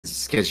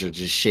because you're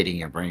just shitting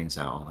your brains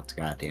out all the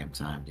goddamn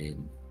time,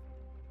 dude.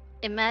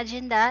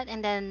 Imagine that,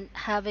 and then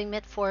having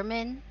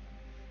metformin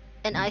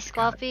and iced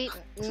coffee.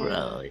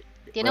 Bro,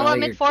 Do you know what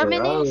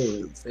metformin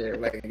is?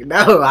 Like,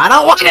 no, I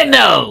don't want to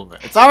know.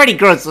 It's already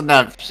gross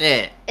enough.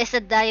 Shit. It's a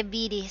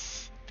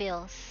diabetes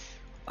pills.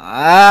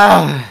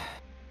 Ah.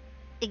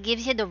 It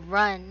gives you the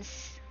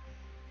runs.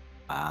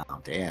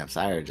 Oh damn,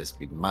 Sire just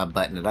be mud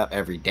butting it up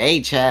every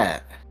day,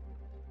 chat.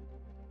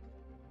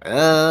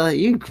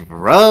 You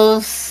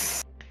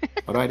gross.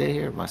 What do I do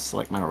here? Must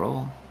select my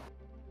role.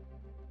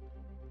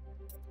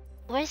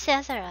 Where's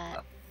Cesar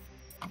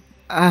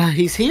at?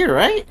 He's here,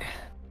 right?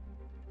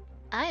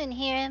 I didn't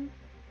hear him.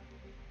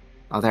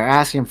 Oh, they're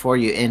asking for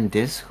you in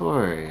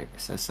Discord,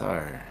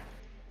 Cesar.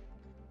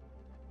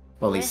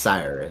 Well, at least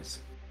Sire is.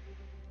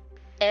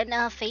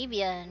 And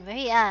Fabian, where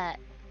he at?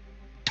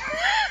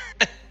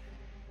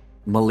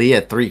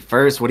 Malia 3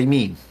 first. What do you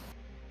mean?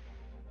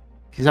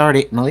 She's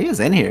already. Malia's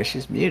in here.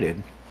 She's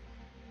muted.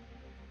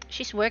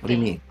 She's working. What do you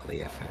mean,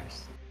 Malia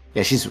first?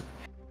 Yeah, she's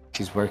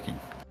working.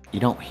 You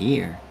don't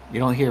hear. You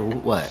don't hear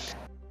what?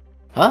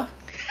 Huh?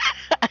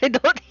 I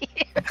don't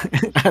hear.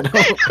 I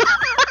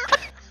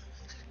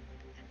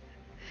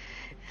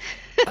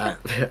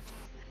don't.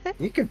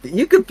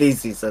 You could be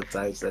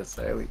sometimes. That's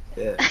sorry.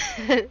 Yeah.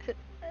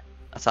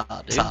 That's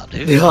all,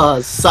 dude. Oh,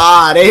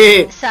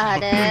 sorry.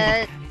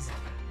 Sorry.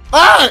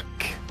 Fuck!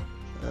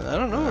 I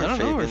don't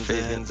know where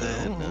Fabian's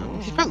at.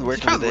 He's probably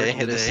working today.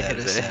 Hit a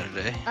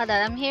Saturday. Hold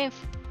on, I'm hearing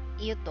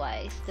you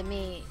twice. Let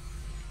me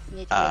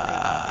get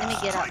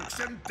up.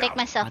 Take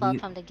myself out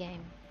from the game.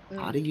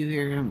 How do you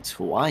hear him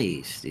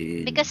twice,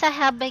 dude? Because I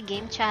have my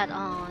game chat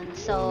on,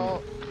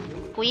 so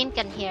Queen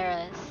can hear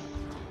us.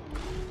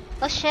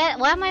 Oh shit,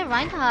 why am I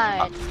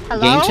Reinhardt?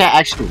 Hello? Game chat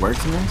actually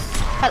works in this?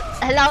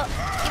 Hello?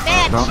 You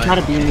bitch! Don't try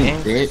to be me,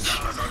 bitch.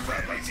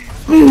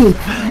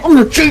 I'm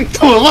gonna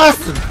teach you a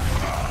lesson!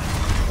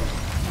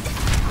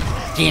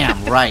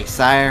 Damn right,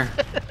 Sire.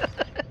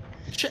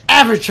 Don't you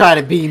ever try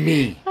to be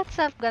me. What's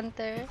up,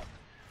 Gunther?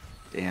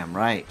 Damn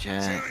right,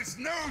 chat. There is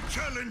no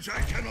challenge I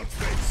cannot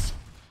face.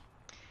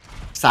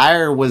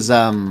 Sire was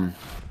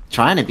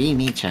trying to be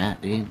me,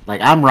 chat, dude.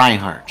 Like I'm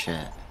Reinhardt,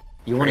 chat.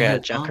 You want to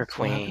get Junker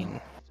Queen?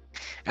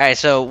 All right,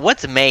 so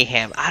what's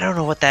Mayhem? I don't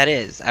know what that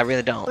is. I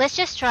really don't. Let's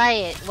just try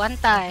it one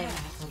time.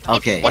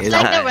 Okay, it's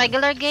like the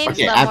regular games,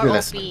 okay, but after more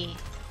this OP. one.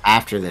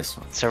 After this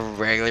one. It's a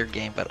regular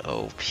game, but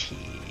OP.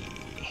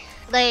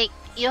 Like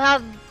you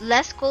have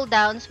less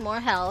cooldowns,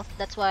 more health.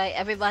 That's why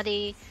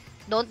everybody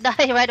don't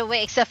die right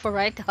away except for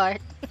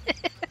Reinhardt.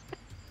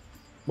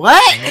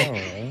 What?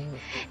 Right?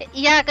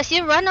 Yeah, cause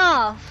you run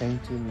off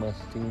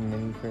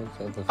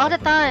all the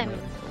time.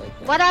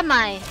 What am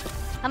I?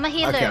 I'm a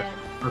healer. Okay.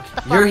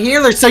 You're a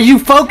healer, so you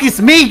focus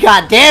me,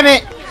 god damn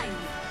it!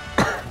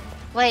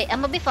 Wait,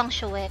 I'm gonna be feng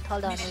shui.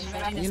 Hold on.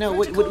 You know,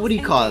 what do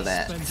you call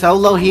that?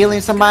 Solo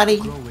healing somebody?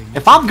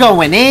 If I'm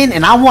going in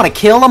and I want to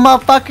kill a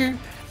motherfucker,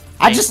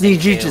 I just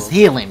need you just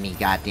healing me,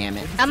 god damn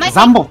it. Cause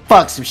I'm gonna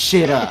fuck some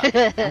shit up.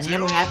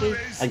 You happy?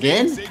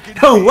 Again?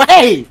 No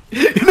way!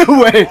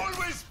 No way!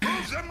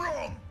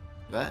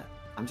 What?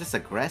 I'm just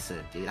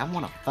aggressive, dude. I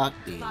wanna fuck,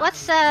 dude.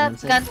 What's up,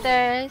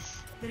 Gunters?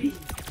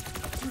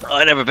 Oh,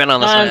 I've never been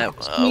on this map.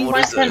 We What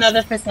went is to this?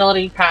 another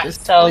facility pack,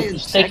 so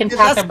they can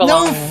pack their That's no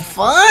belongings.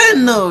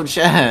 fun, though,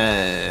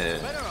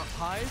 Chad.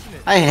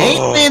 I hate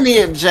being the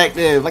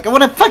objective. Like, I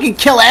want to fucking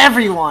kill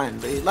everyone.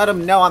 But let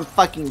them know I'm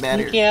fucking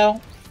better. Thank you. You know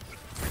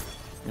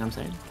what I'm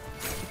saying?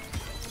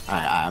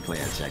 Alright, I'll play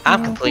that check.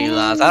 I'm completely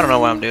lost. I don't know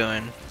what I'm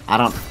doing. I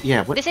don't.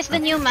 Yeah, what? This is the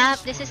new map.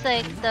 This is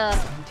like the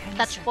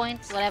touch point,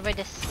 whatever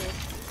this is.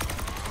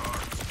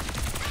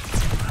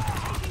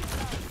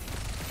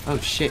 Oh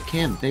shit,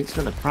 Kim, thanks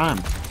for the prime.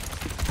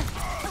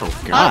 Oh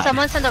Oh, god.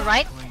 someone's on the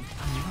right.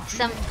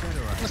 Some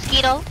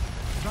mosquito.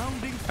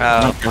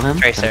 Oh, Kill him?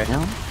 Tracer. Kill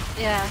him?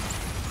 Yeah.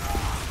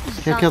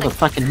 Kill the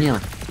fucking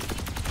healer.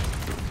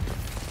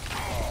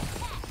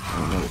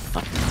 Oh no,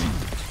 fucking name.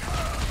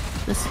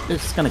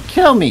 This is gonna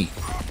kill me.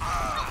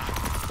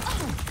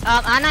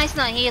 Anna is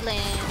not healing.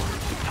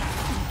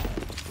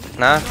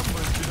 Nah.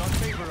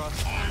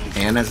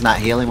 Anna's not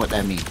healing. What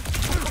that mean?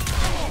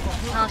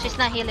 No, she's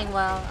not healing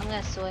well. I'm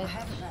gonna switch.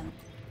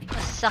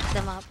 Let's suck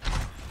them up.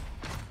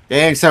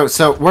 Dang,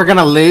 so we're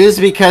gonna lose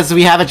because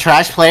we have a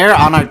trash player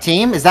on our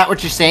team? Is that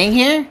what you're saying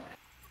here?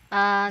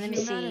 Let me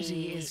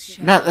see.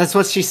 No, that's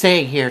what she's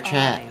saying here,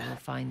 chat.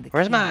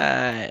 Where's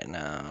my... No,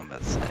 I'm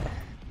about to say.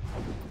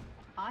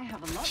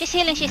 She's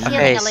healing a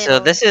Okay, little. so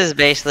this is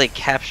basically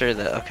capture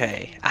the...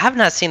 Okay. I have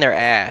not seen their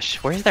Ash.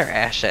 Where's their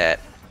Ash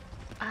at?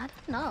 I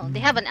don't know.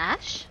 They have an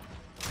Ash?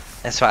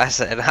 That's what I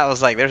said. I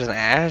was like, there's an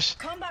Ash?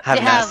 I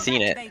have not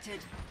seen it.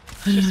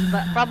 She's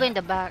probably in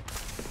the back.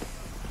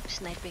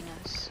 Sniping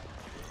us.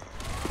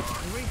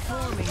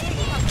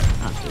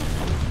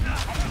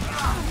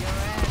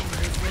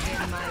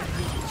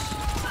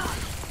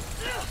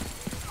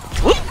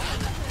 Whoop!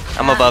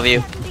 I'm above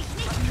you.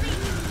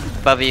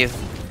 Above you.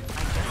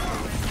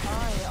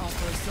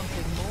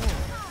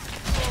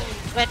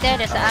 Right there,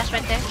 there's an Ash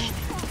right there.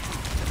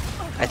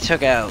 I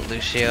took out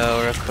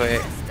Lucio real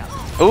quick.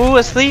 Ooh,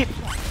 asleep!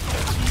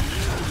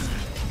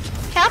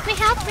 Help me,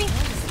 help me!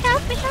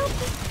 Help me, help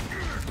me!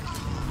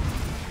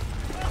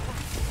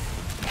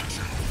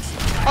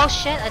 Oh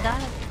shit, I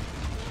died.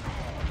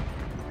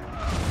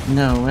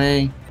 No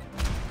way.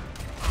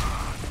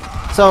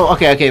 So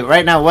okay,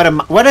 right now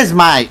what is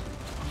my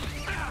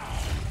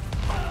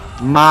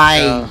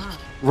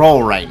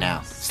role right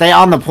now? Stay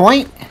on the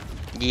point?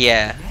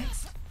 Yeah.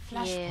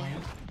 Yeah.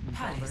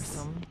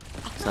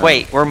 So,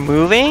 Wait, we're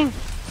moving?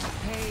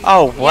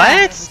 Oh,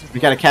 what? we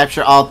gotta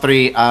capture all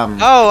three,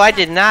 Oh, I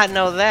did not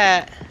know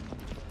that.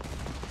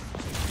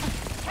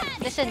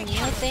 This is a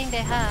new thing they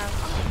have.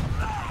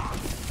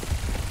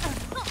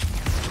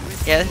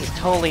 Yeah, this is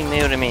totally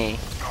new to me.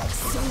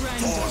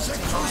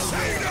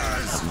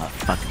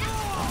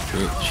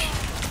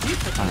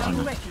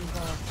 bitch.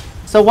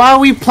 So why are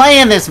we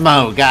playing this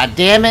mode, god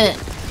damn it?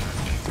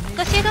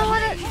 Cause you don't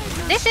wanna.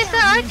 This is the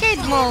arcade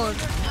mode.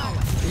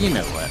 You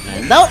know what,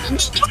 man.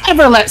 Don't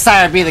ever let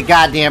Sire be the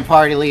goddamn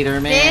party leader,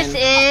 man.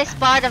 This is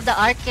part of the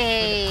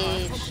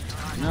arcade.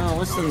 No,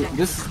 what's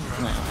this?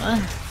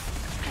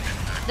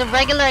 The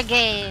regular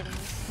game.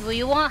 Well,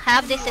 you won't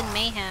have this in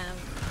Mayhem.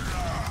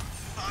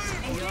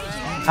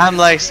 I'm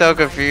like so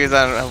confused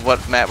on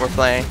what map we're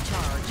playing.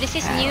 This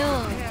is new.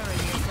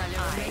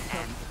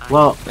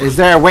 Well, is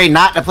there a way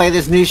not to play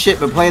this new shit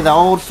but play the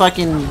old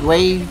fucking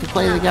way to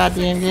play the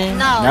goddamn game?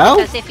 No,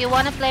 because if you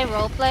want to play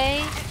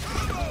roleplay,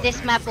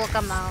 this map will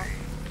come out.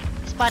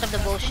 It's part of the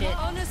bullshit.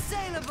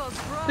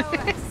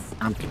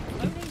 I'm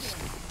confused.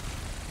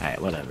 Alright,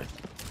 whatever.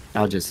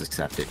 I'll just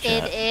accept it,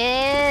 It chat.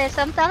 is.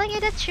 I'm telling you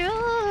the truth.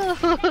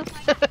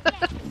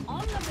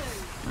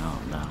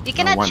 Oh, no. You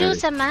cannot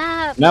choose a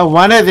map. No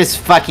wonder this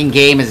fucking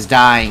game is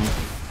dying.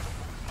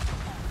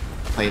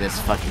 Play this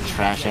fucking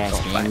trash ass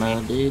game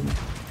mode, dude.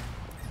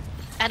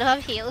 I don't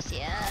have heals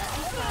yet.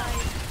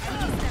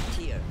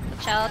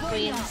 Watch out,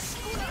 Queen.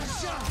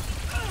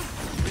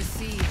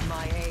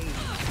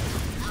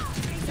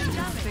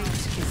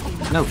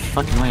 No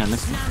fucking way, I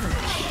missed it.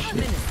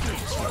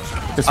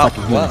 This Oh,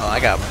 fucking well, healer.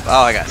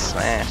 I got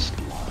smashed.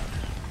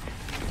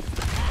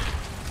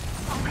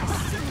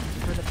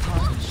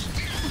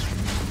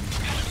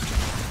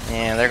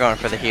 Yeah, they're going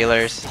for the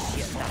healers.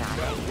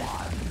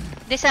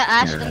 This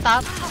Ash on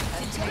top.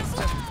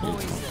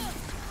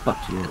 Fuck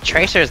you.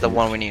 Tracer is the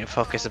one we need to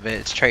focus a bit.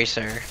 It's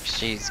Tracer.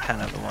 She's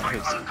kind of the one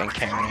who's been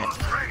carrying it.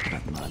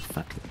 That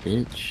motherfucker,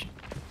 bitch.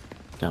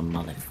 Dumb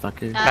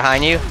motherfucker.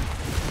 Behind you.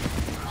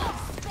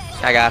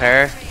 I got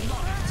her.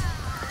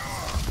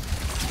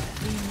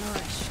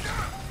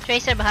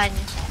 Tracer behind you.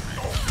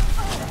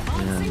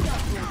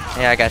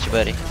 Yeah, I got you,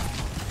 buddy.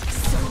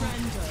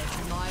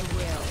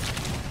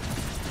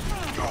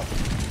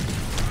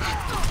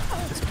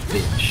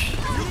 Bitch.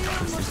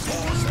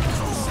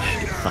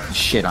 Fucking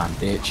shit on,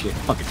 bitch. You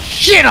fucking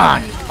shit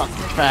on, you fucking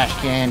trash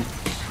can.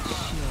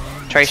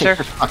 Tracer? Take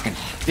your fucking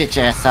bitch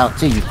ass out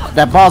too. You.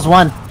 That ball's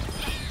one.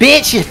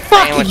 Bitch, you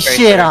fucking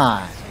shit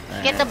on.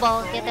 Get the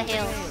ball, get the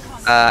heals.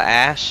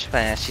 Ash?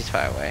 Man, she's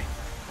far away.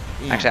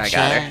 Yeah, Actually, I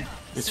got her.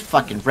 Just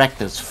fucking wreck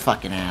those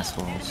fucking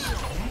assholes.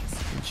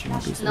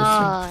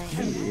 Nice.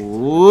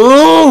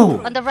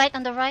 Ooh! On the right,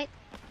 on the right.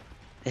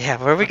 Yeah,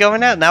 where are we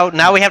going now?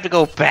 Now we have to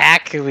go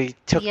back. We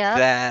took Yep.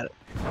 that.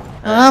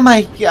 Oh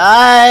my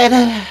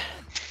god.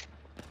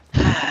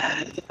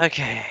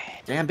 Okay.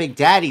 Damn, Big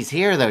Daddy's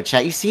here though,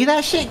 chat. You see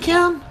that shit,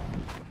 Kim?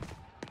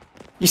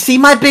 You see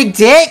my big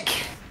dick?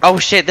 Oh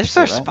shit, there's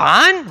our Hey, bro.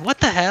 spawn? What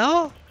the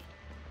hell?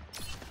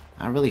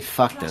 I really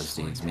fucked those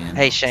dudes, man.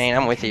 Hey Shane,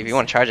 I'm with you. If you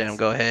want to charge at them,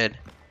 go ahead.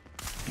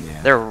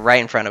 Yeah, They're right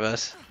in front of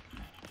us.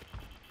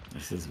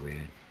 this is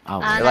weird.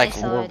 Oh, Ah, They're like,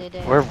 nice, already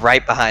there. we're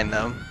right behind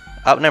them.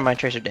 Oh, never mind,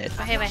 Tracer dead.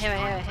 Right here, right here,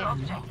 right here, right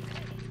here.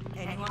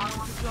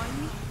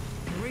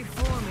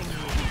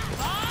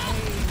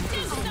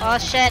 Oh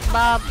shit,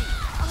 Bob.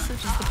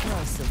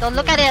 Don't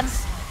look at him.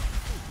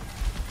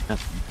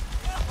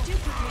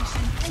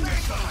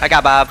 I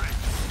got Bob.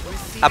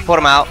 I put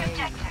him out.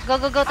 Go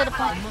to the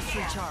point.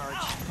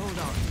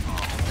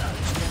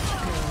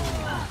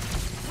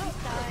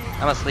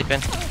 I'm not sleeping.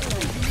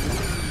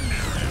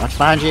 watch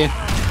behind you.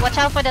 Watch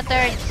out for the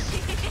thirds.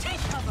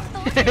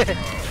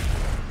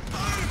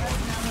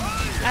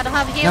 I don't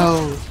have heals.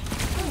 No.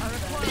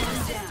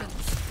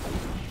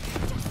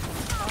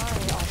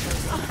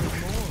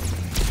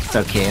 It's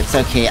okay. It's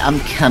okay. I'm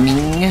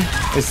coming.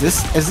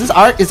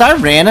 Is our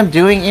random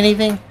doing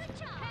anything?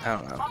 I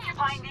don't know.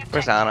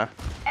 Where's Anna?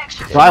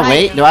 Do I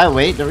wait? Do I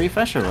wait to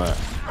refresh or what?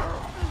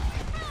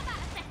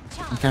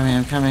 I'm coming.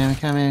 I'm coming. I'm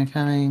coming. I'm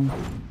coming.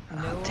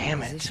 Oh,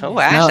 damn it. Oh,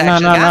 Ash No, actually no,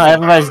 no, got no. me.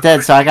 Everybody's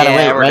dead, so I gotta Yeah,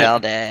 wait, we're right? all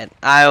dead.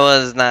 I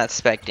was not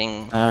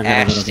expecting Okay,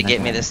 Ash okay, to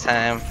get me okay. this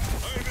time.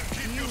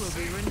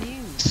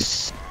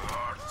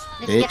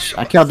 Bitch.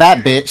 I killed that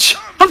bitch.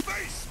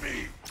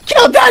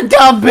 Killed that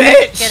dumb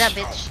bitch! Get up,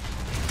 bitch.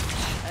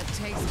 A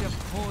taste of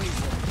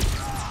poison.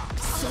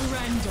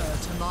 Surrender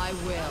to my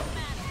will.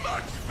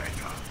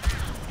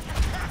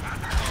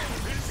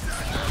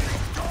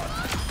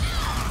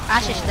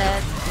 Ash is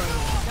dead.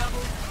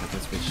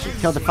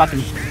 Killed the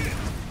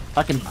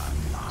fucking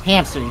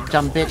hamster, you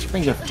dumb bitch.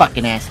 Bring your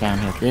fucking ass down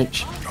here,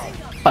 bitch.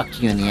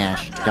 Fuck you in the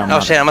ass. Oh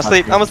shit, I'm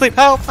asleep. I'm asleep.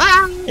 Help!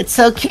 It's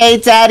okay,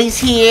 Daddy's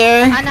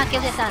here. Ana,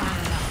 kill this Ana.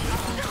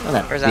 Oh,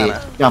 that Where's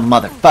bitch. Ana? You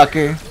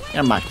motherfucker.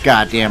 You're in my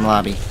goddamn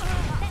lobby.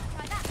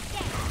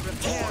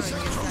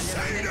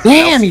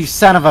 Damn, you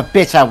son of a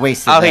bitch, I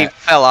wasted Oh, that. he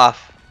fell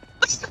off.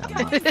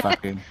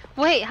 Motherfucker.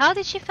 Wait, how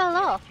did she fall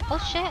off? Oh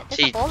shit, there's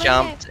She a ball in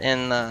jumped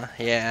in the...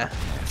 Yeah.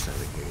 Ass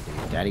over here,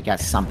 dude. Daddy got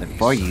something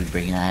for you.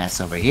 Bring your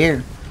ass over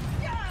here.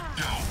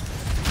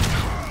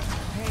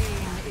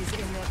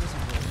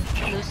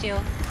 there.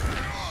 Lucio.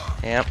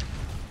 Yep.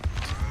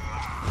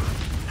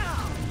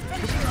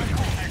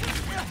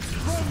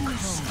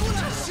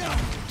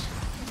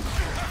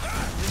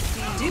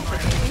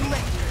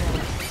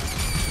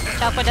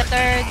 Watch out for the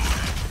thirds.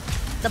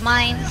 The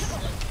mines.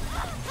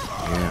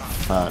 Yeah,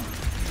 fuck.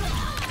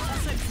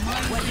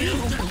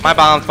 My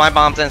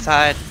bomb's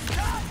inside.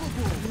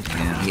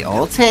 Yeah, he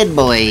ulted,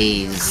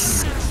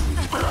 boys.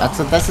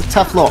 That's a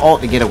tough little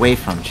ult to get away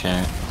from,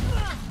 chat.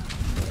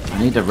 I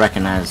need to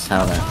recognize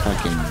how that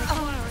fucking...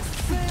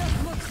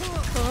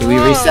 Do we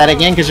reset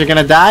again? Cause you're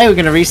gonna die? We're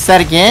gonna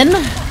reset again?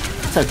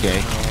 It's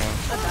okay.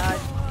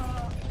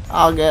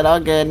 All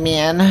good,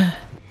 man.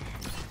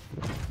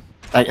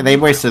 They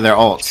wasted their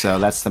ult, so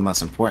that's the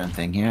most important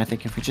thing here. I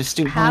think if we just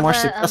do one more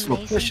successful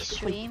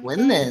push, we can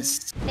win this.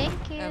 Thank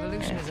you.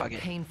 Evolution is a fuck it.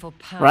 painful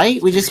path.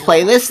 Right? We just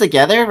play this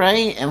together,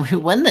 right? And we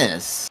win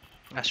this.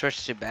 I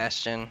switched to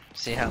Bastion.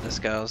 See how this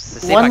goes.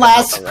 To see if I One can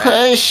last build the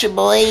rat. push,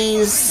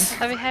 boys.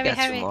 Hurry, hurry, Got two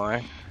hurry.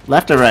 more.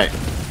 Left or right? Your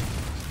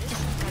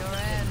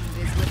end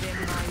is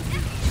within my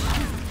reach.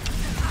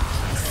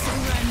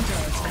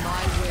 Surrender to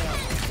my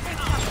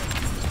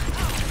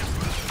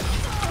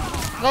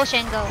will. Go,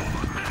 Shen, go.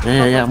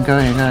 Yeah, I'm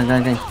going.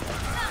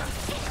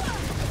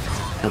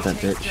 Kill that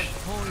bitch.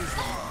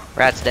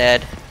 Rat's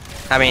dead.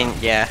 I mean,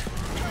 yeah.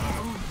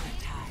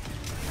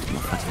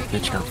 Fucking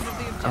bitch go.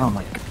 Oh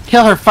my god.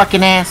 Kill her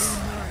fucking ass.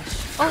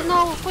 Oh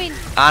no, Queen.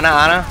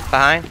 Ana,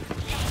 behind.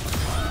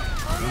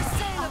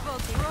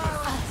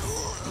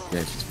 Yeah,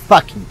 she's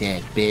fucking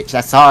dead, bitch.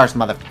 That's ours,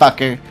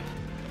 motherfucker.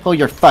 Pull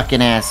your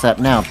fucking ass up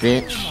now,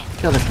 bitch.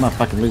 Kill this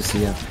motherfucking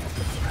Lucio.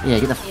 Yeah,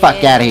 get the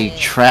fuck out of here, you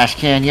trash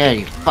can. Yeah,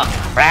 you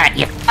fucking rat.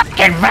 You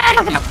fucking rat.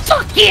 I'm gonna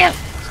fuck you.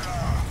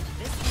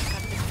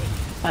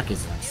 Fuck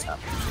his ass up,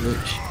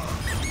 bitch.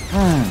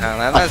 No,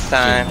 not this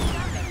time.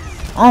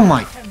 Oh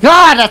my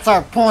god, that's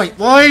our point,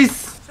 boys.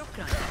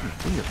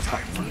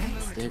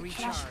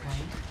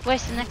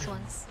 Where's the next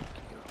one?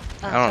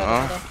 Oh, I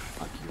don't know.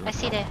 I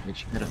see there.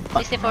 Bitch, you better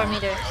fucking 64 run,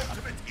 meters.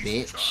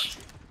 bitch. It's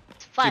You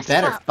fast.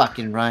 better Stop.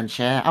 fucking run,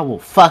 chat. I will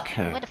fuck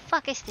her. Where the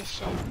fuck is this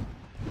shit?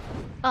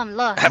 Oh, I'm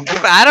lost. I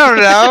don't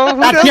know.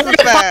 Who does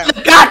that?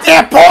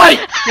 Goddamn point!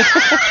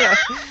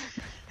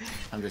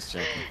 I'm just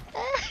joking.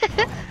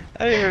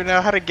 I don't even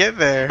know how to get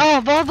there. Oh,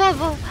 bo.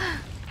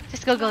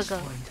 Just go. To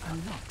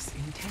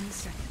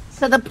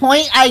the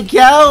point I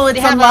go, it's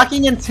They have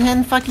unlocking in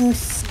 10 fucking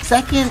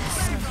seconds.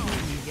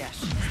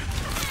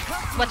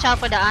 Watch out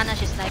for the Ana,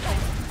 she's sniping.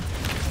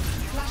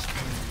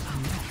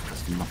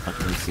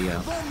 Motherfucker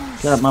Lucio.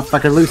 Shut up,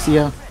 motherfucker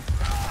Lucio.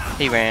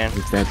 He ran.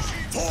 He's dead.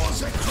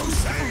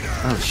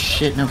 Oh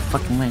shit, no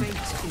fucking way.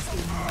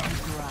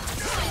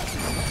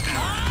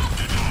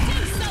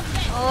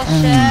 Oh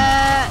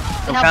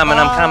shit. I'm coming.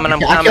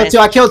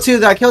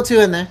 I killed two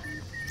in there.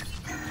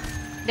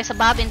 There's a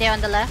Bob in there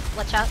on the left.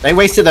 Watch out. They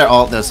wasted their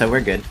ult though, so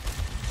we're good.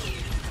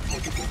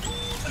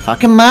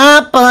 Fuck him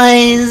up,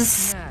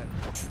 boys!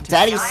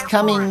 Daddy's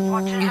coming.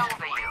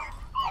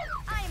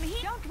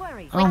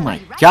 Oh my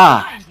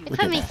god. Look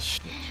for at me. that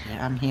shit.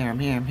 Yeah, I'm here,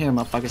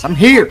 motherfuckers. I'm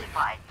here!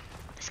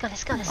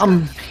 Let's go.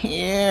 I'm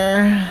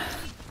here.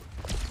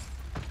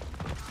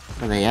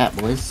 Where they at,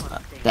 boys?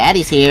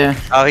 Daddy's here.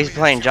 Oh, he's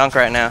playing junk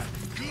right now.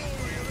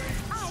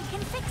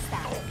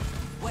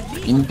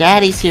 And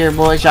Daddy's here,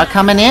 boys. Y'all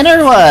coming in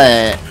or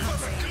what?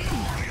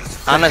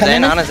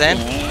 Ana's in.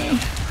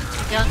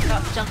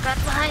 Junk right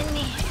behind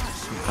me.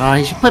 Oh,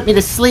 you should put me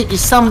to sleep, you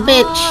some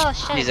bitch. Oh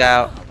shit. He's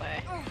out.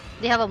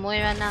 They have a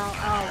Moira now.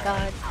 Oh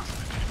god.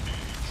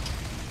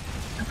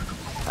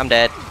 I'm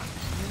dead.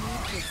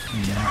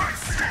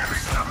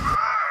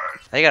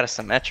 They got a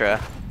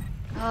Symmetra.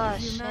 Oh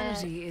shit.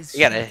 Humanity is You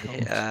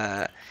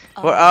gotta.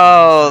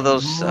 Oh,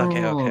 those.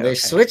 Okay. They're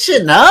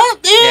switching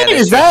up, dude. Yeah, they're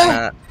Is switching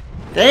that? up.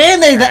 Damn,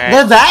 they're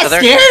Alright, that so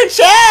they're-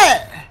 scared,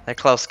 chat. They're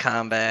close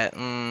combat.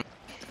 Damn,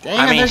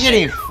 I mean, they're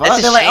getting it's fucked.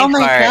 a They're like, oh Shane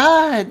my card.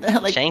 god. They're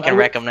like, Shane can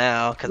wreck them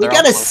now. Cause we they're all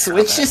gotta close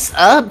switch combat. this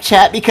up,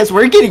 chat, because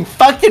we're getting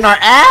fucked in our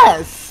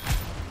ass.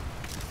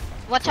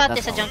 Watch out,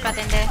 there's a Junkrat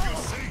in there.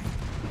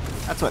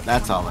 That's what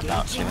that's all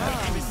about, chat.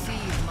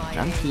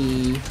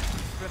 Junkie.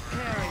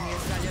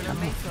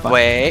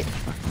 Wait.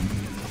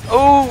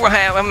 Oh,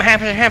 I'm a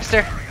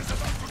hamster.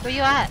 Where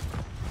you at?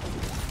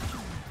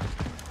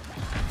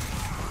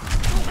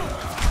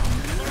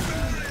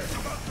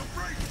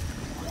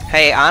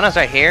 Hey, Ana's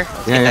right here.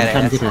 Let's get I'm that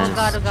trying to ass. get her. Oh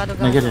god.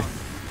 No, get her.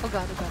 Oh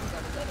god.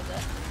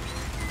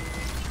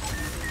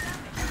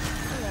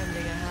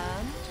 lending a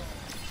hand.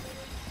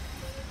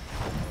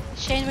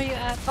 Shane, where you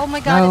at? Oh my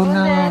god, No, I'm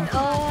no. dead. Oh.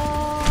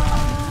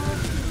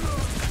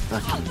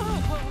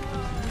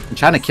 I'm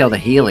trying to kill the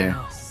healer.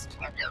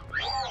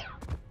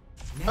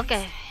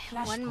 Okay,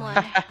 one more.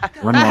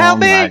 One more. Help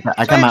me!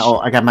 I got my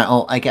ult. I got my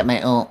ult. I got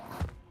my ult.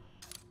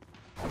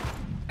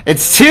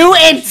 It's 2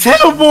 and 2,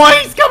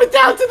 boys! Coming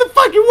down to the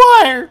fucking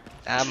wire!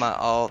 I have my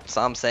ult,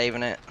 so I'm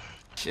saving it.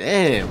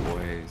 Shit,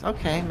 boys.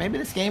 Okay, maybe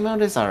this game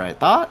mode is alright.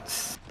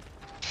 Thoughts?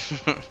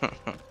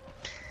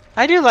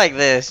 I do like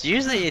this.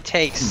 Usually it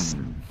takes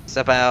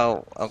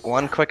about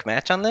one quick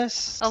match on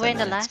this. Oh, we're in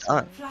the and then it's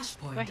last done.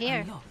 one. We're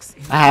here.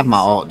 I have my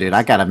ult, dude.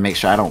 I gotta make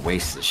sure I don't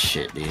waste this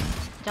shit, dude.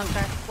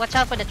 Junker. Watch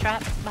out for the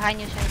trap behind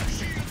you, Shanks.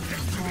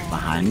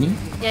 Behind me?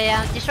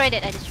 Yeah, destroyed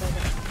it. I destroyed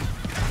it.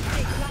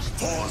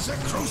 For the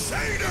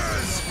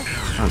Crusaders!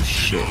 Oh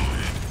shit.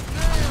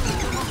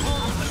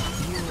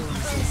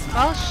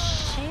 Oh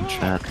shit.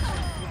 Trap.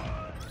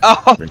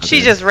 Oh,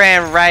 she just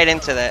ran right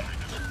into that.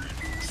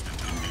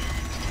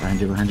 Behind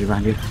you, behind you,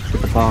 behind you.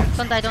 Get the ball.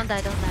 Don't die, don't die,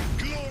 don't die.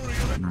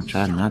 I'm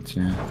trying not to.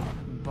 I'm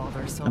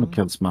gonna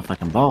kill this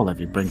motherfucking ball if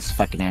he brings his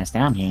fucking ass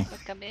down here. We're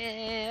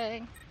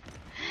coming.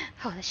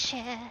 Holy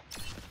shit.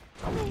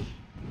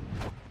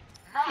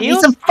 Need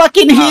some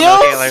fucking heals? Oh,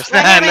 no healers.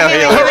 Right here, No right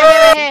here, healers.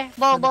 right here.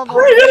 Ball, ball, ball.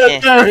 We're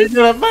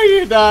gonna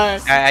fucking die.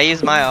 I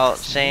use my ult.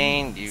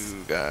 Shane, you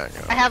got.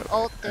 I have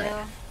ult too.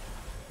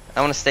 I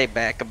want to stay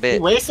back a He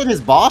bit. wasted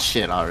his ball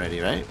shit already,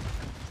 right?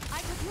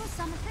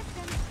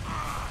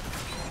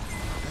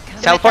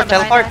 Teleport,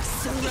 teleport.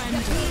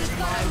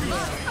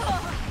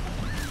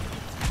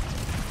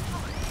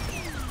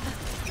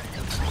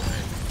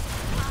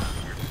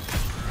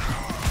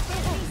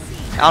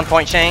 On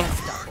point, Shane.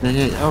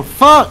 Oh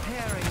fuck!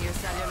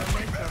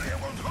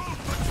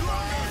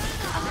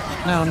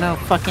 No, no,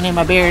 fucking hit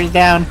my barriers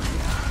down.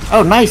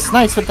 Oh, nice,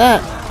 nice with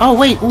that. Oh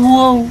wait,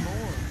 whoa.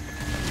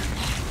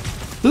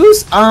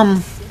 Who's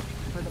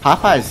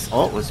Popeye's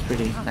ult was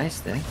pretty nice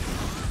there.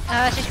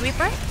 She's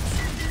Reaper?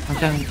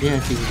 Okay,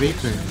 yeah, she's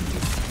Reaper.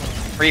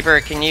 Reaper,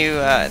 can you?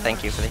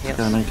 Thank you for the heal.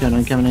 Coming,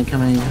 coming.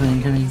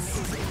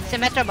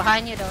 Symmetra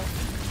behind you though.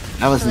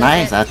 That was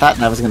nice. I thought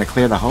that was gonna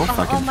clear the whole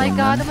fucking Oh my thing.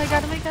 god, man. oh my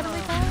god, oh my god,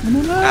 oh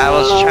my god. I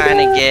was trying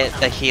to get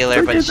the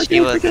healer, but Forget, she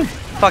was forget.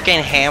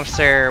 fucking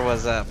hamster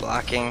was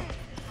blocking.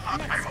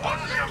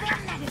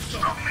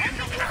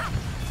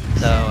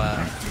 So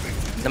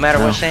no matter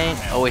what, Shane,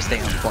 always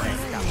stay on point.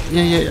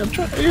 Yeah, I'm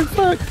trying.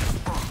 Fuck.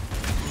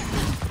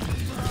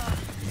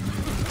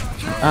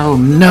 Oh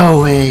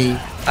no way.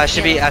 I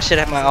should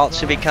have my ult.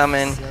 Should be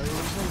coming.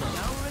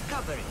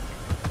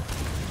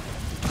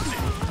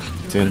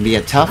 It's gonna be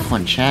a tough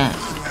one, chat.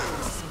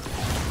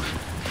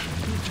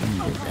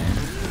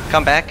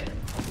 Come back.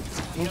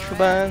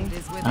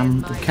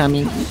 I'm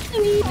coming.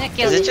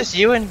 Is it just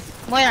you and?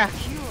 Moira?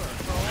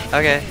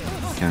 Okay.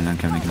 I'm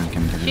coming.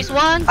 She's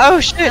one. Oh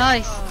shit!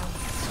 Nice.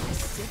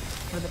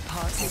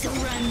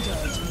 Surrender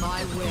to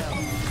my will.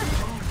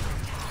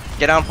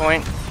 Get on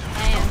point.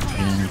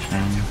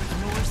 Damn.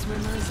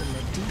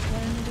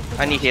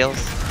 I need heals.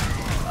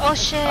 Oh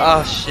shit.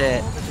 Oh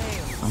shit.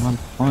 I'm on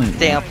point.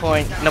 Stay on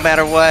point, no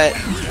matter what.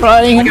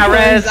 Running. I got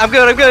res. I'm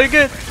good. I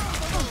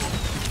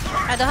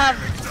don't have.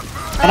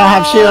 I don't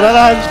have shield.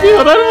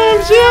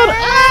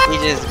 He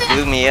just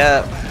blew me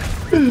up.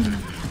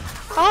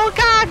 Oh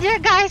god, your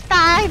guys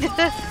died.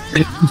 I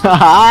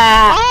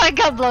Oh, I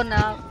got blown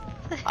up.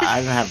 don't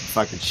have a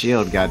fucking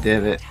shield. God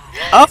damn it.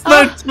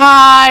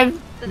 Overtime.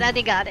 So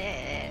Daddy got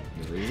it.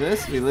 We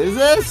lose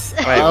this.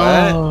 Wait,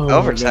 what?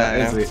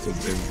 Overtime. No, it's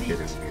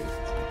good.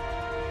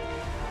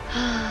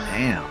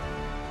 Damn.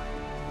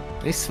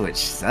 They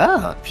switched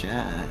up,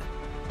 chat.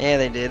 Yeah,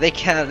 they did. They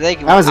count. was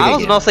a I good was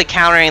game. mostly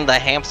countering the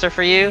hamster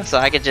for you, so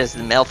I could just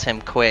melt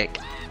him quick.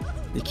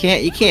 You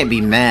can't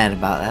be mad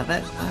about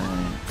that.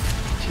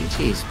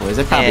 GG's, boys.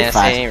 They're probably Yeah,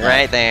 fast. see,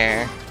 right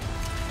there.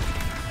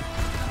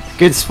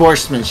 Good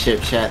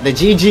sportsmanship, chat. The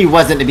GG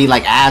wasn't to be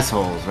like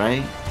assholes,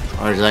 right?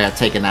 Or is like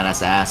taking that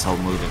as an asshole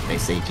move if they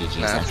say GG?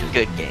 No, it's a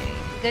good game.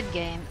 Good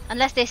game.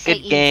 Unless they say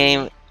Good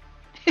game.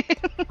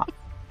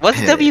 What's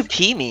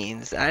WP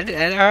means?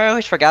 I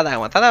always forgot that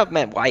one. I thought that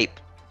meant wipe.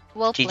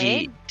 Well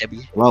played.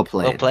 GG. Well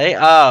played. Well play?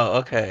 Oh,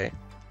 okay.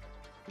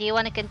 Do you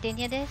want to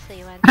continue this? Or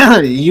you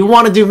want? You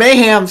want to do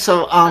mayhem,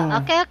 so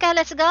Okay,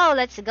 let's go.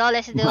 Let's do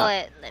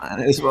it.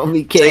 This will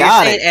be So you're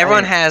chaotic. saying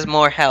everyone has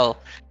more health,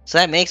 so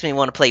that makes me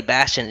want to play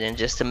Bastion and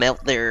just to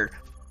melt their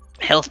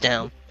health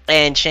down.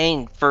 And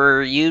Shane,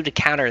 for you to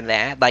counter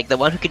that, like the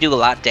one who could do a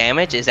lot of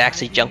damage is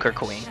actually Junker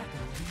Queen.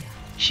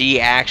 She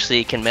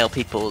actually can melt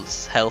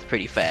people's health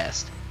pretty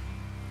fast.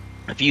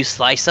 If you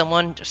slice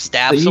someone, just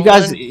stab So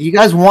someone. you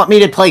guys want me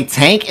to play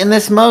tank in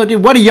this mode,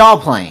 dude? What are y'all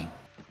playing?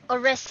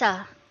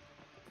 Orisa.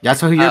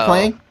 That's who you're Oh.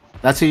 playing?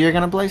 That's who you're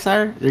gonna play,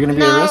 sire? You're gonna be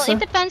No, Orisa? it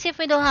depends if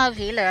we don't have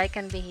healer. I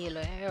can be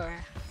healer. Or...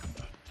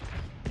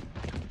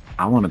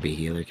 I want to be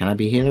healer. Can I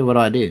be healer? What do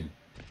I do?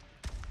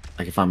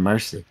 Like if I'm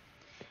Mercy?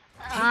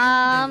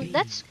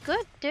 That's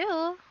good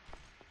too.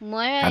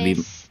 Moira I mean-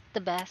 is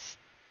the best.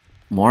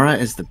 Mora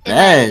is the In my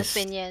best.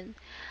 opinion.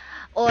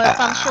 Or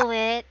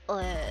Punctuate,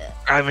 or...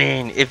 I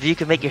mean, if you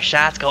can make your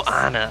shots go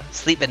Ana,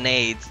 sleep and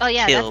nades, Oh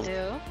yeah, kills.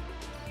 that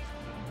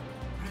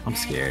too. I'm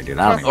scared, dude.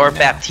 I don't Or even know.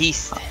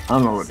 Baptiste. I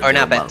don't know what to Or do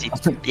not about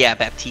Baptiste. Yeah,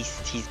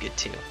 Baptiste. He's good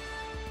too.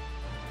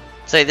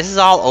 So this is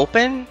all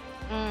open?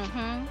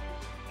 Mm-hmm.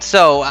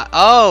 So,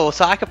 oh,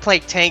 so I could play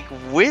tank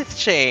with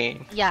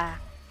Shane. Yeah.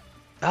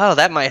 Oh,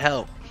 that might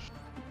help.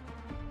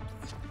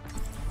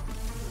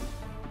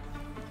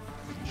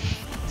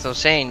 So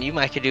Shane, you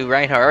might could do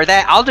Reinhardt, or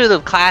that I'll do the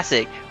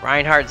classic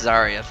Reinhardt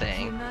Zarya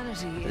thing.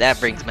 That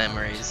brings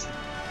memories.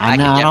 I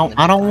know. can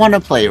I don't want to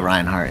play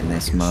Reinhardt in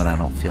this mode. I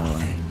don't feel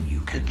like.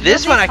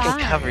 This You'll one be I can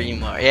fine. cover you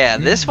more. Yeah,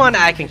 this one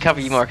I can cover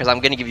you more because I'm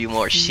gonna give you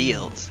more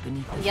shields.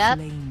 Yep.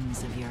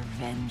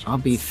 I'll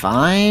be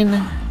fine.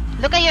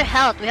 Look at your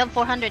health. We have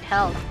 400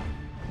 health.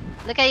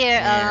 Look at your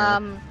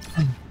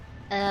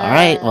All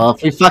right. Well,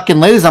 if we fucking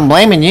lose, I'm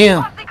blaming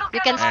you. You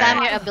can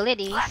spam your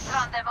abilities.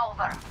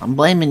 I'm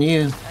blaming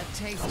you. A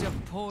taste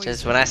of poison.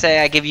 Just when I say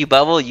I give you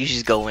bubble, you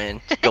just go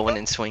in, going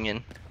and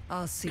swinging.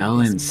 I'll see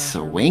Going this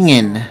matter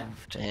swinging.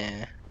 resolved.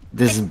 Yeah.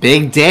 This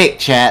big dick,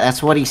 chat.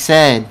 That's what he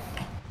said.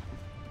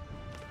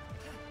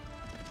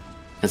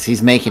 Cause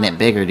he's making it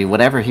bigger, dude.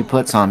 Whatever he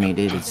puts on me,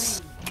 dude,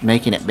 it's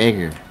making it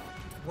bigger.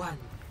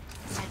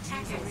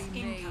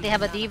 They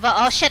have a diva.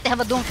 Oh shit, they have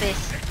a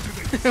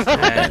doomfist.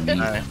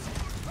 Alright.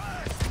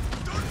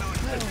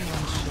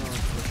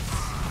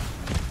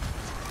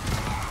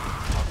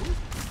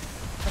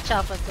 Watch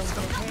out for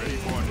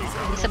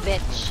doomfist. He's a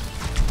bitch.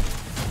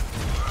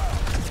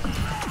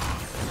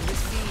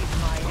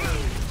 Receive my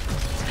aid.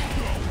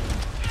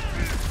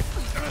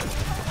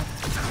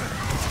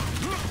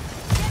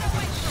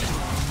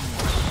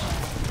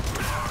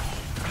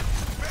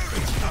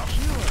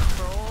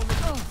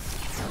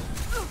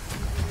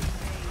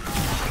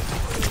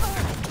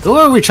 Who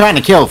are we trying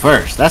to kill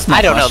first? That's my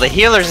I don't know. The question.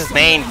 healer's his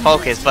main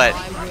focus, but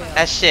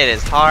that shit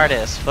is hard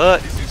as fuck.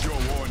 This is your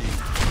warning.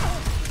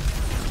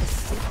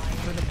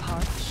 For the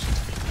parched.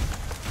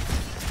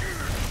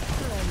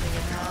 Lending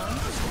a hand.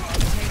 A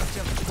taste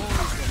of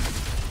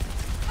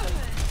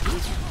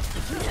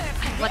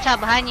poison. Watch out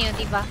behind you,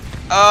 diva.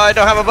 Oh, I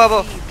don't have a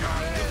bubble.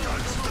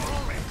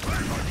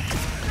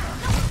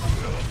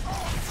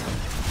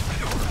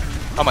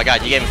 Oh my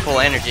god, you gave me full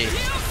energy.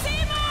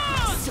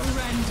 Surrender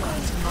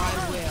to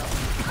my will.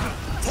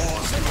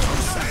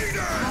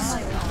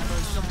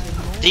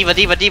 Diva,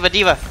 diva, diva,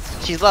 diva.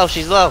 She's low,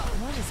 she's low.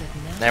 What is it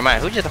now? Never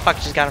mind. Who just the fuck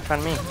just got in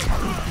front of me?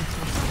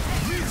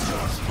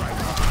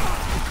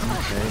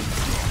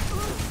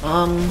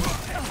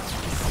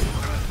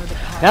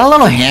 Got a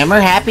little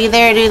hammer happy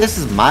there, dude. This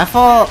is my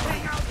fault.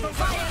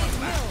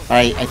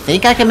 I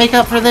think I can make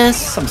up for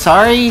this. I'm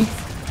sorry,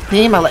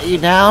 team. I let you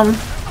down.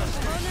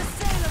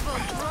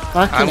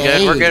 Fucking I'm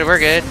good. We're good. We're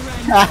good.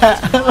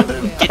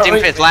 Get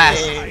Doomfist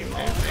last.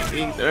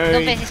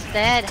 Doomfist is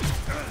dead.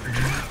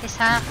 He's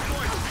half.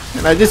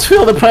 And I just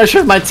feel the pressure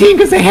of my team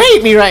because they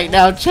hate me right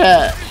now,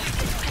 chat.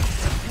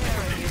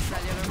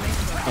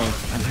 Oh,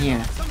 I'm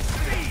here.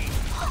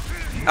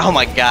 Oh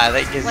my god,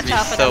 that gives Watch me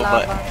out for the so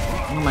much.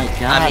 lava. Oh my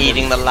god. I'm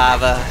eating the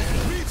lava.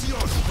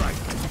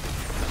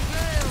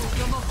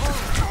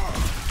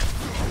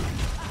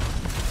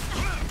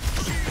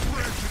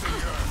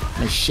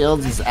 My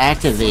shield is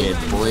activated,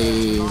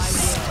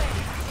 boys.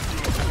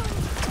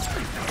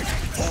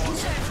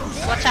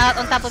 Watch out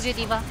on top of you,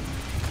 diva.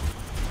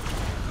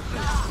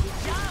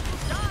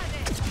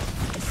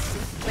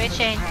 Great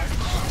Shane.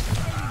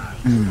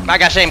 I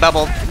got Shane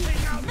bubbled.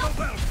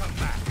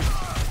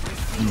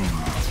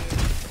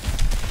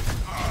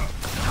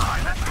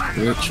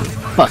 Bitch,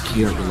 fuck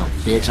you, little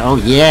bitch. Oh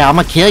yeah,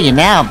 I'ma kill you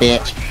now,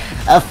 bitch.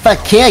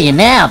 Fuck kill you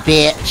now,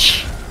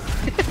 bitch.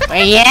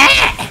 Where you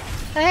at?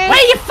 Hey,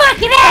 Where you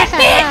fucking at,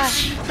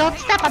 bitch? don't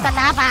step on the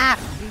lava.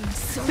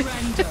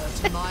 Surrender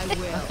to my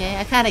will. Okay,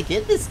 I kinda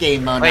get this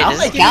game mode Wait, now. Oh does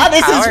my it give god, me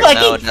this is power? No,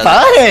 fucking it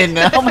doesn't.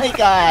 fun! Oh my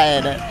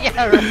god.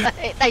 Yeah,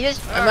 right. Are you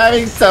sure? I'm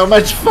having so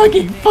much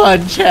fucking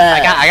fun,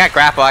 chat. I got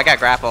grapple. I got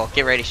grapple.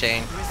 Get ready,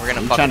 Shane. We're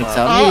gonna You fuck trying him to up.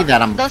 tell me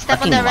that I'm Don't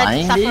step on fucking the red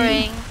lying, dude?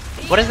 suffering.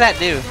 What does that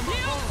do?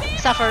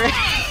 Suffering.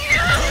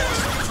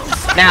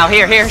 Now,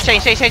 here, Shane,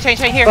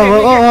 here.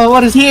 Oh,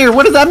 what is here?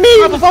 What does that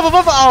mean? Bubble.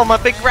 Oh, my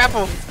big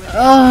grapple.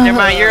 Oh, Never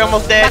mind, you're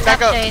almost dead. Back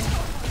Back up. Shane.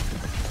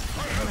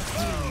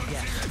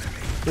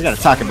 we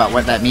gotta talk about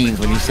what that means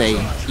when you say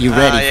you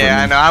ready for Yeah,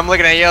 me. I know. I'm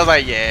looking at you. I was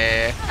like,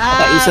 yeah. I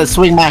thought you said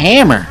swing my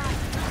hammer.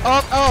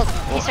 Oh,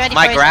 he's ready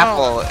My for his ult.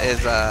 grapple is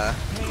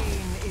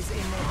Pain is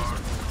inevitable.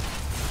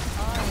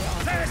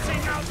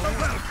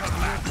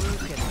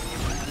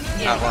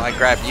 Oh, well, I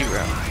grabbed you,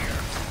 bro.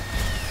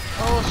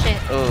 Oh shit.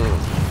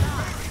 Oh.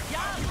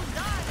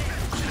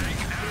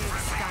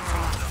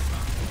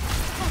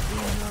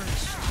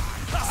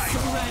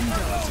 Surrender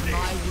to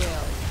my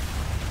will.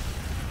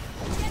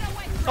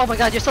 Oh my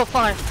god, you're so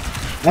far.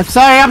 I'm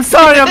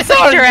sorry.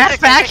 Get your ass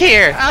back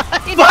here. Fuck!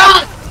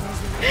 God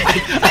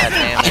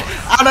damn it.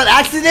 On an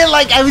accident,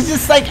 like, I was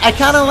just like, I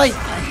kinda like,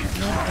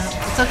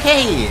 it's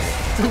okay.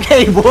 It's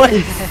okay,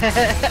 boys.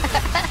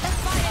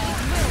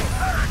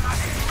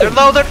 They're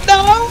low.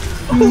 No.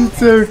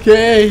 It's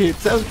okay.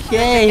 It's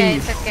okay.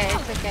 It's okay.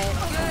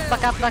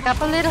 Back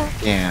up a little.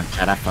 Damn,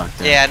 chat, I fucked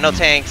up. Yeah, no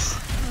tanks.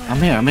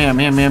 I'm here, I'm here, I'm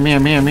here, I'm here, I'm here,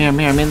 I'm here, I'm here, I'm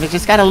here. I mean, they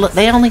just got a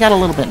they only got a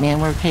little bit,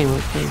 man. We're okay, we're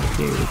okay, we're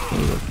okay, we're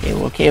okay, we're okay,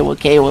 we're okay, we're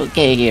okay, we're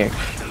okay here.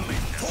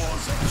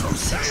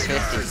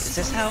 650. Is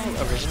this how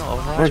original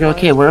Overwatch We're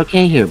okay, we're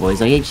okay here,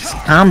 boys. Okay, just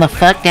calm the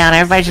fuck down.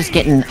 Everybody's just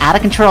getting out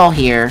of control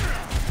here.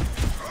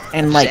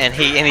 And like, and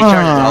he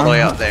charges all the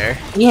way up there.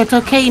 Yeah, it's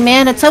okay,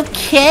 man. It's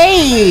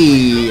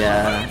okay.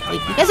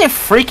 Like, you guys are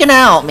freaking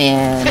out,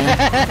 man.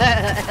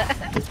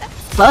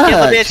 Fuck. Kill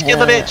the bitch! Kill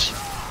the bitch!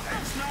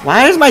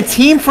 Why is my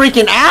team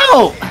freaking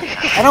out?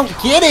 I don't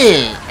get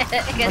it.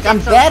 Like, I'm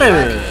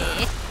better.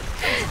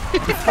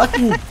 I'm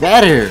fucking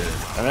better.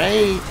 All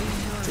right.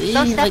 See?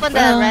 Don't step on the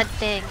red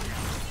thing.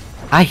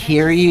 I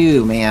hear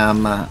you,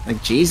 ma'am.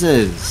 Like,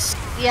 Jesus.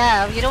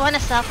 Yeah, you don't want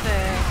to suffer.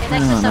 He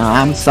likes to suffer. No,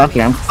 I'm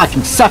suffering. I'm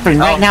fucking suffering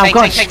right now. I'm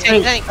going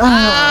straight.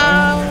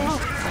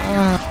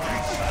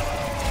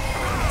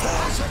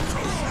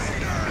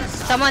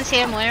 Someone's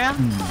here, Moira.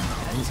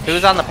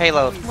 Who's on the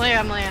payload?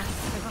 Moira, Moira.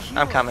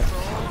 I'm coming.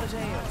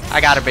 I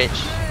got her, bitch.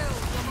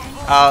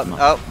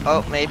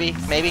 Oh, maybe.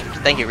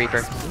 Thank you,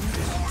 Reaper.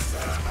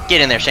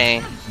 Get in there,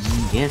 Shane.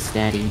 Yes,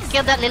 Daddy.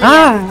 Kill that Lily.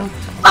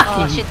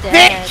 Oh, she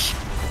dead. Bitch!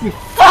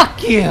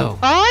 Fuck you!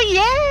 Oh,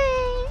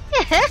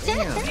 yay!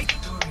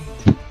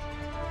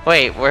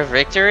 Wait, we're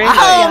victory?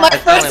 Oh, my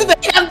first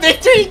damn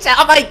victory!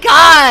 Oh my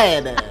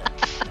god!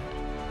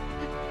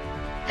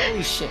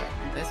 Holy shit,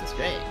 this is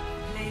great.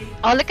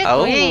 Oh, look at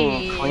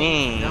Queen.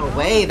 Queen. No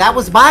way, that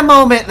was my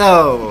moment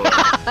though!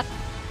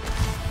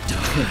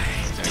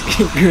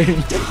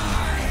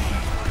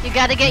 You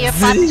gotta get your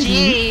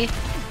PUBG.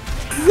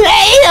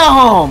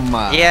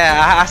 Damn!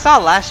 Yeah, I saw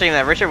last stream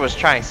that Richard was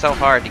trying so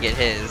hard to get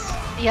his.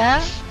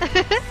 Yeah?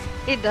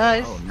 He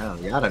does. Oh no,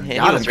 y'all done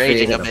was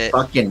raging a bit.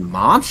 Fucking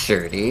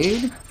monster,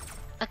 dude.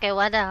 Okay,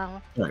 what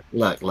now?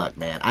 Look,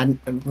 man.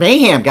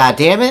 Mayhem,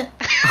 goddammit!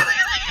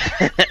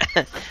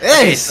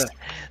 Okay,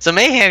 so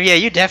Mayhem, yeah,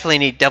 you definitely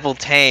need double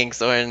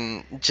tanks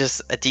or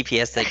just a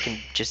DPS that can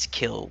just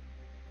kill.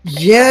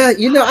 Yeah,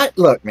 you know,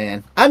 look,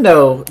 man. I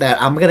know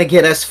that I'm gonna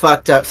get us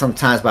fucked up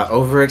sometimes by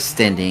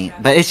overextending,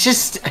 but it's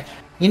just,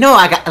 you know,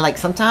 I got like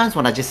sometimes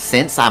when I just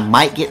sense I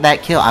might get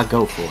that kill, I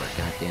go for it.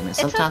 God damn it!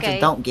 Sometimes I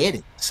don't get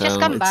it, so just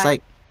come it's back.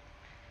 like,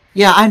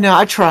 yeah, I know,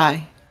 I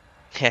try.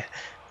 Yeah,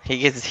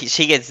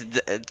 she gets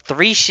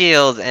 3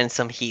 shields and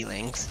some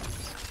healings.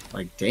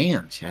 Like,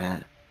 damn,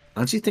 Chad.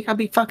 Don't you think I'd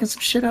be fucking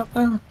some shit up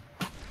though?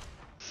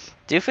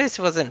 Doofus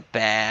wasn't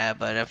bad,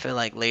 but I feel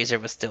like Laser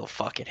was still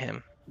fucking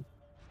him.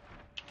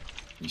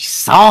 You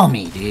saw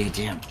me, dude.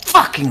 Damn,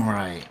 fucking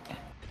right.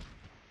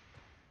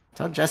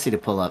 Tell Jesse to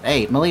pull up.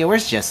 Hey, Malia,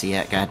 where's Jesse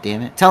at? God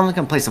damn it! Tell him to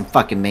come play some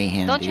fucking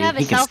Mayhem, Don't dude. you have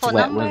his cell phone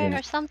number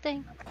or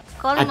something?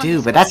 Call him I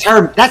do, but that's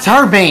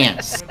her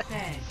mans.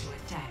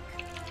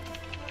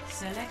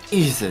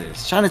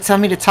 Jesus, trying to tell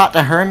me to talk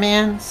to her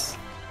mans?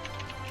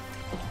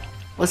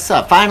 What's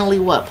up? Finally,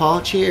 what, Paul?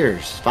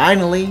 Cheers.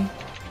 Finally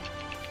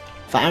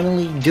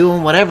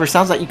doing whatever.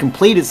 Sounds like you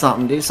completed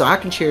something, dude. So I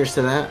can cheers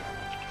to that.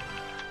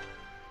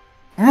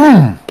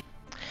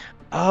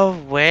 Oh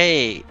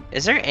wait,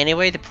 is there any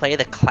way to play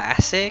the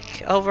classic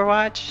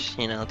Overwatch?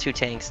 You know, 2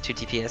 tanks, 2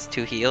 DPS,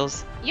 2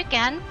 heals. You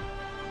can.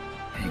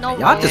 No,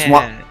 y'all just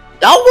want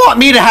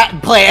me to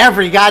play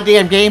every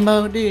goddamn game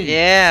mode, dude.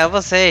 Yeah, I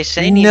will say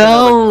Shane needs to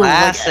know the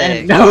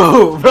classic.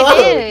 No, bro.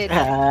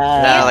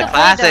 No, the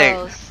classic.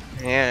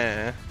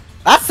 Yeah.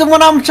 That's the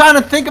one I'm trying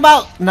to think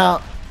about.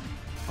 No.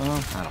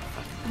 Well, I don't.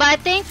 But I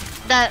think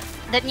that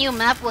new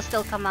map will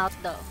still come out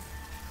though.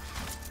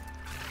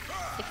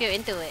 If you're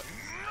into it.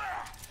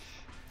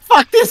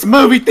 Fuck this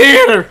movie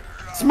theater!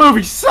 This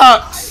movie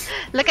sucks!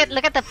 Look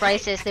at the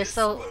prices, they're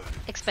so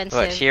expensive.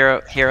 What,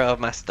 hero of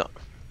my storm?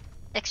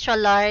 Extra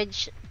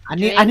large. I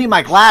need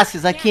my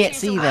glasses, I can't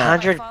see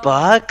that.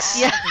 $100?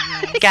 Yeah.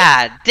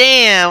 God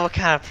damn, what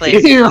kind of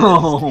place?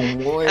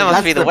 Boy, that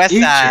must be the west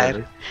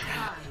side.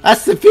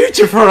 That's the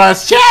future for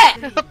us, chat!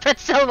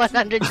 Pretzel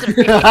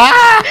 103.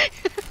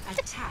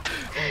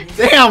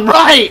 Damn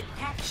right!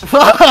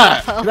 Fuck!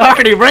 They're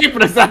already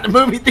raping us at the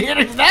movie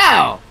theaters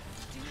now!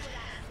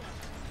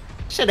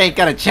 Shit ain't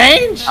gonna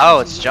change!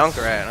 Oh, it's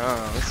Junkrat.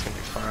 Oh, this is gonna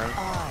be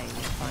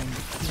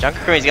fun.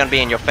 Junker Queen's gonna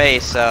be in your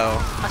face, so...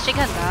 Oh, she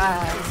can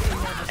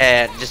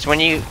die. Just when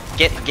you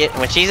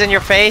when she's in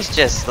your face,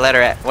 just let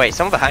her at... Wait,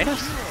 someone behind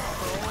us?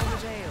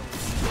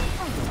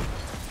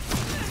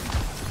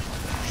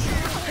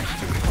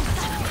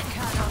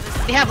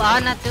 We have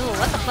Ana too,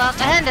 what the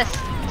fuck? And this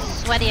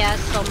sweaty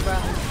ass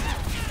Sombra.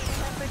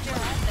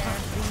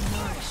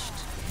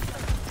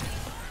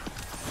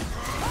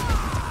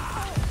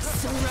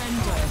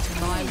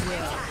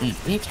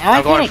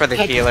 I'm going for the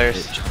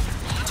healers.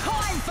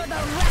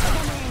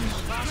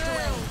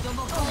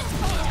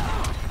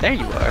 There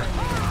you are.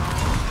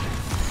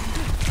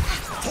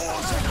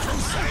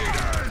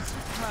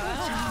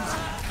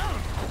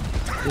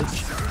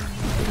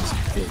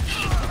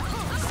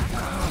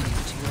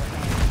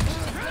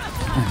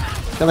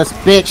 Kill this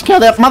bitch! Kill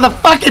that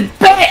motherfucking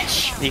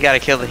bitch! You gotta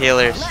kill the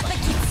healers.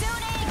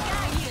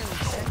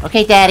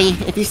 Okay, Daddy,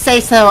 if you say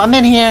so, I'm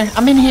in here.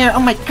 Oh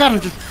my god,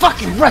 I'm just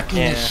fucking wrecking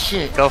this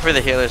shit. Go for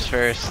the healers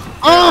first.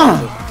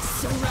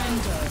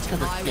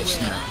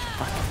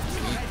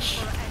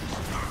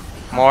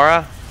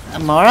 Mora?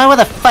 Mora, where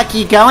the fuck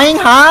you going,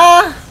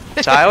 huh?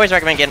 So I always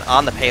recommend getting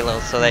on the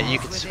payload so that you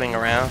can swing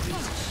around.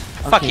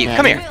 Fuck you,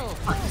 come here.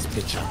 Fuck this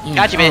bitch up.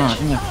 Got you,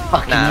 bitch. In your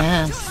fucking Nah.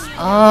 ass.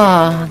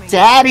 Oh,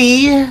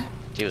 daddy.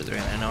 Dude was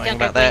really annoying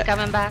Junker about Queen that.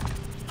 coming back.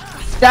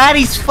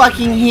 Daddy's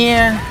fucking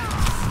here.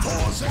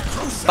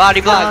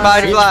 Body block,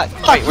 body block.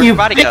 Fuck Wait, where'd you, your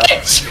body go?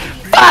 bitch.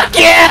 Fuck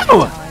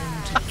you!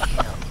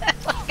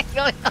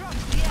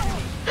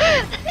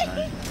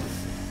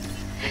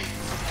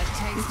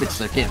 These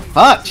bitches are getting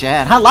fucked,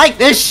 Chad. I like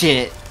this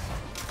shit.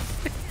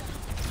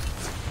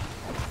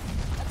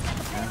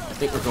 I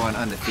think we're going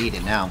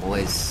undefeated now,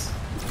 boys.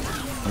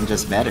 I'm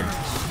just better.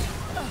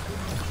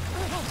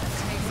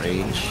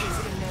 Rage.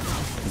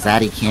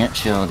 Zaddy can't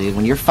chill, dude.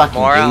 When you're fucking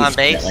Mora on dudes,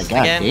 base like,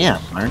 again?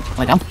 goddamn, Mark.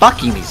 Like, I'm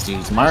fucking these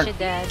dudes, Mark. She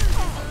dead.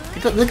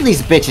 Look at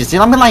these bitches, dude.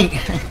 I'm like...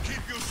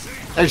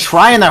 They're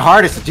trying their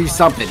hardest to do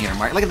something here,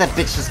 Mark. Look at that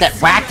bitch just got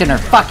whacked in her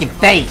fucking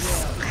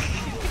face.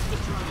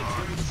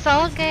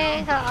 So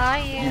gay, how are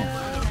you?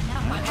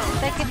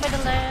 Thank you for the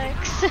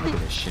likes. Look at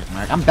this shit,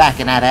 Mark. I'm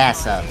backing that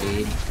ass up,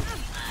 dude.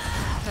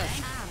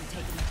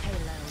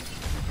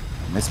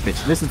 This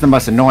bitch, this is the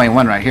most annoying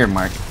one right here,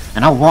 Mark.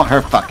 And I want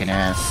her fucking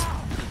ass.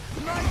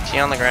 She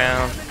on the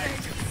ground.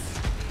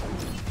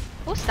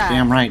 Who's that?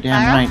 Damn right,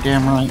 damn Farah? right,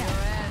 damn right.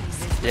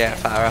 Yeah,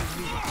 Farah.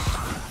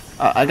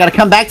 I gotta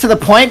come back to the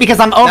point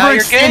because I'm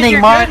overextending, you're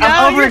Mark. good,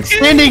 I'm you're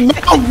overextending.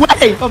 No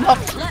way!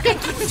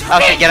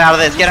 Okay, get out of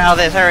this, get out of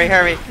this, hurry,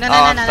 hurry. No, oh, no,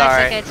 I'm no,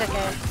 sorry. it's okay, it's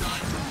okay.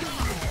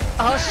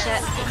 Oh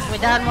shit, we're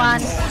done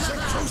one.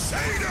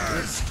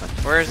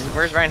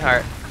 Where's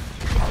Reinhardt?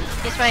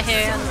 He's right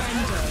here.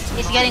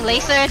 He's getting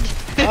lasered.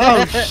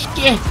 Oh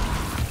shit!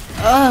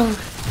 Oh,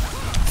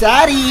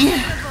 daddy!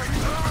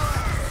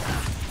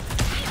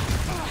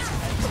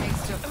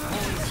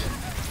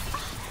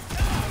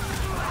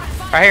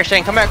 Right here,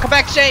 Shane, come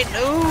back, Shane!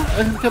 Ooh.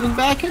 I'm coming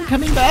back, I'm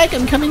coming back,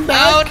 I'm coming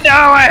back! Oh no,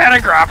 I had a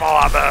grapple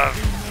on them!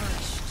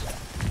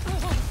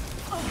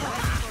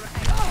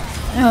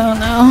 Oh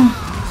no.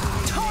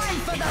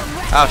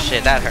 Oh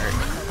shit, that hurt.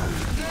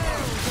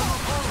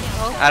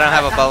 I don't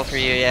have a bow for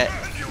you yet.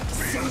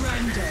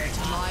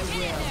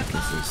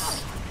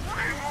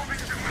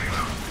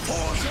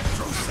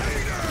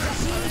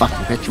 Fuck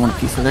you, bitch. You want a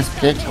piece of this,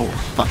 bitch? Oh,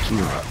 fuck you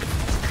up.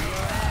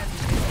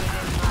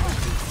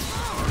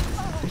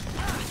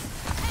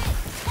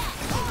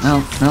 No,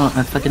 no,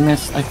 I fucking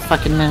missed. I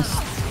fucking missed.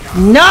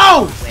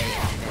 No!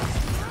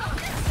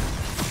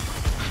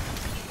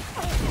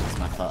 That's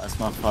my fault. That's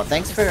my fault.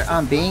 Thanks for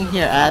being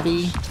here,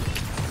 Abby.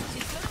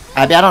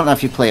 Abby, I don't know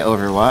if you play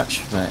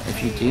Overwatch, but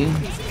if you do,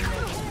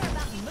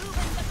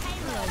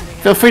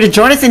 feel free to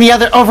join us. Any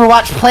other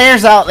Overwatch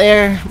players out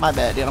there? My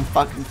bad, dude. I'm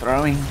fucking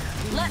throwing.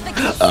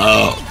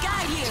 Oh.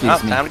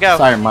 Excuse me. Time to go.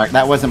 Sorry, Mark.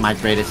 That wasn't my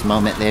greatest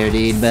moment there,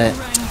 dude. But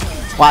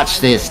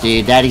watch this,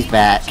 dude. Daddy's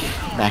back.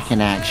 Back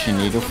in action,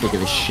 dude. Go figure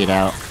this shit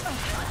out.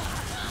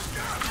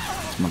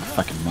 This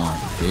motherfucking mom,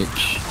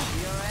 bitch.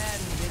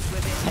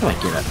 How do I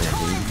get up there,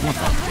 dude? I want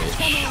that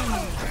bitch.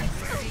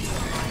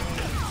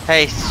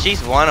 Hey,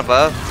 she's one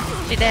above.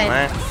 She dead.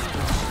 Man.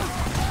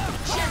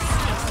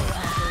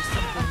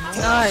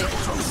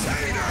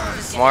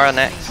 Nice. Mora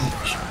next.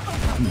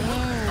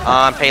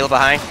 Payload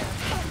behind.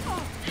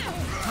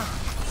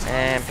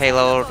 And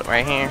payload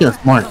right here. Kill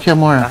more, kill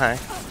more. Behind.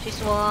 She's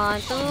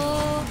 1, 2.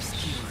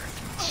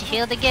 She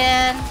healed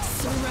again.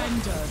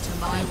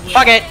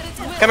 Fuck it!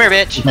 Come here,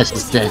 bitch. This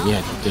is dead,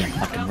 yeah, damn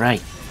fucking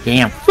right.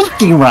 Damn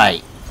fucking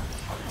right.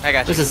 I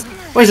got you.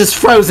 Where's this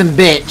frozen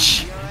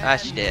bitch? Ah,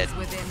 she did.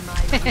 Frozen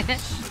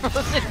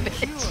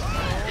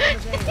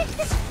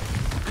bitch.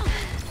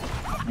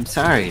 I'm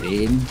sorry,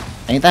 dude.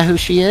 Ain't that who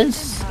she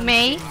is?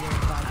 May.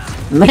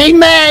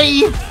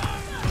 May!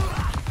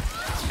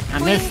 I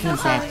missed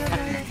this ass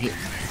fucking hit.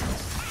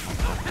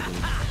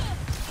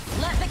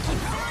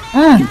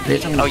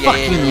 Bitch, I'm gonna Oh, yeah, fuck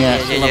yeah, you in the yeah,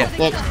 ass, yeah, you yeah.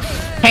 little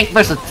bitch. Tank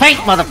versus tank,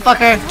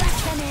 motherfucker!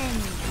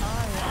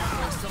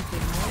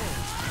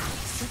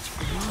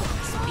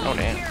 Oh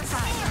damn.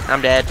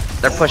 I'm dead.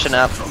 They're pushing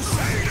up.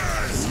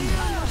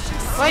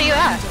 Where are you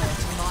at?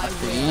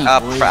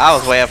 I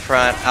was way up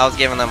front. I was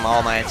giving them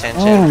all my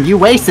attention. Oh, you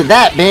wasted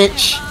that,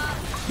 bitch!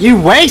 You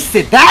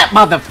wasted that,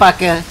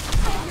 motherfucker!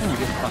 I don't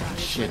give a fucking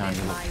shit on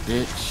you, little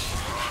bitch.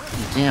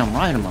 You're damn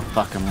right I'm a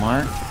fucking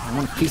mark. I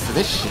want a piece of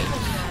this shit.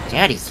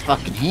 Daddy's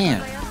fucking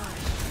hand.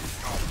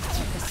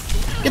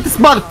 Get this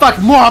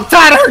motherfucking more, I'm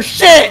tired of her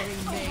shit!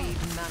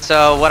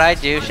 So what I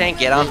do, Shane,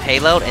 get on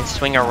payload and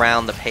swing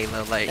around the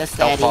payload, like Yes,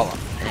 don't Daddy. fall off.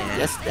 Yeah,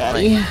 Yes,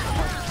 Daddy. like-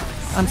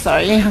 I'm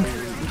sorry. I'm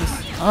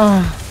just,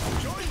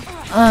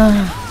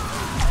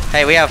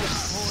 Hey, we have.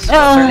 What's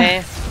her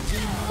name?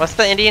 What's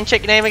the Indian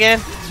chick name again?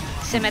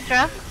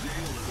 Symmetra.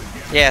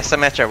 Yeah,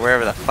 Symmetra,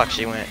 wherever the fuck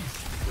she went.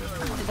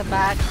 To the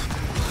back.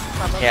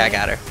 Probably. Yeah, I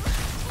got her.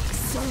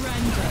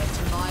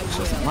 She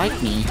doesn't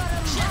like me.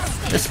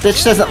 This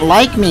bitch doesn't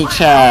like me,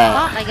 Chad.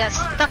 Oh, I got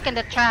stuck in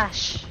the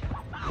trash.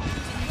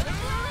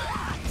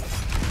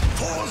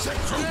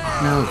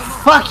 No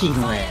fucking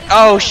way.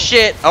 Oh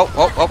shit! Oh,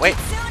 wait.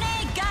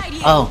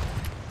 Oh,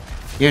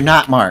 you're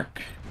not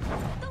Mark.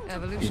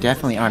 You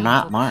definitely are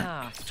not Mark.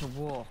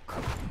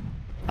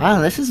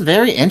 Oh, this is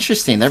very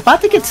interesting. They're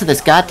about to get to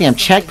this goddamn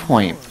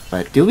checkpoint,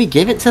 but do we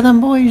give it to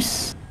them,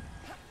 boys?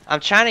 I'm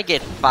trying to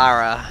get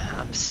Farah.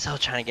 I'm so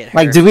trying to get her.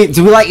 Like, do we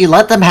like you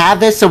let them have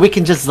this so we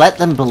can just let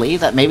them believe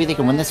that maybe they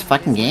can win this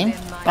fucking game?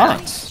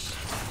 Thoughts?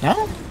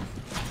 No?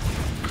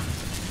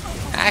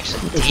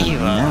 Actually,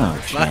 No,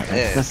 fuck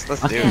this.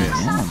 Let's do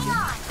this.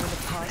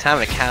 Time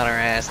to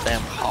counter-ass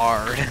them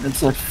hard.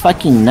 It's a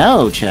fucking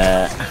no,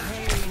 chat.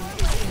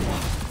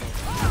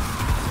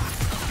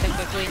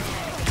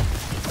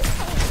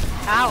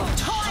 Ow.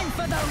 Time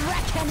for the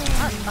reckoning.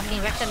 Oh,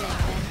 fucking reckoning,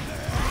 man.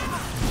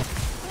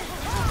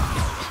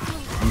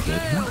 I'm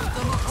good.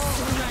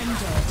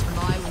 Surrender to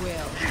my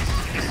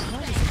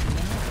will.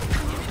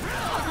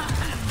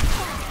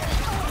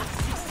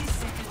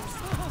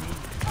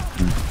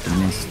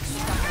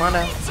 Come on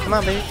now. Come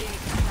on, baby.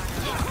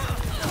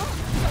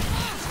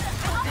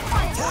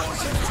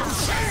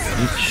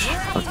 Bitch,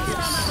 fuck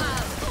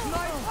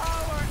this.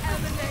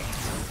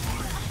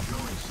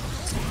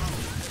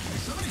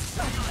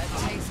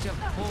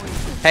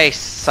 Hey,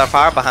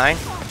 Safar behind.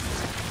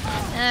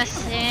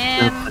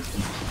 Sim.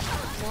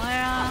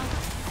 Moira.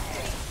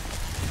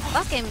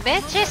 Fucking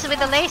bitches with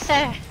the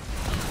laser.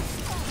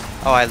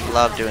 Oh, I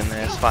love doing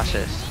this. Watch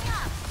this.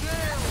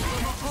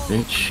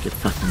 Bitch, get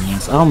fucking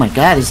ass. Oh my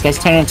god, this guy's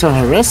turning into a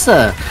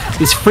Harissa.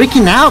 He's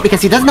freaking out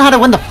because he doesn't know how to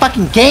win the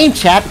fucking game,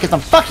 chat, because I'm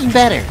fucking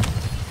better.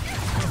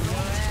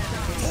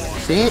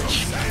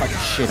 Bitch. Fucking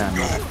shit on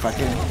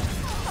motherfucker.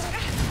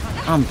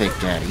 I'm Big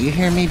Daddy. You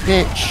hear me,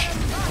 bitch?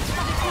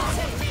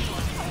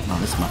 Oh,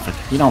 this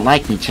motherfucker. You don't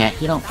like me, chat.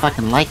 You don't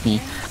fucking like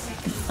me.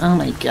 Oh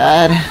my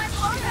god.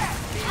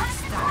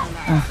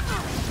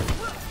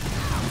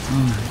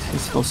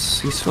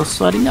 He's full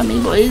sweating on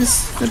me,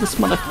 boys. Look at this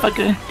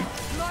motherfucker.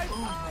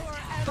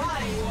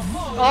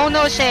 Oh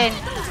no, Shane.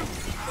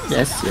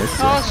 Yes.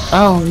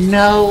 Oh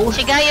no.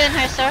 She got you in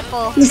her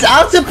circle. He's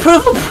out to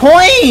prove a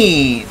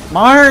point,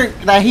 Mark.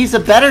 That he's a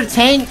better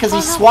tank because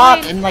he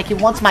swapped and like he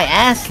wants my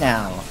ass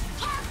now.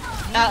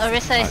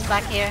 Orisa is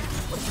back here.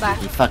 Back.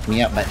 He fucked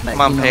me up, but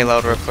Come on,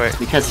 payload real quick.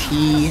 because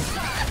he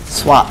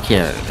swapped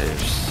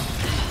characters,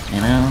 you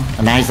know.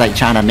 And now he's like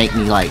trying to make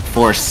me like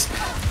force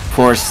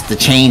to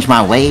change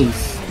my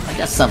ways. I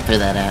got something for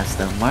that ass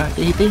though, Mark.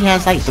 He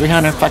has like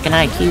 300 fucking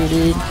IQ,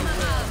 dude.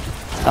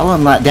 Tell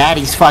him that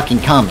daddy's fucking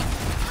coming.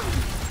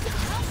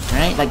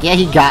 Right? Like, yeah,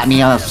 he got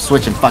me on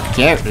switching fucking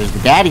characters,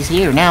 but daddy's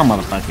here now,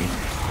 motherfucker.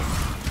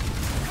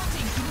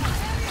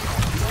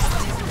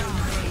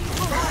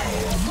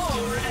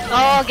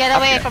 Oh, get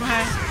away from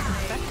her.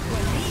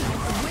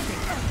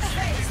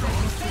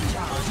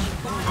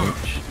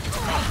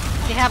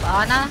 Do you have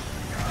Ana?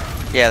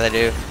 Yeah, they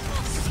do.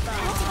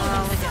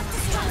 Oh, we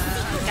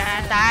do.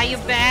 God, die, you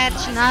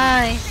bitch.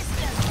 Nice.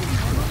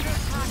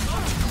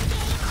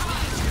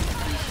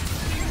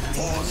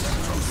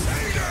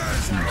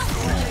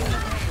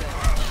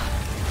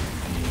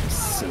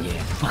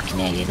 Yeah, fucking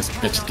idiot. This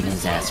bitch is getting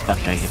his ass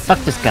fucked right here. Fuck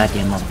this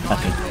goddamn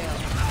motherfucker.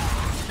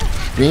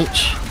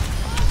 Bitch.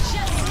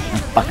 I'm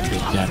fucking Big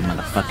Daddy,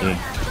 motherfucker.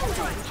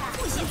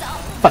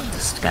 Fuck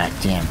this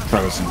goddamn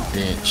frozen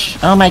bitch.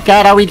 Oh my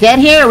god, are we dead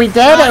here? Are we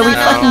dead? Are we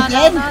fucking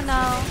dead?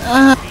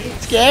 No.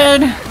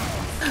 Scared.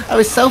 I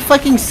was so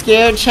fucking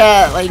scared,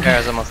 chat. Like,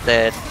 Farah's almost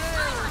dead.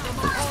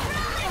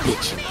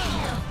 bitch.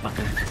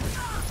 Fucker.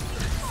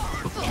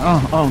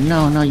 Oh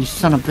no, you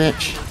son of a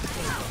bitch.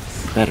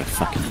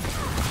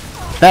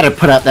 Better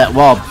put up that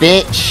wall,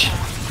 bitch.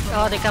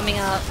 Oh, they're coming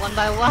out one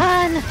by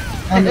one.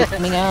 Oh, they're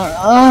coming out.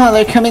 Oh,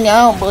 they're coming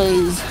out,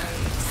 boys.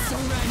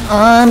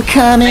 I'm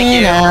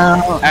coming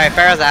out. Alright,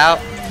 Farah's out.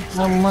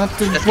 I want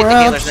the Let's get the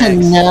world healers to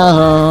next.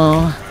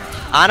 know.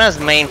 Ana's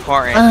main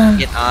important.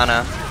 Get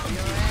Ana.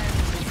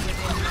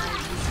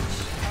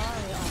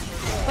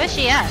 Where's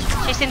she at?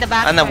 She's in the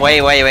back. On the way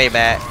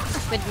back.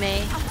 with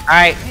me.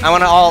 Alright, I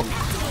wanna ult.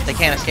 They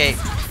can't escape.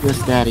 Yes,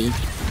 daddy.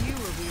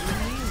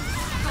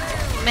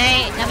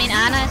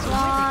 Anna is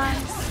one.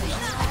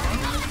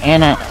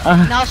 Anna,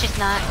 No, she's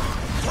not.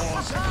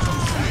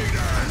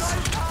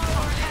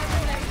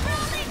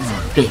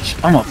 oh, bitch,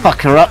 I'm gonna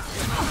fuck her up.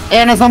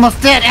 Anna's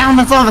almost dead.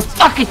 Anna's almost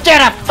fucking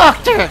dead. I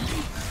fucked her.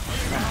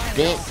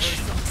 Bitch.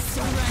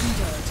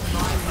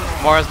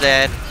 Mora's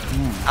dead.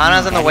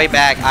 Ana's on the way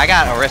back. I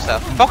got Orisa.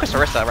 Focus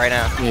Orisa right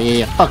now.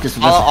 Yeah. Focus.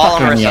 Just All fuck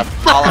her on in the Orisa.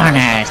 fuck All her on in the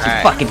Orisa. ass, you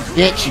Alright. fucking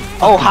bitch. You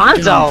Oh,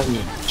 fucking Hanzo! dumb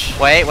bitch.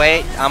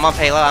 Wait. I'm on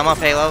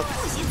payload.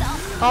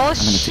 Oh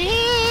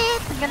shit!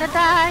 I'm gonna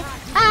die.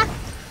 Ah!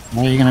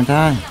 Why are you gonna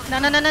die? No,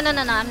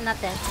 I'm not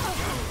dead.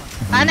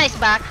 Anna is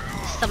back.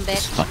 Some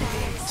bitch.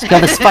 Let's kill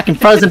this fucking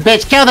frozen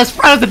bitch. Kill this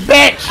frozen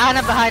bitch.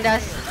 Anna behind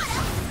us.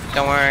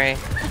 Don't worry.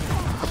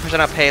 We're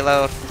pushing up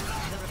payload.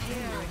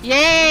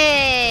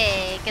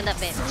 Yay! Kill that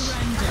bitch.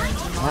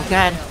 Oh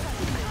god.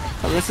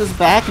 Alyssa's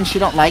back and she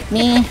don't like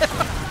me.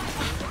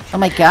 Oh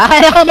my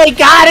god. Oh my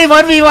god. He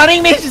won't be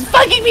wanting me. She's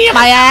fucking me in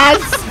my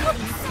ass.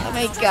 Oh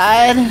my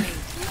god.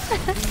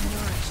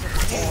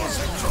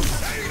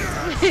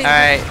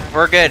 Alright,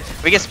 we're good.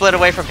 We can split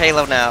away from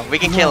payload now. We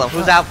can kill them.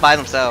 Who's out by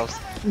themselves?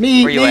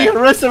 Me, Where you at?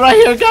 Arissa right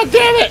here. God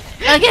damn it!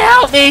 I can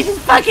help me. She's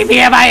fucking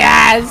me in my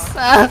ass.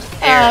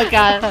 Oh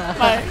god.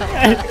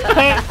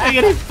 I'm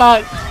getting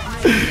fucked.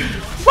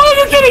 Why are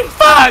you getting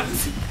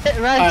fucked?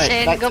 Run,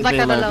 Shane. Go back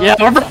on the low. Yeah,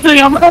 I'm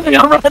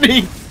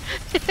running.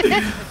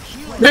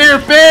 Here,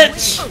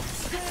 bitch!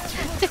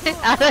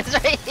 I was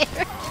right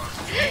here.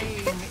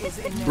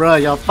 Bro,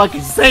 y'all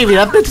fucking save me.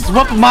 That bitch is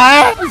whooping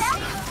my ass.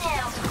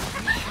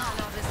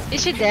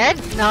 Is she dead?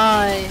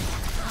 Nice.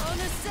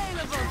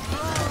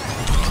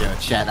 Yo,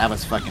 chat, that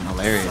was fucking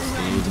hilarious,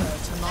 dude.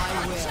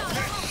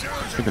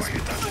 Look at this.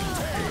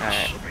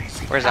 Alright.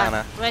 Where's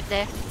Anna? Right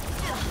there.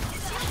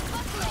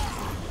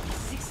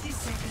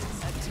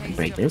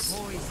 Break this.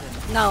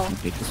 No.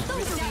 Break this.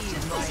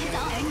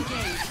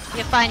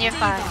 You're fine, you're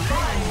fine.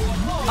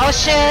 Oh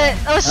shit!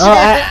 Oh shit!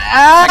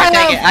 I can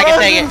take it, I can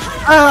take it.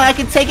 Oh, I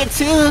can take it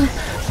too.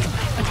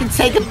 I can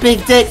take a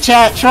big dick,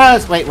 chat.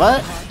 Trust. Wait,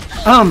 what?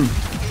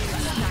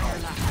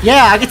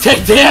 Yeah, I can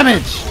take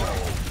damage.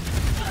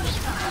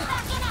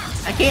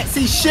 I can't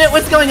see shit.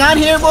 What's going on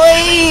here,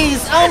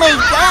 boys? Oh my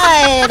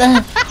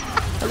god.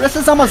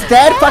 Arissa's almost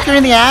dead. Fuck her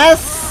in the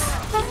ass.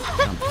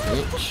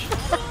 Bitch.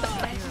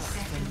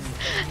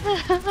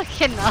 I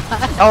cannot.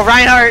 Oh,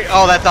 Reinhardt!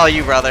 Oh, that's all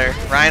you, brother.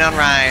 Ryan on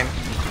Ryan.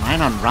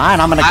 Ryan on Ryan.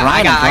 I'm gonna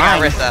grind I got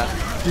and grind.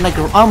 Rissa. I'm like,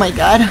 oh my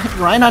god.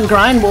 Grind on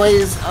grind,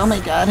 boys. Oh my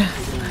god.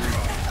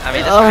 I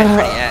mean, this guy's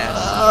pretty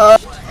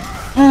ass.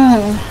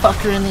 Fuck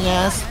her in the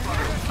ass.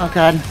 Oh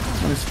god.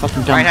 This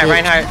fucking dumb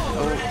Reinhardt.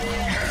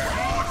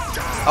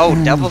 Oh,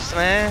 double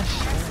smash.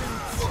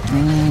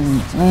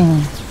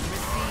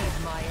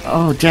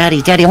 Oh,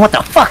 daddy, I want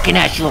the fucking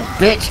ass, you little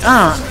bitch.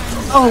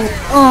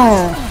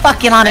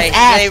 Fucking on his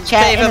ass,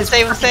 chat.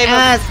 Save him.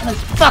 Ass, on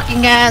his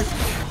fucking ass.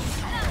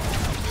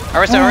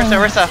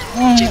 Arissa.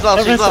 She's low.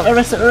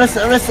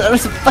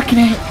 Arissa, fucking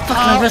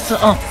Arissa.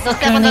 Oh, Don't fuck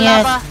step her on in the the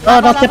lava. ass.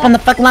 Oh, don't step on the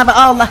fucking lava.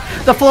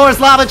 Oh, the floor is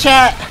lava,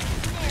 chat.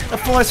 The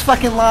floor is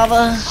fucking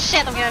lava.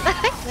 Shit, I'm gonna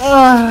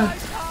die.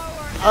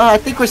 I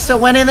think we're still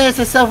winning this.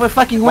 I said we're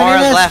fucking winning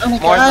Mora's this. left. Oh my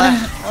Mora's god.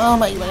 left. Oh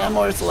my god,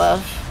 Mora's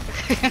left.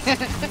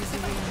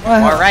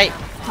 More right.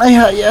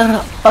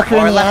 Yeah, fuck her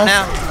More in the left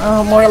ass. now.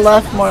 Oh, more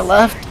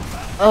left.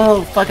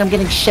 Oh, fuck, I'm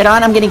getting shit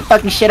on. I'm getting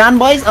fucking shit on,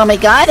 boys. Oh my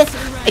god.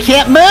 I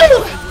can't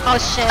move. Oh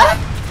shit.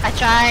 I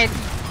tried.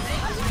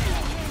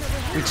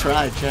 We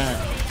tried, chat.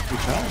 We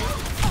tried.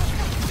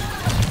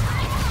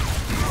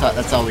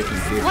 That's all we can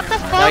do. What the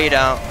fuck? No, you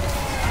don't.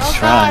 Oh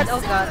Try. god,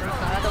 oh god.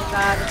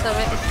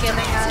 It's killing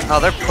us. Oh,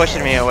 they're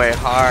pushing me away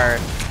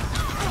hard.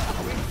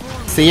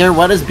 Seer,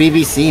 what does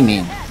BBC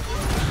mean?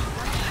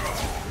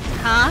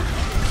 Huh?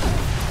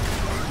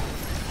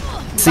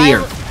 Seer.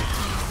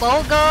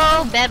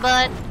 Bogo,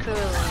 Bebot, Crew.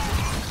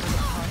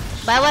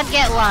 Buy one,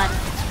 get one.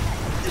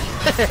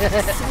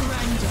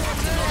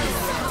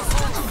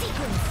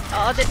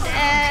 Oh, the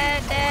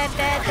dead.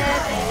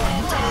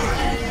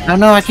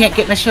 No, I can't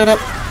get my shit up.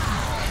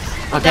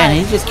 Oh, damn,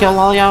 he just killed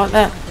all y'all with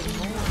that.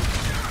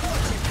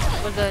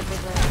 We're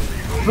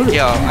good.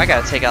 Yo, I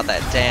gotta take out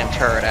that damn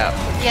turret out.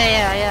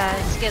 Yeah,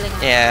 it's killing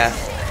us. Yeah,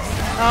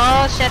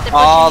 Oh shit, they're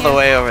all pushing the you.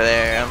 way over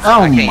there.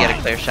 Oh I can't my. get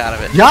a clear shot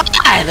of it. Y'all,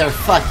 they're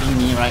fucking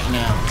me right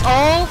now.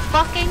 Oh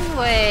fucking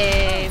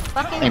way.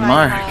 Fucking Hey, right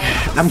Mark.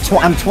 now.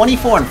 I'm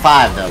 24 and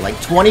 5 though. Like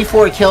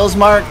 24 kills,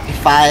 Mark.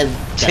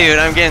 5. Dude,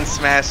 I'm getting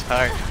smashed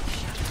hard.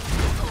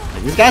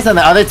 These guys on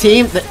the other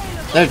team,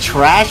 they're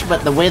trash.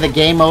 But the way the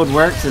game mode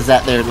works is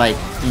that they're like,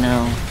 you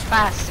know.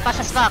 Fast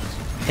as fuck.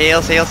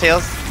 Heals.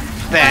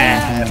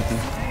 Bad.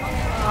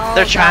 Oh,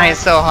 They're trying God.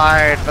 so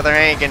hard, but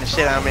they ain't getting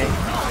shit on me.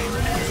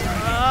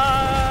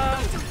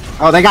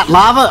 Oh, they got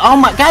lava. Oh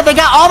my god, they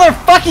got all their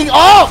fucking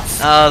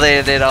ults. Oh,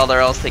 they did all their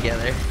ults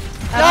together.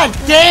 God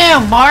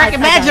damn, Mark!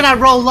 Imagine I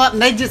roll up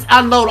and they just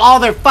unload all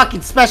their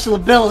fucking special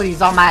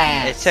abilities on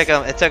my It ass. took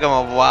them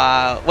a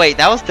while. Wait,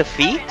 that was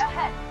defeat?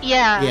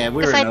 Yeah, Yeah, we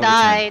were because I in overtime.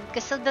 died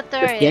because of the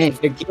turret. Game,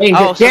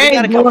 Oh, so we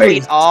gotta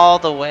complete all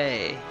the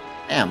way.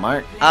 Yeah,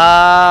 Mark.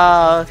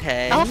 Oh,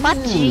 okay. Oh,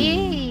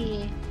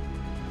 Pachi.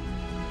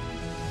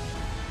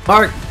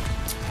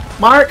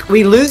 Mark,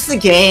 we lose the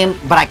game,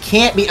 but I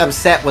can't be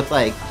upset with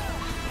like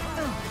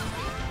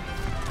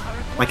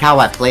how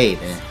I played.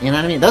 You know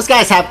what I mean? Those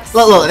guys have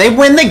look, they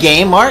win the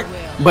game, Mark,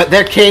 but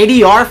their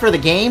KDR for the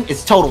game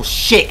is total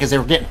shit because they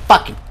were getting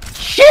fucking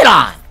shit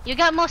on. You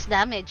got most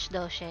damage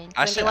though, Shane.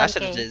 I should have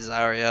 21K. did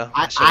Zarya.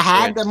 I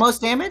had the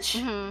most damage.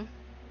 Mhm.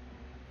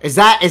 Is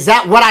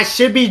that what I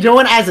should be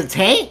doing as a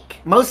tank?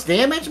 Most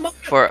damage, Mark?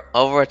 For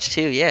Overwatch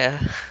 2, yeah.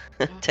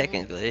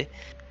 Technically.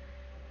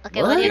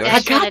 Okay, what are you I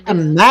guys trying got to the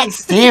do?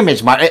 max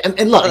damage, Mark.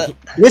 And look,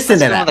 listen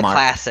to Let's go that, with the Mark.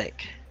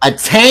 classic. A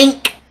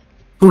tank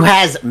who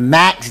has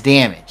max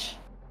damage,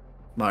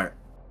 Mark.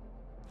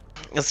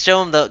 Let's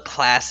show him the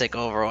classic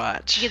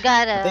Overwatch. You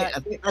gotta. I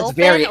think that's open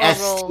very or S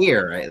roll?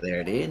 tier right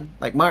there, dude.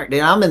 Like, Mark,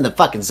 dude, I'm in the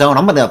fucking zone.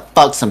 I'm gonna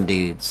fuck some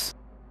dudes.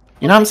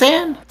 You know what I'm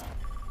saying?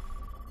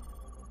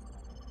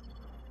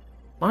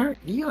 Mark,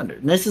 you under?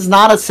 This is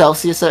not a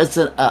Celsius. It's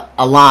a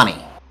Alani.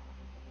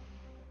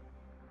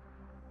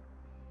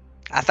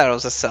 I thought it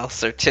was a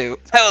seltzer too.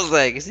 I was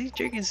like, is he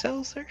drinking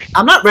seltzer?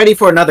 I'm not ready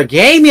for another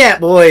game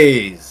yet,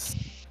 boys.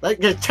 Like,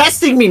 they're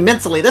testing me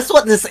mentally. This is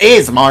what this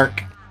is,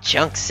 Mark.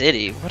 Junk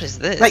City. What is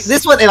this? Like, this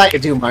is what they like to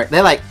do, Mark.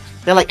 They're like,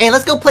 hey,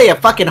 let's go play a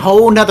fucking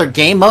whole nother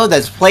game mode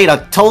that's played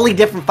a totally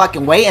different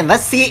fucking way, and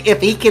let's see if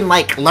he can,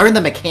 like, learn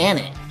the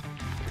mechanic. You know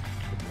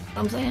what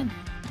I'm saying?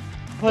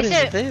 What is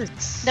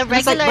this? The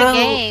It's like, regular bro-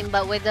 game,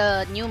 but with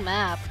a new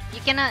map. You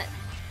cannot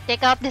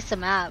take out this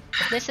map.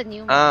 There's a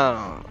new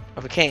map.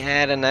 Oh, we can't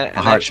add an My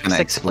heart's extra gonna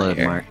 6 explode,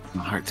 player. Mark.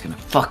 My heart's gonna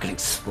fucking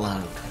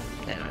explode.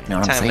 Yeah, You know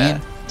what I'm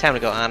saying? Time to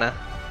go, Anna.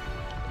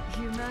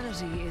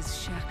 Humanity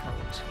is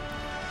shackled.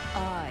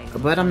 I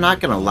But I'm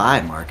not gonna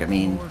lie, Mark. I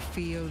mean, more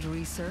field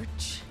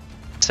research.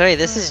 Sorry,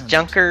 this is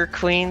Junker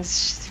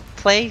Queen's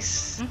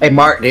place? hey,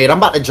 Mark, dude, I'm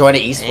about to join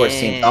an esports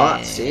team.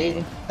 Thoughts,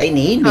 dude? They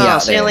need me Oh,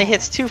 out she there. only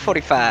hits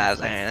 245s.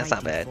 Man, that's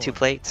not bad. 2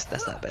 plates?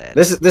 That's not bad.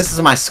 This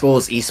is my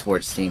school's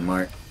esports team,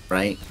 Mark.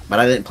 Right? But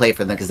I didn't play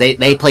for them because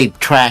they played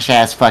trash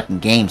ass fucking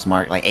games,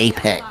 Mark, like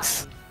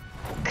Apex.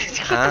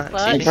 Huh? Fuck.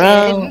 Hey, bro,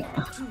 I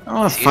don't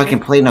want to fucking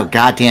play no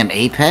goddamn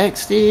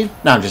Apex, dude.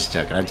 No, I'm just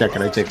joking. I'm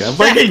fucking joking.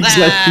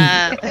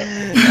 I'm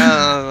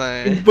Oh,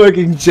 man.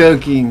 fucking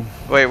joking.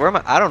 Wait, where am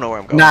I? I don't know where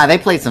I'm going. Nah, they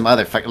played some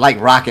other like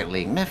Rocket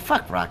League. Man,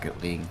 fuck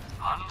Rocket League.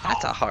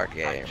 That's a hard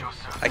game.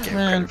 I can't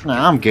Man, no,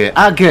 I'm good.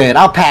 I'm good.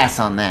 I'll pass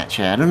on that,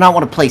 Chad. I do not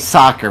want to play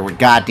soccer with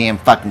goddamn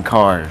fucking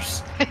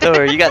cars. Don't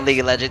worry, you got League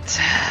of Legends.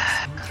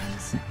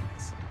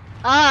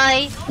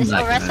 Hi, it's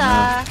not gonna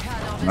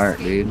Oressa. Mark,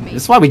 dude.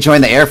 This is why we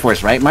joined the Air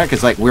Force, right, Mark?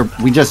 Because like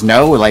we just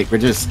know, we're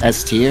just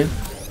S tier.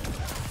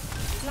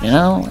 You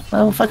know,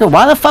 motherfucker.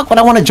 Why the fuck would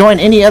I want to join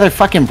any other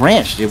fucking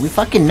branch, dude? We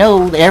fucking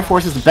know the Air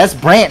Force is the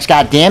best branch.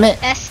 God damn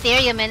it! S tier,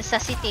 you mean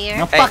Sassy tier?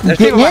 I'm Hey, fucking there's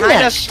getting people in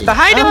behind that us. shit.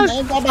 Behind Oh, us.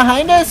 man, they're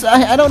behind us.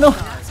 I don't know.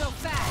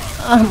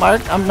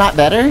 Mark, I'm not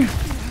better.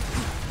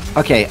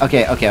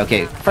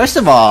 Okay. First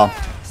of all,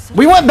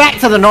 we went back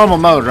to the normal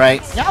mode,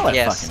 right? Y'all are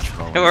Yes. fucking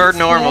trolling. We're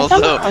normal,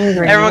 I'm so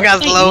hungry. everyone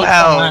got low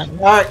health.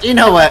 Mark, you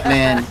know what,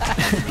 man?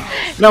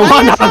 No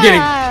wonder I'm getting.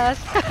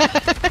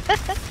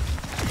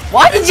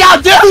 Why did y'all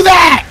do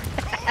that?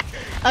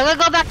 I'm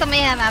gonna go back to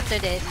Mayhem after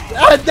this. No,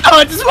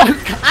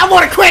 I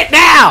want to quit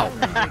now.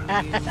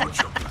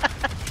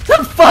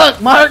 The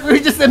fuck, Mark? We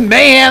just in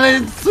Mayhem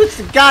and switched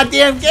to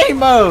goddamn game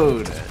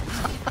mode.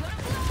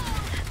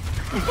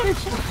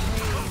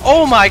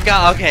 Oh my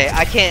god, okay,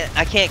 I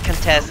can't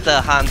contest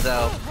the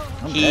Hanzo.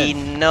 He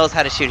knows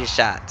how to shoot his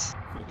shots.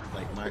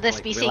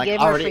 This PC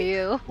gamer for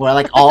you. We're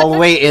like all the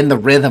way in the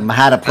rhythm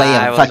how to play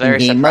I a was fucking very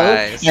game mode,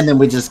 surprised. and then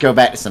we just go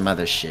back to some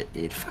other shit,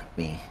 dude. Fuck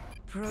me.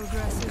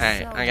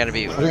 Alright, I gotta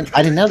be. I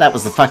didn't know that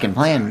was the fucking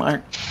plan,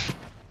 Mark.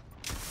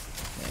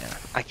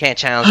 I can't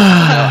challenge him.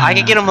 I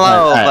can get him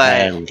low,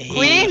 but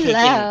Queen he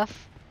left.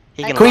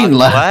 He can Queen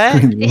lock- left.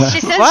 What? Queen She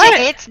left. said What?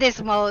 she hates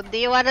this mode. Do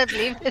you wanna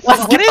leave this Let's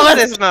mode? go. What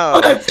is this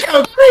mode? Let's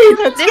go, Queen.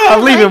 Let's This go.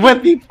 is Leave it like-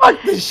 with me.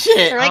 Fuck this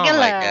shit. Regular.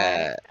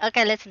 God.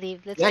 Okay, let's leave.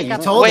 Let's Yeah, pick you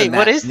up- told Wait, them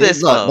what that. is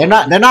this Look,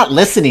 mode? they're not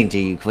listening to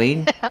you,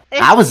 Queen.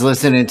 I was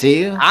listening to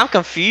you. I'm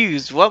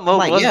confused. What I'm mode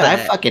like, was yeah, that?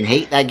 I fucking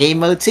hate that game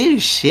mode too.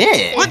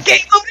 Shit. What game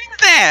mode is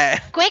that?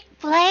 Quick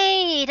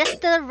play! That's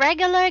the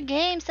regular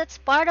games. That's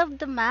part of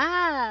the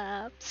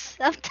maps.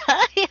 I'm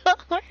telling you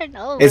over and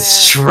over.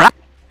 It's trash.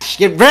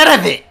 Get rid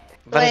of it.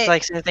 But it's Wait.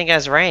 like same thing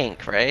as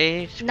rank,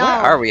 right? No. Where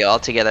are we all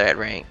together at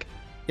rank?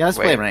 Yeah, let's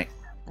Wait. play rank.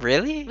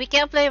 Really? We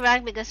can't play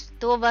rank because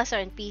 2 of us are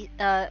in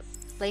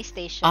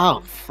PlayStation.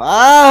 Oh fuck!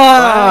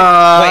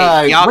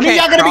 Wait, y'all when are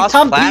y'all can't gonna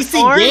become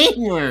cross-platform? PC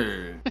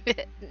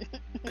gamers?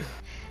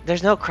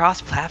 There's no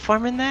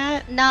cross-platform in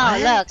that? No,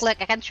 What?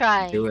 look, I can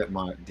try. Do it,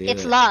 Mark. Do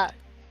It's it. locked.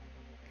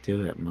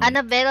 Do it, Mark.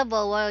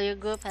 Unavailable while your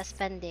group has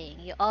pending.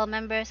 You all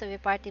members of your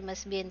party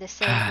must be in the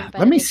same Let me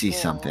competitive see pool.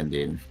 something,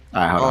 dude.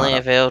 All right, hold Only on.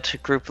 available to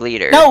group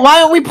leader. No,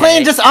 why aren't we playing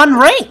Okay. just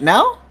unranked?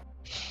 No.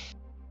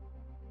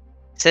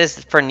 It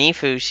says for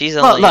Nifu, she's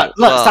Look, only. look,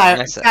 well, Sire,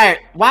 myself. Sire,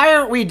 why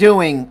aren't we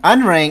doing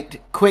unranked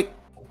quick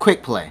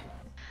play?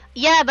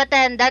 Yeah, but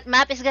then that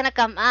map is gonna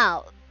come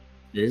out.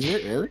 Is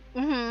it really?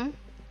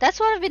 That's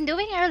what I've been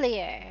doing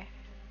earlier.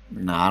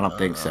 No, I don't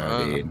think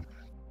so, dude.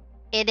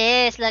 It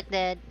is. Look,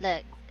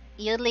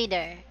 you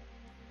leader.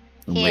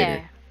 Here.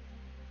 Later.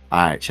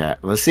 All right, chat.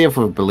 Let's see if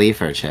we believe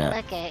her, chat.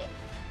 Okay.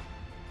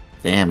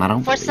 Damn, I don't.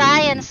 For believe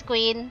science,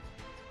 Queen.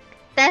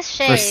 Test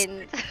For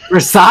Shane. For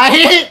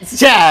science,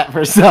 chat.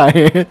 For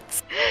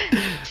science.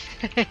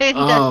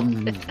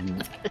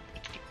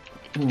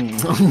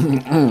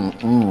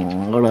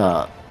 What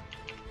up?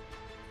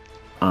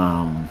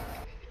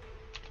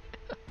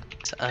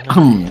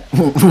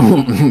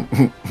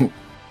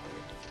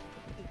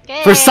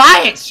 Okay. For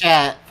science,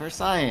 chat. For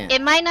science.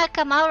 It might not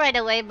come out right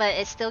away, but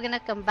it's still gonna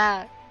come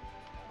back.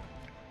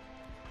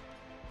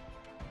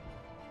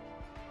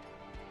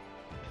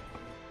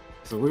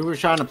 So we were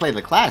trying to play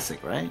the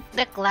classic, right?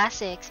 The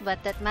classics,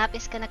 but that map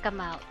is gonna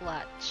come out.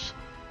 Watch.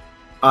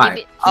 All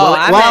right. Oh,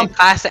 Well,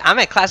 I'm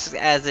at classic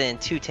as in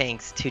 2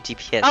 tanks, 2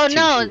 TPS. Oh 2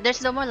 no, troops.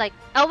 there's no more like.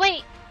 Oh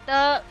wait,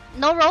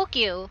 no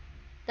Roku.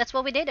 That's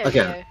what we did okay.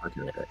 earlier.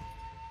 Okay.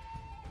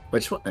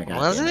 Which one? Oh,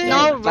 Was damn it?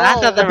 No But I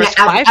thought there was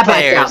I 5 backed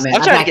players. out, man.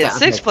 I'm I trying to backed get out.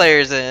 6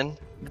 players in.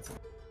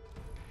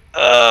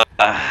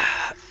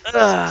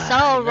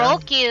 So roll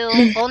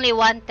queue, only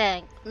one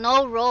tank.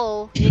 No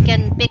roll, you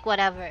can pick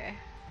whatever.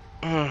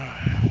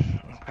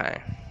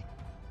 Okay.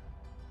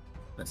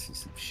 Let's see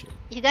some shit.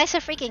 You guys are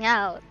freaking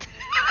out.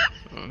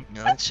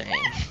 No, Shane.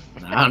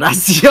 No,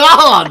 that's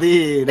y'all,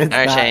 dude. That's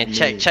Alright, not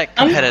Shane, me. check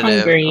I'm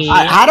competitive. hungry.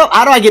 How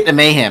do I get to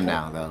Mayhem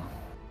now, though?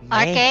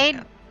 Arcade,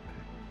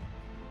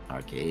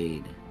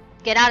 Arcade.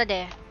 get out of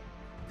there.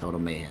 Total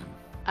Mayhem.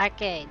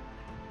 Arcade.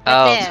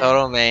 Oh, Right there.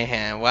 Total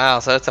Mayhem. Wow,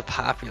 so it's a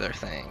popular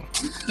thing.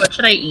 What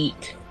should I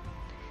eat?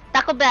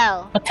 Taco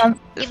Bell. What sounds?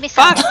 Give me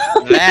some.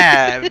 Fuck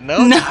that.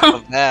 No, No. Taco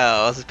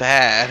Bell. It's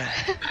bad.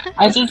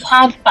 I just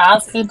had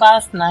fast food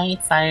last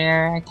night,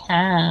 sire. I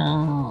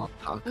can't.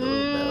 Taco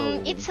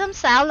Bell. Eat some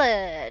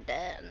salad.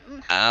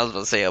 I was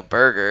gonna say a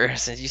burger.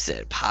 Since you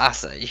said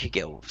pasta, you could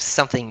get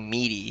something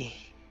meaty.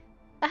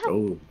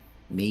 Oh,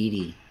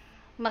 meaty.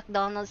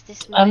 McDonald's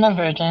this I'm a morning.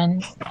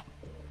 virgin.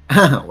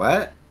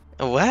 What?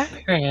 What?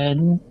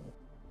 Period.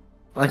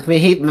 Like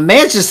the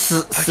man's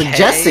just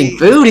suggesting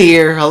food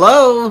here.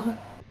 Hello.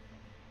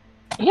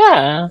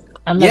 Yeah.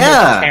 I'm a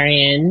Yeah.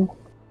 vegetarian.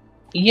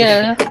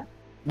 Yeah.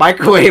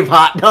 Microwave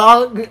hot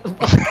dog.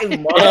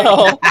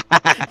 No.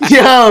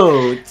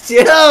 Yo,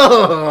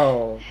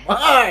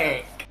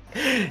 Mark,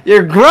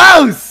 you're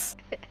gross.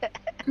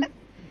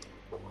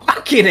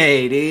 Fucking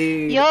A,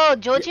 dude. Yo,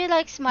 Joji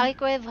likes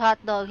microwave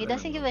hot dog. He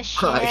doesn't give a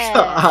shit. Oh my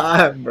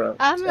God, bro.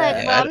 I'm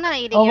like, bro, I'm not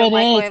eating Oh, your it is.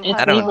 microwave It's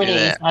hot I don't dog. do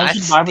that. I I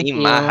should steam barbecue.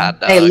 my hot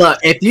dog. Hey, look,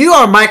 if you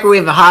are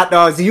microwaving hot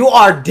dogs, you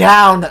are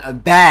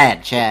down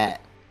bad,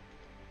 chat.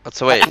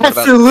 So wait, what about,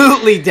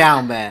 Absolutely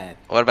down bad.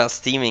 what about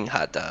steaming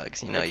hot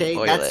dogs? You know, Okay, you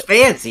boil that's it.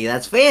 fancy.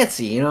 That's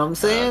fancy. You know what I'm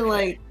saying? Okay.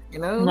 Like, you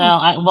know. No,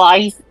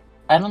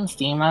 I don't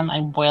steam them.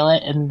 I boil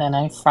it and then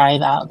I fry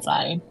the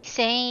outside.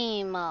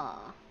 Same.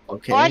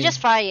 Okay. Or I just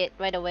fry it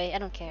right away. I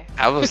don't care.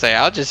 I would say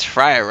I'll just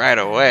fry it right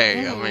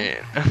away. I mean,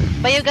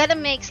 But you gotta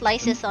make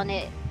slices on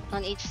it,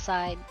 on each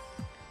side.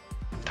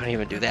 don't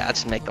even do that. I'll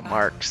just make the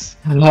marks.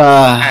 Uh,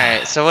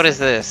 Alright, so what is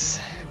this?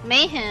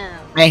 Mayhem.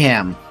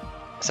 Mayhem.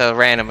 So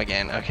random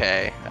again.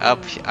 Okay. Up.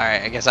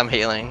 Alright, I guess I'm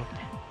healing.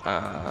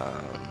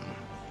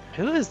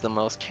 Who is the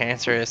most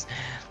cancerous?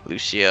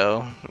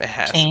 Lucio. It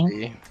has Shane. to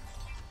be.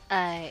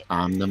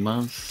 I'm the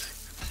most.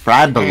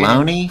 Fried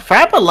bologna.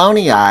 Fried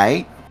bologna,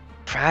 I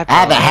Fried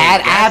haven't bologna,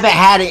 had. I yes. haven't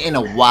had it in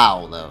a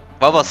while though.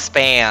 What about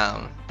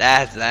spam?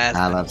 That's I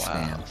been love a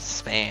while.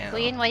 Spam.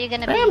 Queen, what you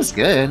gonna Spam's be?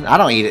 good. I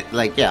don't eat it.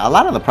 Like, yeah, a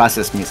lot of the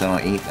processed meats I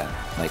don't eat that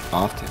like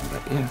often,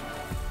 but yeah,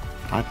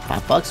 I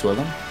fucks with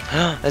them.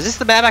 Is this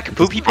the map I can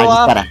poo I people just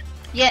off? gotta.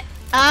 Yeah.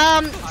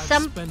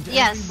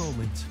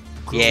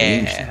 Yes.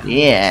 Yeah.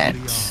 Yeah.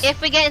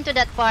 If we get into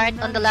that part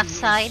on the left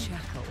side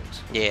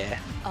Yeah.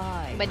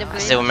 by the I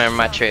bridge. still remember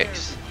my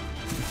tricks.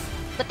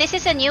 But this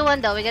is a new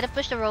one though. We gotta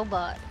push the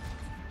robot.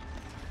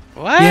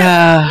 What?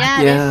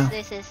 Yeah.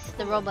 This is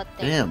the robot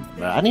thing. Damn,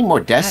 bro. I need more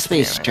desk God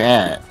space, damn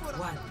chat.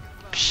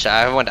 Psh,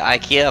 I went to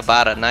IKEA,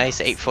 bought a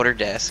nice 8-footer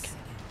desk.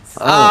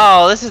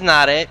 Oh, this is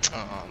not it.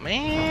 Oh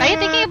man. Are you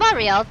thinking about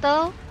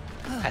Rialto?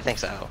 I think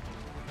so.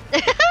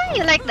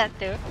 You like that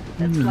too?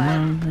 That's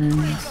fine.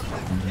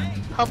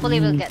 Hopefully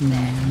we'll get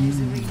there.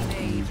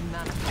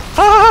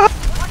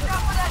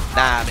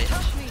 Nah,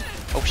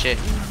 bitch. Oh shit.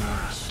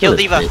 Kill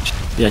Diva.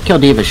 Bitch. Yeah, kill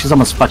Diva. She's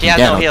almost fucking She has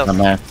dead no heals. on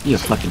there. You're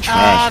fucking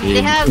trash, they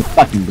dude. have- You're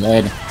fucking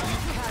dead.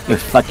 You're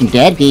fucking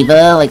dead,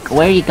 Diva. Like,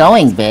 where are you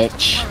going,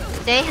 bitch?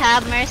 They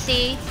have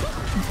Mercy.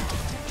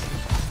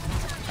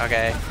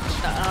 Okay.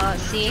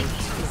 See?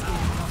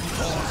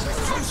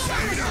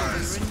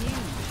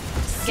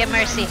 Get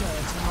Mercy.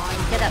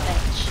 Get up,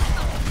 bitch.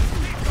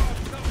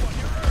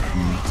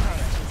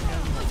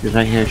 She's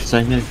right here. She's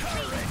right here.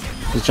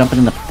 She's jumping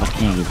in the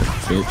fucking you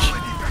bitch.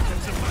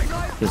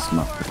 This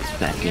motherfucker's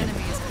back in.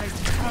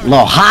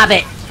 Little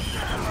hobbit!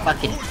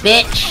 Fucking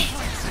bitch!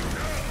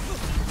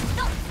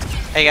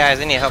 Hey guys,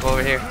 I need help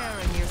over here.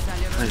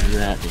 Where you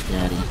at, big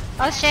daddy?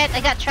 Oh shit,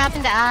 I got trapped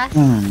in the ass.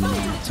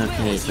 It's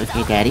okay. It's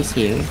okay. Daddy's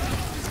here.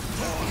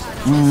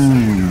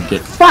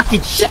 Get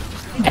fucking shit!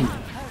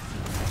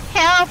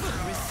 Help!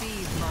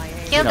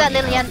 Kill that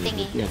Lillian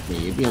thingy.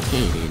 You'd be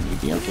okay, dude.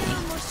 You'd be okay.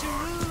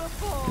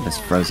 This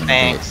frozen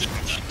Thanks.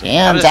 bitch. I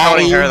Damn, was just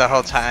holding daddy. her the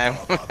whole time.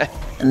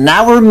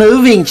 Now we're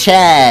moving,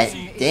 chat.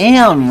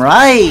 Damn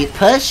right.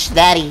 Push,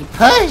 daddy.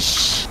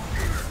 Push.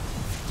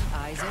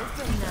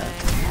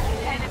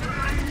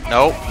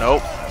 Nope,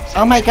 nope.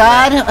 Oh my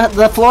god.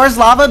 The floor is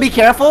lava. Be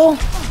careful.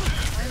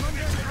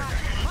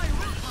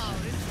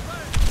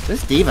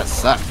 This diva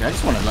sucks. I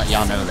just want to let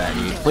y'all know that,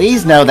 dude.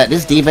 Please know that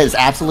this diva is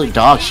absolute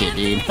dog shit,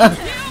 dude.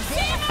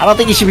 I don't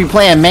think you should be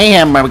playing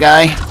Mayhem, my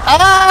guy.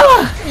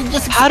 Ah! It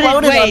just How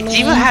exploded did wait? on me.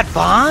 Diva had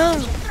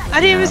bomb? I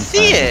didn't even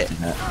see it.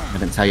 I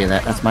didn't tell you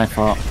that. That's my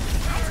fault.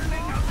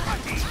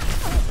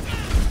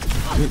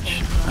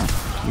 Bitch. Oh,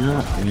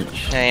 yeah,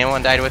 bitch. Hey,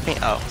 anyone died with me?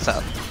 Oh, what's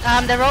up?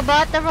 The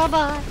robot.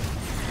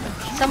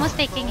 Someone's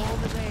taking it.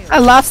 I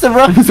lost the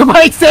robot.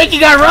 Somebody's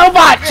taking our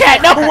robot,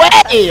 chat. No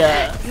way.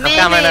 I'm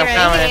coming, I'm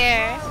coming.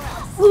 Here.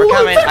 We're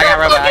coming. I got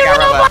robot. I got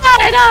robot.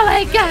 Oh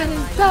my god,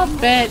 it's so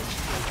bitch.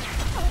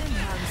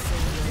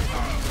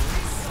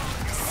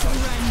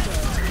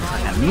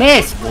 I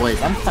miss,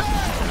 boys. I'm fucking.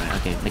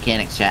 Okay,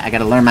 mechanics chat. I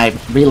gotta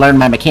relearn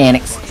my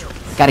mechanics.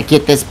 Gotta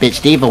get this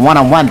bitch. Diva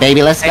 1-on-1,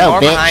 baby. Let's go,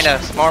 more bitch. Behind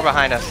us. More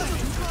behind us.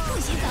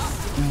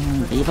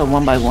 Diva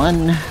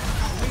 1-by-1.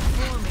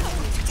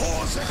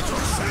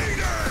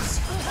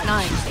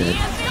 Nice. Good.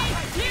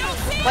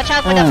 Watch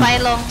out for the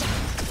pylon.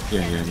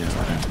 Yeah.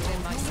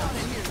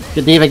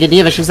 Good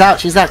diva. She's out.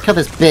 Kill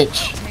this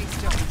bitch.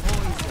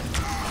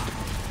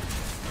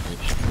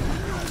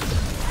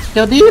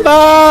 Kill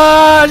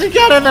diva! She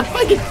got her in the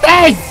fucking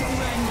face!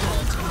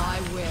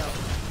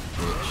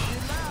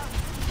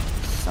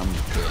 Some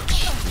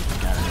bitch.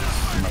 Got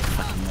her in the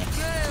fucking neck.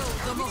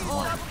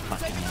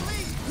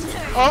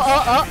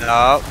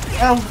 Oh.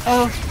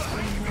 Oh.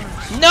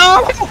 No!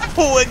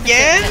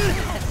 Again?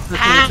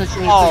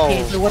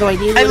 Okay, so what do I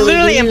do? I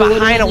literally am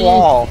behind a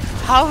wall.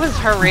 How is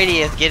her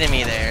radius getting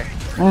me there?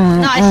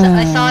 No,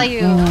 I saw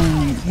you.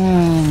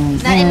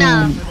 Not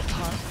enough.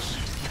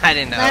 I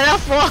didn't know. Not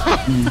enough wall.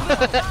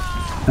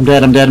 I'm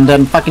dead. I'm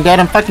fucking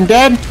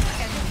dead.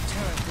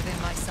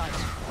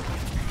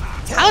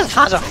 How's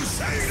Hanzo?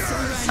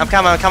 I'm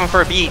coming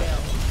for a beat.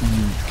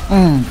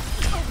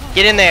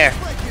 Get in there.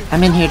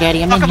 I'm in here,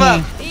 Daddy. I'm Fuck in him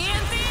up. here.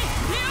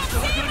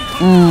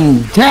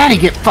 Daddy,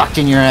 get fucked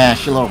in your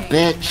ass, you little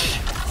bitch.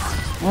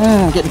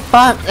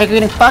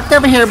 Getting fucked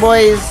over here,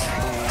 boys.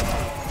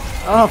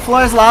 Oh,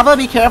 floor's lava.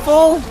 Be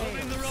careful.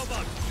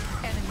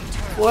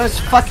 Floor's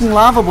fucking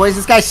lava, boys.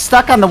 This guy's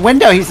stuck on the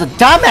window. He's a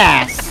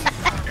dumbass.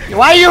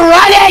 Why are you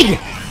running?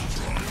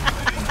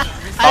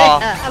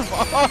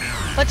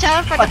 Watch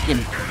out for the Fucking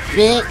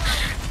bitch.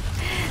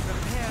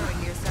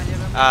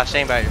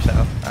 Shane by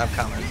yourself. I'm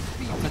coming.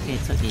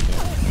 It's okay,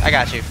 Daddy. I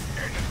got you.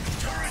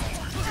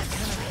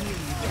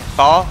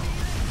 Fall.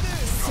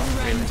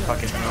 Really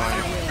fucking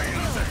annoying.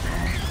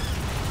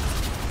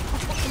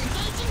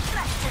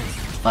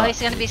 Oh,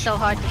 he's gonna be so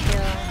hard to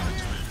kill.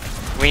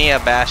 We need a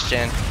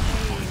bastion.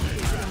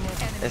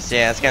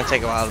 It's gonna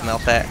take a while to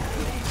melt that.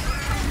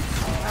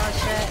 Oh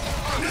shit.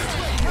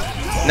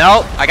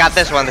 Nope, I got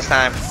this one this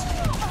time.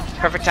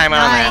 Perfect time on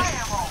Nice. that.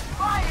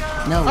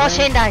 No Oh, way.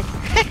 Shane died.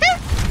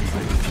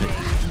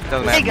 Doesn't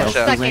He matter. got Push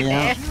up. stuck in Way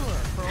there. out.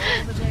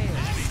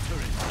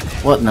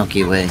 What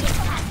Milky Way?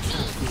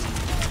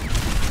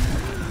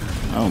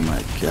 Oh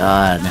my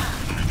god.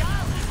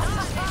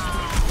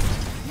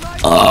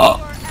 Oh.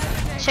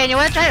 Shane, you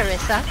wanna try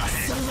Arissa?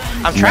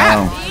 I'm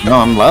trapped. No,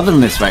 I'm loving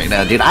this right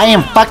now, dude. I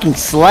am fucking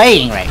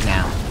slaying right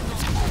now.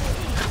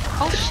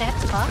 Oh shit,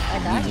 fuck, I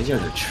died. You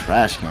guys are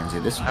trash cans,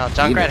 dude. This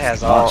Junkrat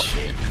has all ult.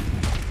 shit.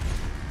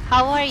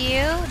 How are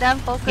you? Damn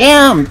focus.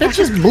 Damn, bitch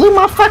just blew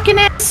my fucking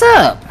ass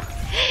up.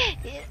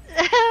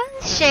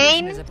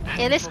 Shane,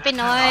 it is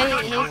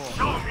Pinoy.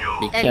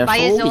 Be And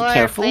careful,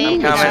 Bizor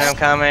playing I'm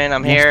coming.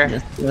 I'm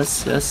here.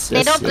 Yes.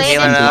 They don't play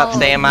Healing it up. so-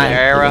 Stay in my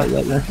era.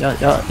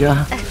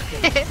 Yeah.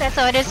 That's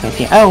how it is.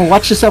 Okay. Oh,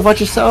 watch yourself.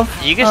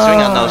 You can swing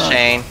on those,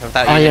 Shane,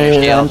 without Oh, using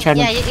your yeah. I'm shield. trying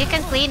to. Yeah, you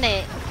can clean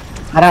it.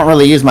 I don't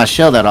really use my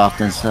shield that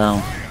often,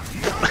 so.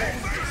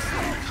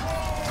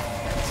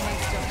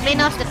 Clean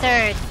off the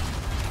third.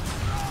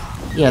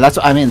 Yeah, that's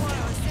what I mean.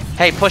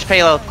 Hey, push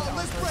payload.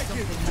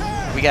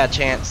 We got a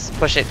chance.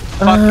 Push it.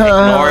 Fuck,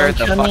 ignore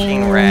the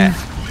fucking rat.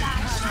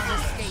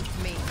 Escape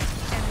me.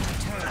 Enemy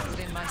turret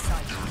within my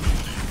sight.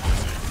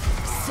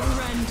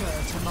 Surrender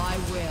to my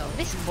will.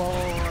 This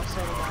ball.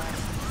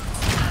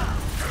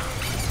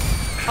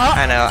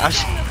 I know.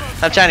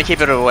 I'm trying to keep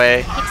it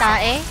away. Kita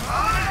eh.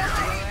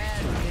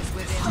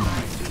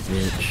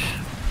 Bitch.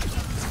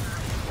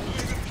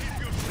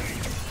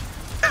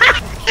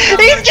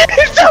 He's getting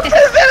himself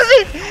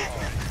busy.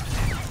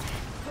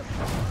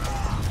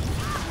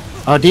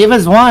 Oh,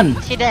 Diva's won.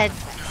 She dead.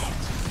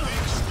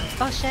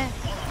 Oh shit.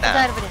 Who's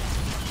that over there?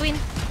 Queen.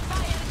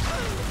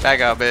 Back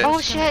out, bitch. Oh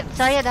shit.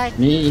 Saya died.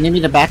 You need me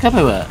to back up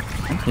or what?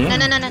 Okay. No.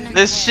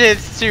 This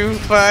shit's too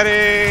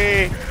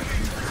funny.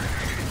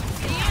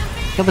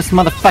 Kill this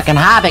motherfucking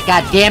hobbit,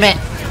 god damn it!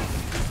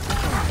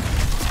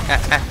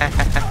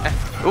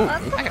 Ooh,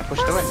 I got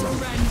pushed away.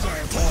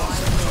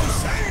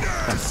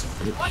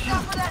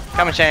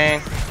 Coming, Shane.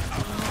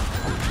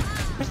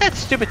 Where's that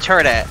stupid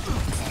turret at?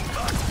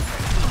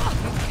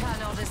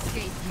 Cannot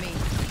escape me.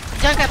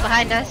 Junkrat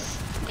behind us.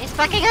 He's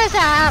fucking us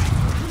up.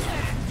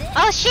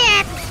 Oh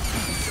shit.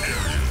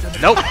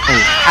 Nope.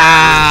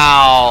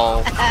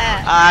 Ow!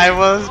 I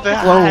was Oh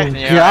behind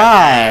you.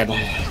 god!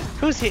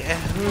 Who's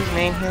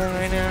Mayhem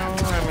right now? I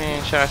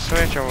mean, should I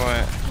switch or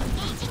what?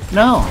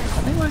 No, I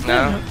think we're good.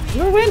 No?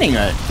 We're winning,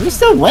 right? We're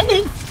still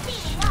winning.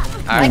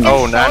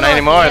 Oh, not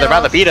anymore. They're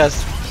about to beat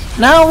us.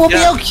 No, we'll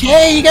Yeah. be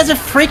okay. You guys are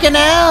freaking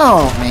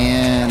out,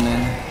 man.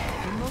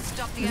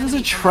 These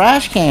are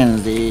trash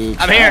cans, dude.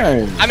 I'm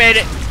here. Trash. I made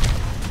it.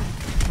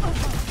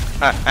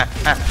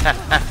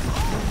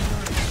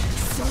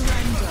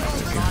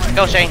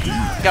 Go, Shane.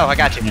 Go. I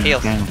got you. Heal.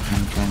 I'm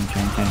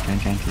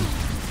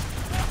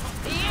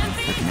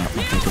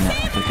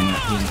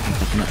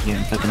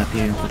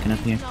fucking up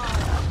here.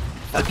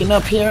 Fucking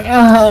up here.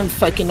 I'm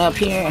fucking up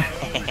here.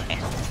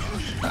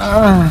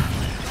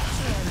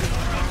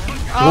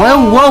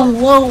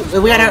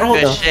 Whoa. We gotta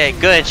hold Good shit.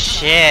 Good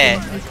shit.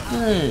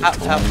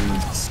 Up.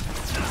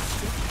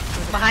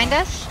 Behind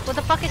us? What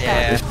the fuck is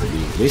that?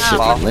 This should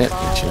be lit,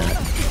 chat.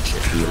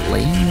 Should be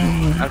lit.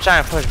 I'm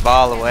trying to push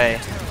ball away.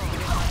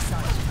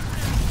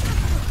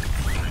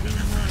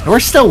 We're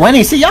still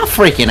winning. See, y'all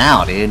freaking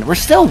out, dude. We're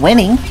still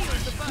winning.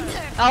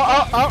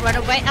 Oh, run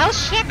away. Oh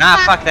shit. Nah,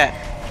 fuck that.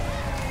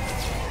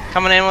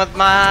 Coming in with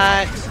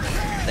my...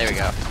 There we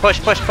go.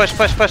 Push.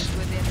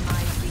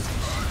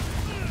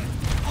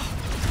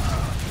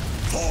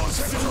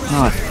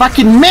 Oh, I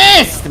fucking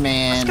missed,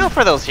 man. Let's go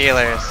for those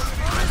healers.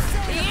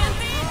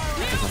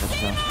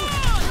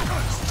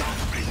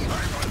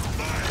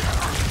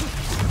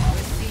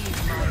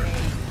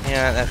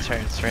 Yeah, that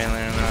hurts really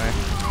annoying.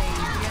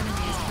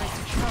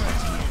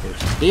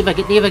 D.Va,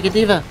 get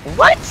D.Va.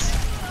 What?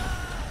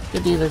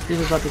 Get D.Va,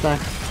 D.Va's about to die.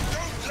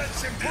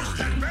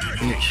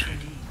 Bitch.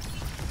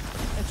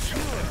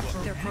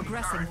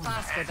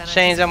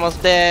 Shane's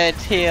almost dead.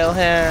 Heal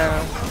him.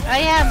 I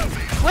am.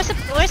 Where's the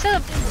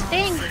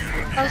thing?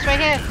 Oh, it's right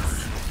here.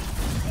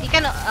 You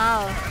can.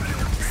 Oh.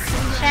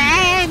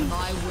 Shane.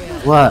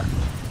 What?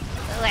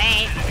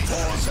 Wait.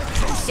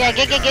 Yeah,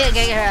 get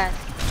her.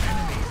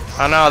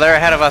 Oh no, they're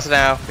ahead of us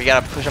now. We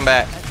gotta push them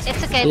back.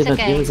 It's okay. It's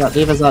okay.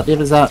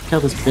 D.Va's out. Kill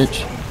this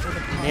bitch.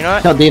 You know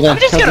what? Kill D.Va. I'm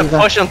just gonna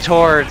push them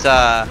towards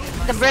the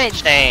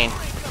bridge. Shane.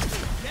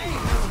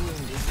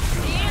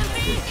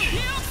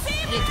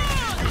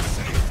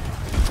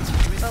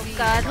 Oh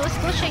god, who's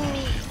pushing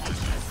me?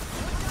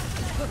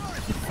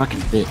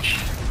 Fucking bitch.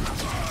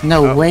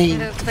 No way.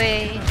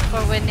 Pay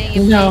for winning.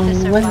 You No pay to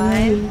survive.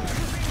 way.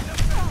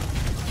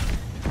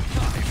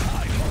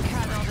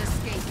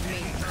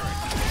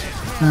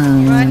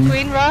 Run,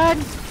 Queen, run!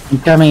 I'm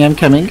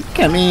coming.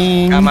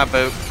 Got my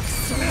boot.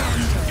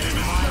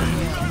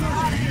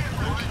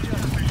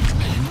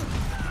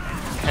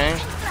 Okay.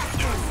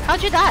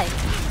 How'd you die?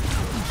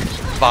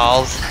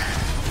 Balls.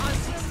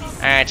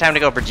 Alright, time to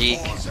go Brigitte.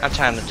 I'm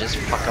trying to just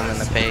fuck him in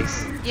the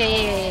face.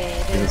 Yeah.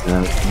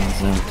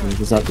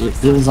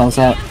 D.Va's almost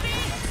out.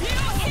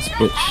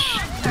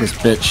 This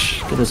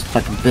bitch. Get this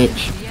fucking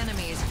bitch.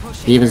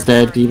 D.Va's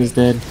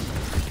dead.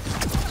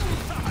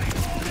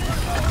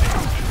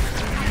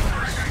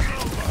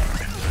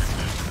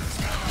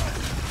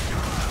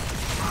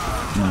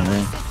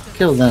 Alright.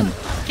 Kill them.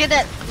 Kill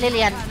that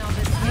Lillian.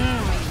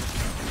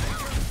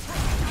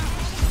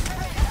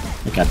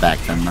 I got back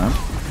then, though.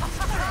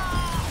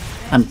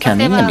 I'm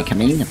coming.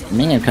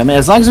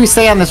 As long as we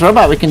stay on this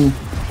robot, we can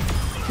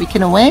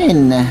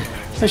win.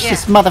 Push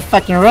this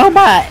motherfucking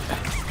robot.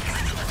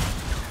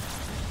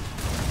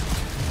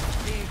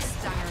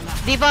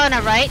 D.Va on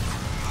our right.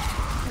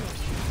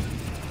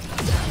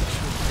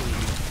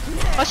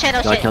 Oh shit.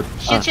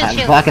 Shield.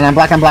 I'm blocking.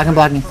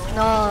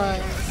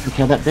 No.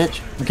 Kill that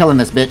bitch. I'm killing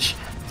this bitch.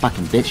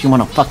 Fucking bitch. You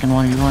want a fucking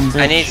one? You want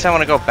bitch? I need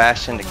someone to go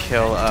Bastion to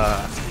kill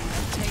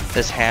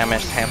this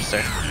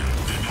hamster.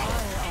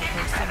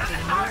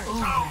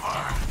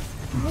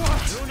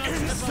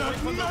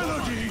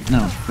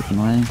 No, freaking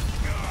way.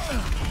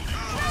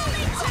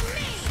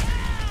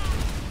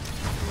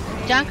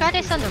 Junkrat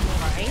is on the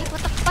right?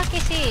 What the fuck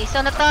is he? He's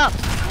on the top.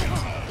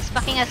 He's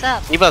fucking us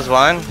up. D.Va's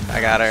one. I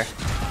got her.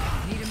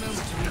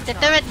 The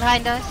turret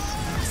behind us.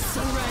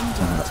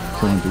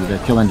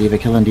 Killing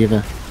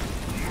D.Va.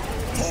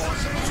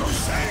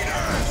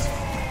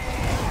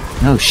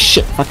 No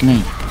shit, fucking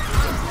me.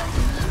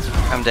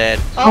 I'm dead.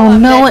 Oh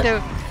no,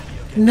 dead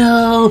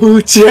no,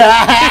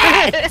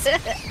 Jack!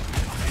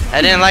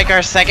 I didn't like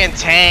our second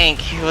tank.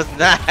 He was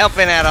not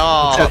helping at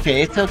all.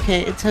 It's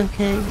okay.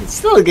 It's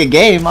still a good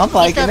game. I'm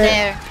liking still it.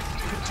 there.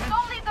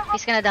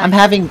 He's gonna die.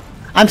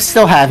 I'm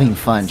still having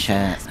fun,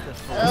 chat.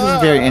 This is a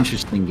very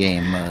interesting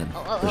game mode,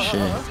 for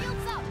sure.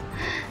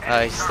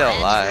 He's still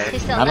alive.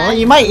 He's still I don't know, alive.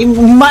 you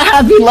might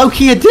have me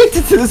low-key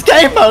addicted to this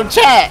game mode,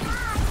 chat!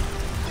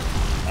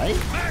 Right?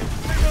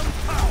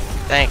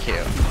 Thank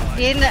you.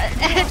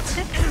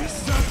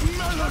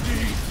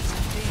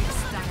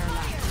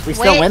 We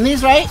still win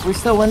these, right? We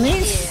still win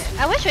these?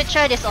 Yeah. I wish we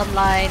tried this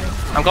online.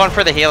 I'm going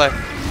for the healer.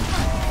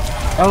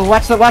 Oh,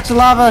 watch the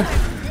lava!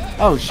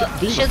 Oh, shit.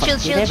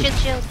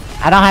 Shield.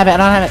 I don't have it.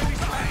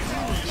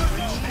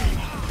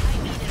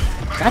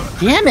 God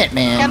damn it,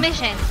 man! Come in,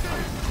 Shane.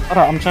 Hold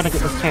on, I'm trying to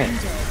get this turret.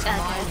 I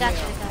got you.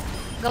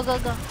 Go.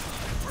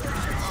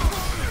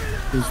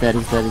 He's dead.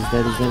 We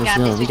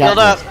Build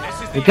up.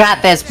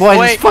 got this, boys.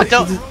 Wait,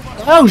 don't.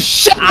 Oh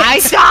shit! I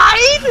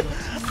died.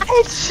 I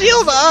had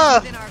shield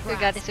up. We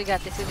got this.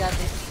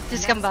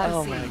 Just come back.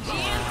 Oh my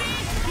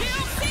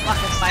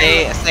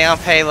god. Stay on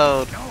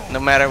payload, no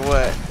matter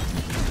what.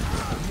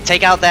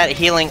 Take out that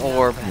healing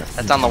orb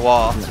that's on the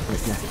wall.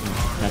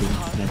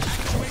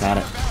 Got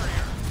it.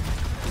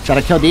 Try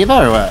to kill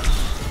D.Va or what?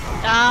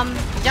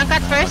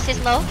 Junkrat first. He's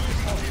low.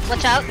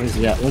 Watch out. Where's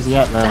he at?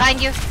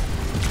 Behind you.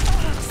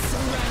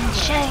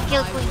 Shit,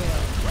 kill Queen.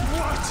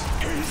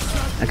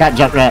 I got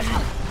Junkrat.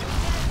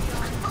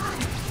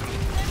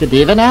 Good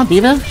D.Va now?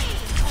 D.Va?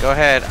 Go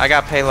ahead. I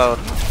got payload.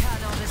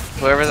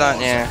 Whoever's on,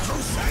 yeah.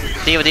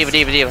 Diva,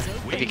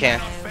 if you can.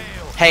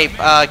 Hey,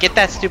 get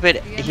that stupid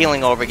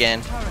healing orb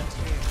again.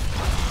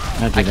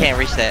 I can't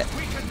reach that.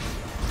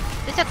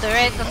 There's a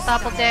turret on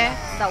top of there,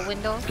 that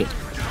window. Okay.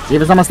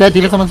 Diva's almost dead,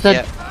 Diva's almost dead.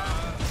 Yep.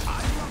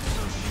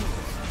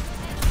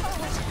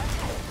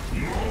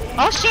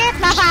 Oh shit,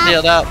 lava!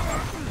 Sealed up.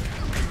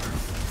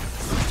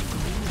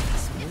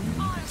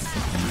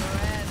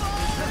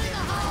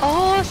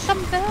 Oh,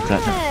 some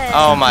bad.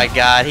 Oh my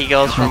god, he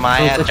goes for my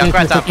ass.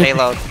 Junkrat's on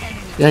payload.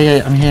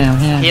 Yeah, I'm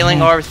here.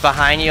 Healing orbs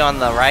behind you on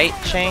the right,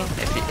 Shane,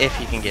 if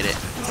you can get it.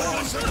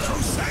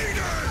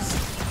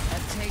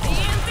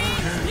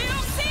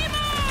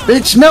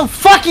 Bitch, no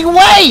fucking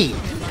way!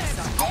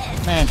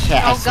 Man,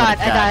 chat. Oh god,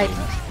 I died.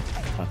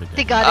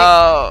 They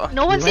got it.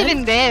 No one's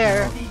even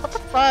there. What the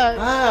fuck?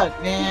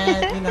 Fuck,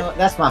 man. You know,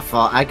 that's my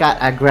fault.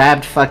 I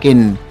grabbed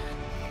fucking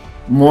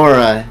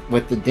Mora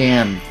with the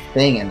damn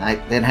thing, and I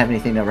didn't have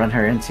anything to run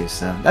her into,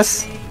 so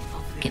that's...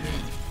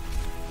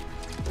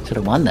 Should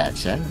have won that,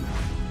 chat.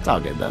 It's all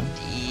good, though.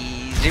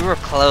 You were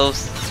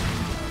close.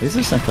 These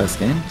are some close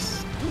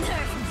games.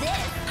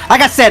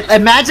 Like I said,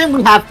 imagine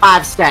we have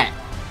 5 stat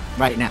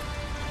right now.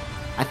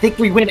 I think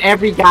we win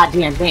every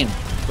goddamn game.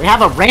 We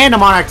have a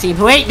random on our team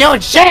who ain't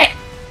doing shit!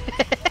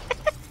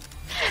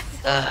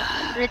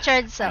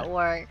 Richard's at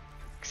work,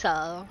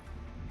 so...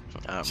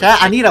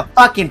 Chat, I need a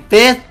fucking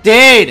 5th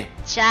dude!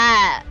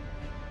 Chat!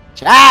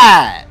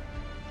 Chat!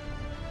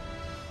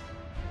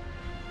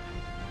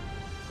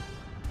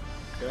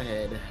 Go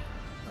ahead.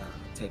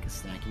 Take a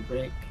snacky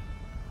break.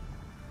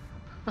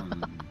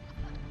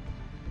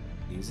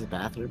 Use the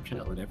bathroom,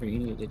 chat, whatever you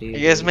need to do.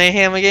 You guys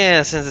Mayhem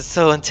again since it's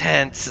so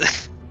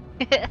intense.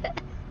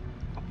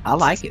 I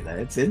like it though,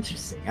 it's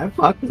interesting. I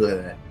fucked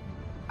with it.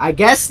 I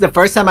guess the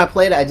first time I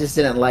played it, I just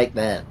didn't like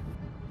that.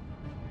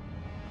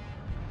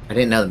 I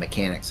didn't know the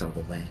mechanics of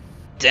the way.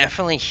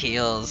 Definitely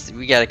heals.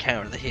 We gotta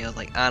counter the heals.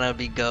 Like Ana would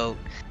be GOAT.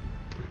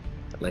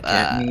 Look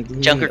at me,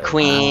 dude. Junker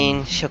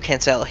Queen, she'll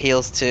cancel out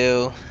heals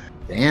too.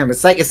 Damn,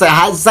 it's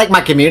like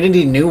my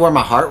community knew where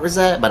my heart was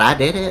at, but I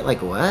did it.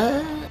 Like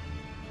what?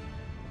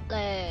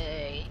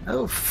 Like...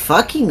 No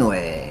fucking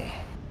way.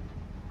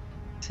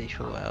 Let's see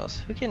who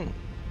else? Who can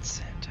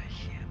Santa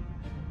heal?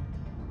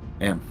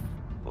 Damn.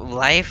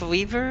 Life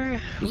Weaver?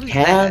 Who's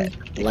Can,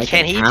 that? like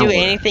Can he an do hour.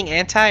 anything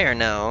anti or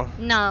no?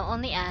 No,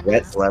 only Anna.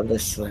 Let's love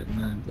this.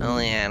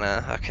 Only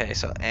Ana. Okay,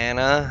 so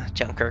Ana,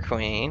 Junker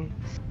Queen.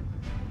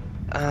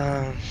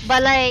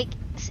 But like,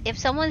 if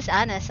someone's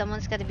Anna,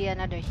 someone's gotta be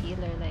another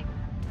healer, like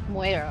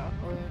Moira,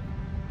 or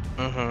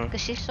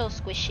because she's so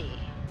squishy.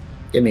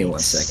 Give me 1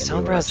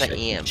 second. Sombra's an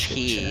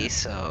EMP,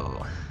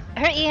 so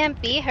her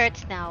EMP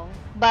hurts now,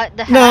 but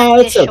the No,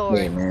 half it's is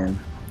okay, short. man.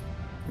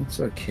 It's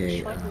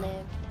okay.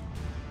 Short-lived.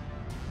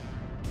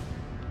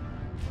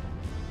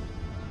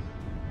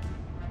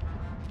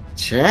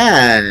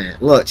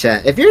 Chat, look,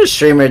 chat. If you're a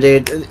streamer,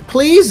 dude,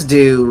 please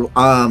do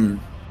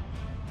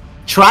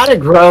try to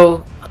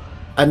grow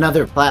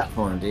another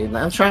platform, dude.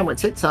 I'm trying with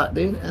TikTok,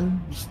 dude,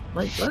 and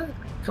like what?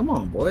 Come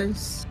on,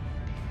 boys.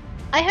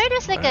 I heard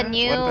it's like a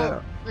new, what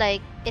about?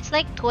 like it's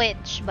like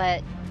Twitch,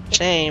 but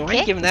Shane, why are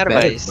you giving that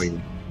Better advice? for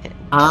you.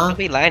 Huh? Don't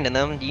be lying to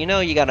them. You know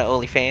you got an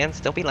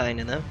OnlyFans. Don't be lying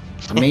to them.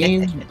 I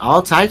mean,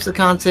 all types of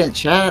content,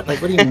 chat. Like,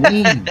 what do you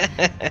mean?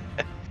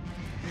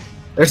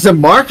 There's a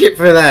market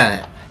for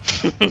that.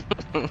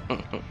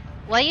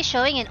 why are you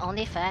showing an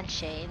OnlyFans,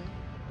 Shane?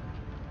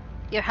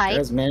 Your height?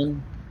 Yes,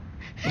 man.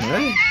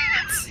 What?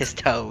 His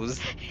toes.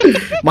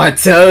 My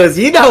toes.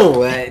 You know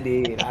what,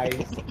 dude? I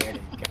used to get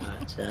it.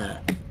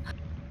 Gotcha.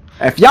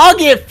 If y'all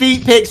get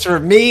feet pics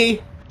from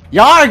me,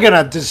 y'all are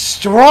gonna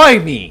destroy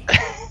me.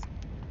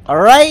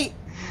 Alright?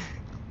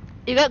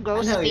 You got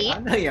gross feet? I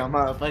know y'all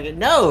motherfuckers.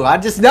 No, I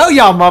just know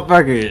y'all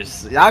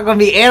motherfuckers. Y'all gonna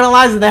be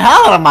analyzing the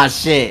hell out of my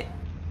shit.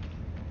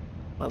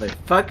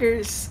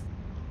 Motherfuckers.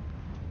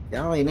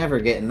 Y'all ain't never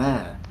getting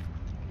that.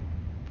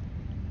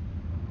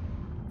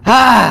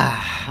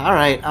 Ah,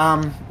 alright,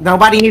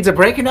 nobody needs a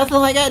break or nothing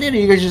like that, dude? Or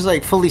you guys just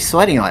like fully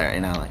sweating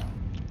right now? Like,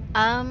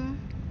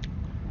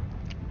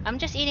 I'm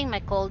just eating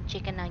my cold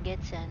chicken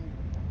nuggets and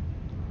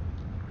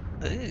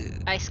Ooh.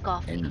 iced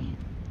coffee. and,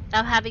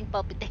 I'm having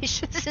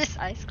palpitations with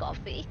iced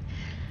coffee.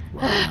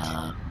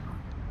 wow.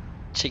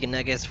 Chicken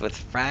nuggets with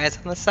fries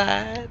on the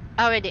side.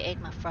 I already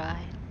ate my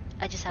fry.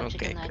 I just have Okay,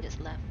 chicken good. nuggets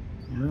left.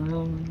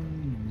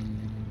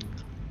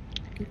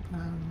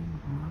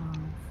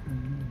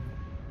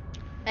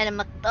 And a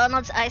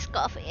McDonald's iced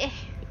coffee.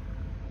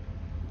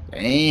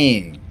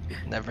 Dang.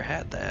 Never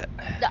had that.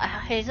 The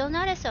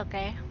hazelnut is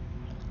okay.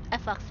 I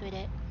fucks with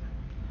it.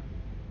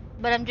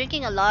 But I'm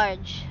drinking a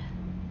large.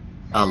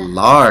 A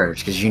large,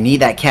 because you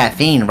need that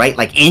caffeine, right?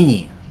 Like in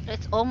you.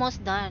 It's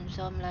almost done,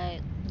 so I'm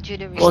like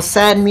jittery. Well,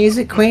 sad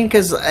music, Queen,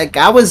 because like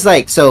I was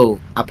like, so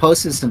I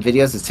posted some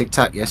videos of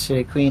TikTok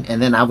yesterday, Queen,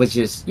 and then I was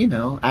just, you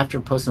know,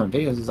 after posting my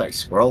videos, I was like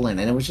scrolling,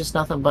 and it was just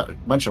nothing but a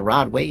bunch of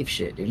Rod Wave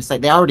shit, dude. It's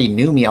like they already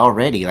knew me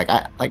already. Like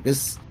I like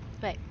this.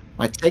 Right.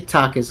 My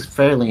TikTok is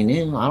fairly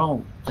new. I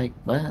don't like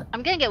what.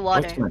 I'm gonna get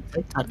water. What's my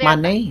TikTok? Be My right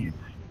back. name.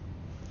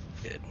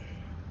 Good.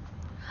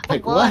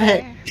 Like,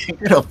 what?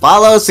 You're gonna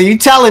follow? So you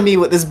telling me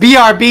with this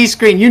BRB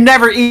screen, you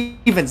never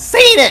even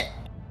seen it?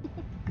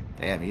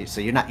 Damn,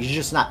 so you're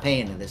just not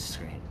paying to this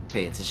screen.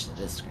 Pay attention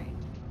to this screen.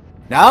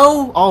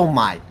 No? Oh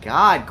my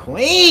god,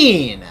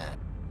 Queen!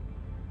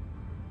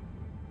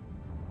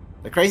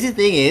 The crazy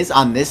thing is,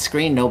 on this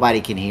screen,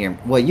 nobody can hear me.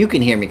 Well, you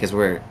can hear me because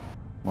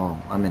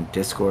well, I'm in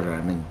Discord or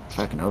I'm in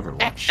fucking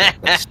Overwatch shit.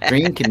 The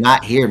screen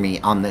cannot hear me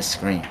on this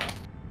screen.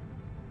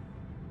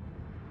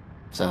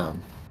 So,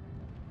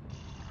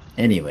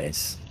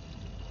 anyways.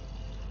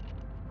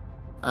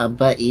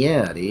 But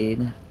yeah,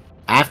 dude.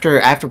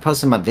 After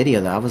posting my video,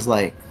 though, I was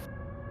like,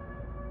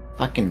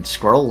 fucking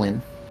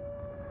scrolling.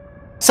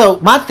 So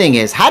my thing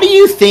is, how do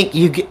you think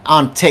you get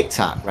on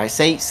TikTok, right?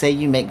 Say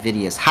you make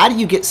videos. How do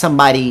you get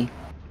somebody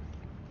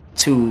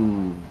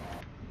to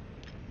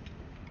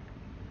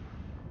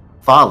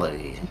follow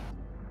you?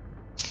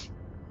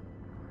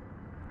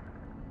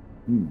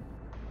 You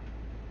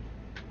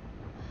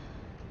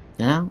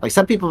know, like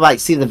some people like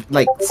see the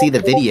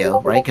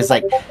video, right? Because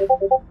like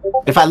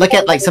if I look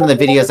at like some of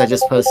the videos I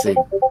just posted,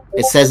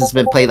 it says it's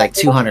been played like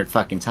 200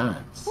 fucking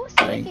times. Who's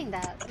right? thinking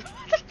that?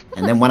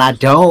 And then when I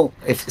don't,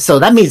 so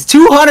that means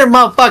 200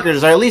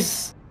 motherfuckers, or at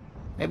least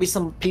maybe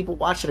some people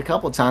watch it a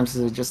couple times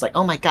and they're just like,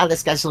 oh my god,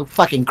 this guy's so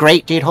fucking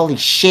great, dude, holy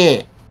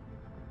shit.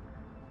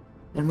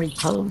 And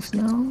repost,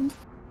 no?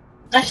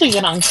 I should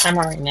get on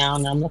camera right now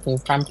and I'm looking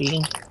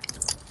grumpy.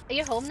 Are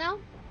you home now?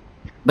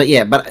 But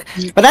yeah, but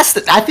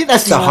I think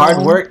that's the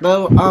hard work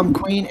though,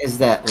 Queen, is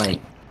that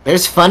like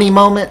there's funny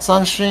moments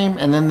on stream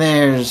and then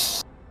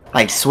there's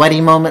like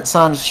sweaty moments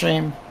on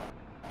stream.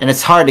 And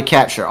it's hard to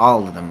capture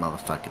all of them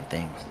motherfucking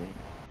things. Dude.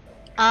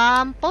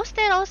 Post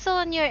it also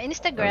on your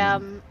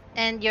Instagram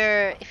and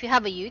if you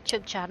have a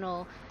YouTube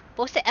channel,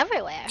 post it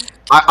everywhere.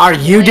 Are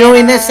you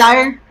doing this,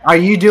 Sire? Are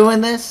you doing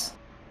this?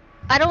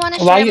 I don't want to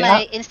share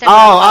my Instagram.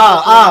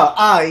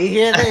 Oh, you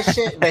hear this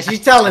shit? But she's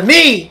telling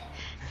me.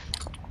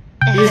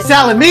 She's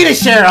telling me to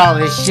share all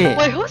this shit.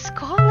 Wait, who's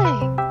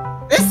calling?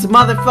 This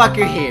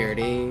motherfucker here,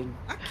 dude.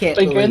 I can't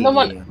believe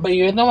you. But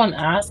you're the one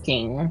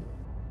asking.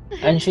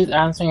 And she's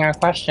answering our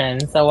question,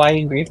 so why are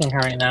you grieving her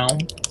right now?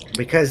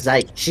 Because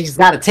like she's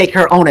got to take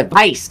her own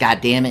advice,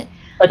 goddammit.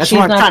 But that's she's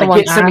what I'm not trying to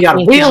get some of y'all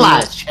to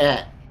realize,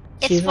 chat.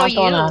 She's not the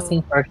one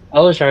asking for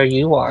exposure.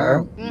 You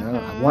are.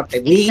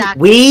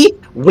 We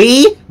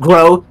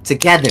grow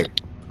together.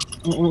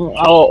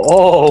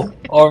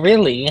 Oh,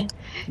 really?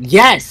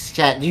 Yes,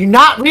 chat. Do you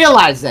not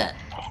realize that?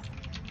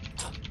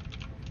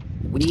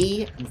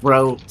 We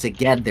grow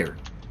together.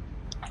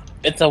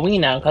 It's a we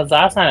now, because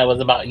last night it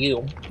was about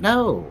you.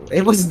 No,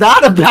 it was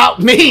not about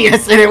me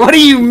yesterday. What do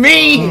you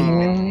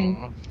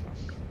mean?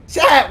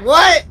 Chat,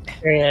 what?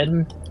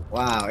 Period.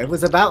 Wow, it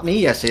was about me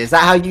yesterday. Is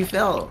that how you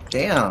felt?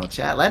 Damn,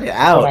 chat, let it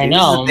out. Well, I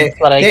know. That's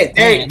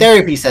what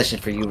therapy session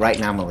for you right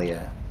now,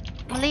 Malia.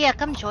 Malia,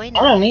 come join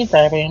us. I don't need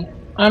therapy.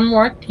 I'm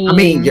working. I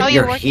mean,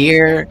 you're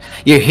here.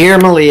 You're here,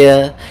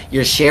 Malia.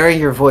 You're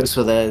sharing your voice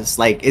with us.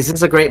 Like, is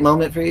this a great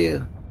moment for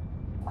you?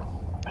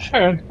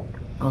 Sure.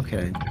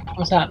 Okay.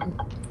 What's up?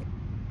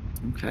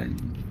 Okay.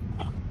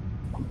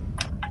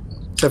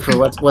 So for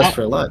what's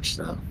for lunch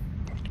though?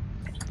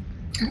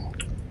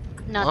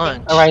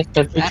 Nothing. Alright,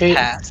 that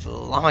passed a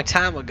long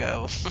time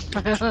ago.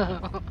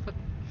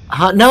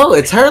 No,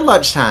 it's her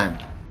lunchtime.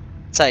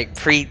 It's like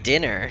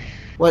pre-dinner.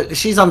 What?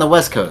 She's on the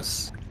West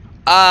Coast.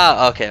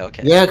 Ah, okay.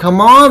 Yeah, come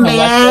on,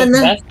 man.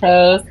 West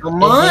Coast.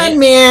 Come on,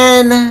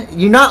 man.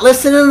 You not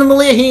listening to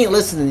Malia? He ain't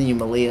listening to you,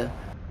 Malia.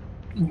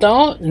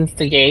 Don't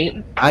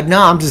instigate. I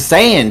know, I'm just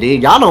saying,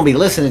 dude. Y'all don't be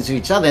listening to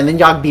each other, and then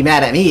y'all be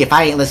mad at me if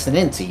I ain't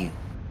listening to you.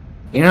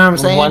 You know what I'm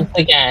saying? Once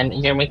again,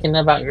 you're making it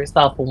about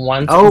yourself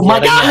once Oh my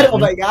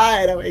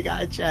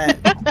god, Chad.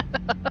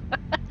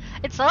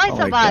 It's always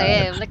about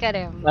him. Look at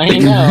him. I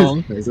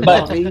know.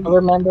 But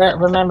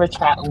remember,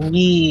 chat,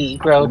 we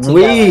grow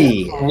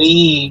together.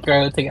 We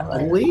grow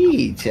together.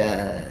 We,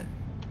 Chad.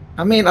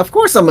 I mean, of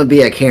course I'm gonna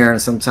be a Karen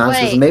sometimes,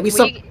 because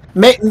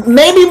Wait,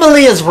 maybe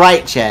Malia's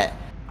right, chat.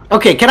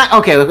 Okay, can I?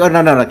 Okay,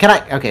 no. Can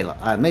I? Okay, look,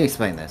 let me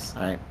explain this.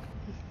 All right,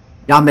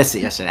 y'all missed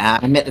it yesterday.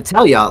 I meant to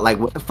tell y'all like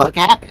what the fuck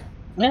happened.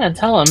 Yeah,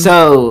 tell them.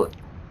 So,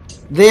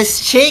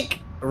 this chick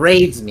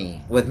raids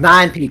me with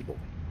 9 people.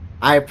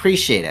 I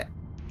appreciate it.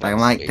 Like, I'm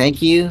like, thank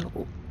you,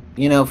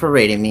 for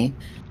raiding me.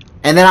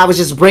 And then I was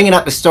just bringing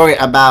up the story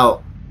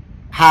about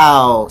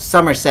how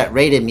Somerset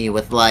raided me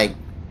with like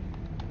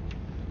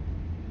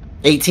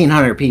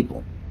 1,800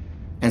 people,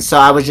 and so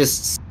I was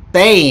just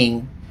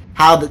saying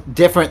how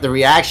different the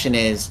reaction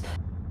is.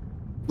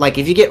 Like,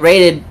 if you get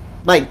raided,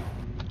 like,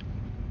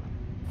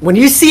 when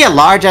you see a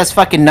large ass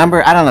fucking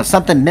number, I don't know,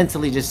 something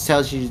mentally just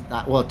tells you,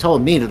 well, it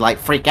told me to like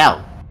freak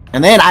out.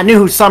 And then I knew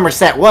who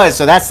Somerset was,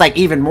 so that's like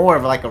even more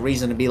of like a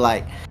reason to be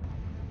like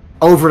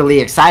overly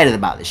excited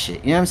about this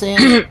shit. You know what I'm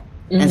saying?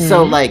 And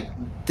so like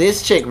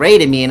this chick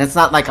raided me, and it's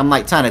not like I'm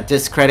like trying to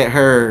discredit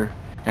her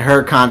and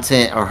her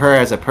content or her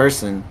as a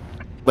person,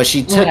 but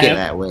she took it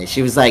that way.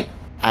 She was like,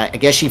 I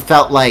guess she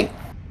felt like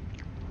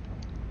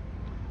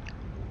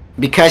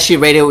because she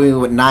raided me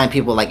with 9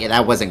 people, like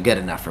that wasn't good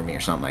enough for me or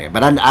something like that.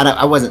 But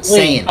I wasn't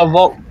saying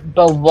that.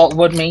 But what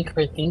would make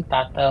her think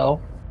that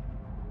though?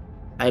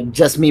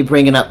 Just me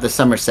bringing up the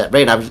Somerset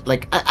raid. I was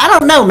like, I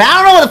don't know, man.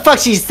 I don't know what the fuck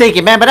she's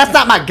thinking, man. But that's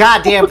not my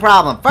goddamn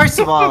problem. First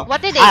of all,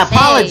 What did they I say?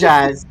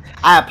 apologize.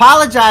 I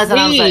apologize, and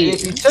I was like,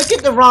 if you took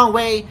it the wrong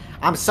way,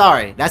 I'm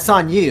sorry. That's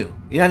on you.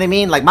 You know what I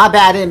mean? Like, my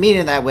bad, I didn't mean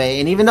it that way.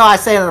 And even though I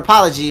say an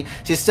apology,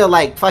 she's still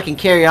like fucking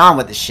carry on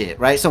with the shit,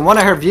 right? So one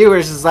of her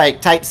viewers is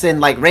like types in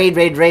like raid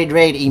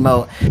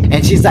emote,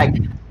 and she's like,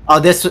 oh,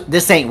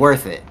 this ain't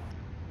worth it,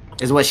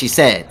 is what she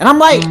said. And I'm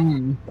like,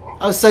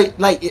 oh, so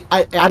like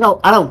I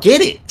don't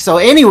get it. So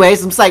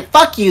anyways, I'm just like,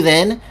 fuck you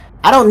then.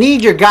 I don't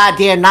need your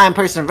goddamn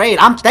 9-person raid.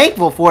 I'm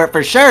thankful for it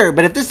for sure.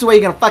 But if this is the way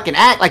you're gonna fucking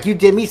act, like you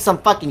did me some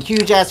fucking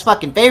huge ass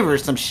fucking favor or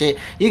some shit,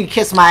 you can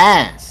kiss my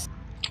ass.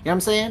 You know what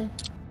I'm saying?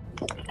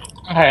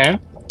 Okay.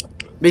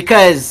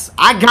 Because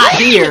I got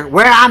here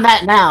where I'm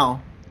at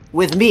now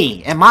with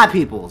me and my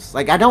peoples.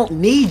 Like, I don't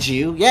need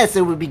you. Yes,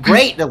 it would be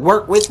great to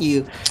work with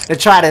you to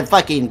try to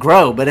fucking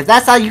grow. But if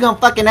that's how you gonna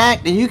fucking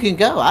act, then you can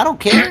go. I don't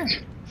care. I'm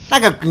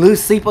not gonna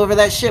lose sleep over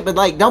that shit. But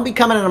like, don't be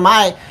coming into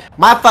my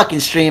fucking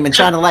stream and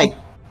trying to like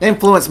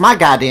influence my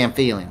goddamn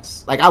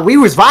feelings. Like, we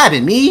was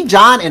vibing. Me,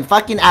 John, and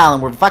fucking Alan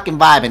were fucking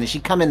vibing, and she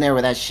come in there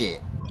with that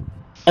shit.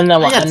 And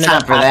then what I got ended time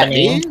up for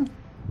happening? that, dude.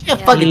 You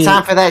got fucking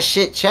time for that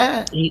shit,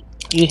 chat. You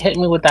hit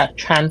me with that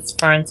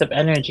transference of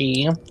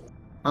energy,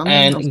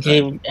 and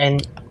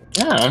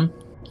yeah.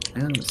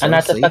 And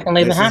that's a fucking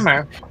lay the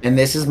hammer. And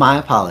this is my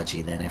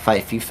apology then.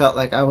 If you felt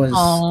like I was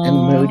in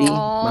moody,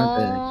 my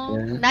bad.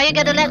 Yeah. Now you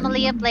gotta let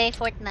Malia play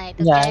Fortnite,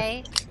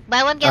 okay?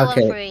 Buy one get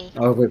one free.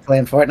 Oh, we're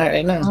playing Fortnite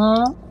right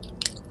now.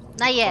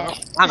 Not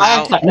yet. I'm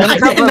out.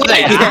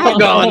 I'm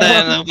going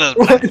then.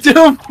 What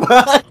the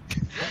fuck?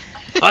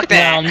 Fuck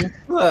that.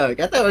 Look,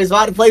 I thought we was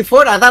about to play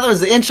Fortnite. I thought that was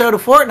the intro to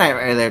Fortnite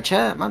right there,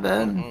 chat. My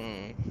bad.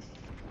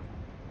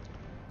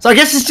 So I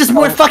guess it's just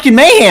more fucking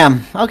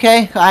mayhem.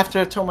 Okay,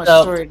 after I told my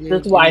story. Dude,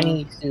 this is what I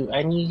need you to.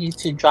 I need you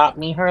to drop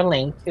me her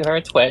link to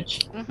her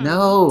Twitch.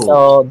 No,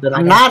 so that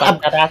I'm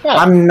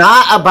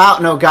not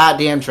about no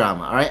goddamn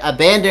drama. All right,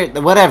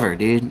 abandon whatever,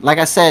 dude. Like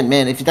I said,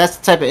 man, if that's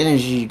the type of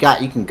energy you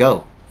got, you can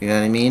go. You know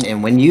what I mean?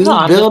 And when you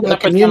build a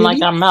community,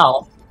 like I'm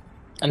Mel.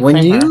 When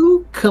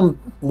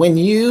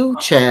you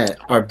chat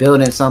are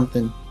building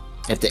something,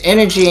 if the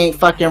energy ain't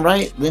fucking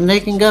right, then they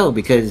can go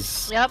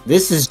because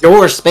this is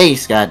your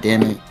space. God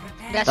damn it.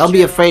 Don't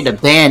be afraid to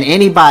ban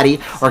anybody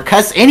or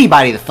cuss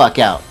anybody the fuck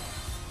out.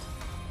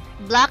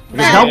 Because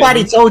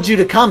nobody told you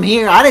to come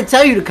here. I didn't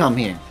tell you to come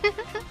here.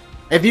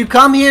 If you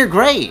come here,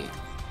 great.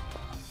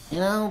 You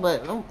know,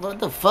 but what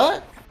the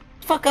fuck?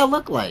 What the fuck I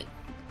look like?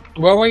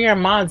 Where were your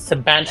mods to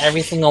ban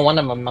every single one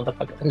of them,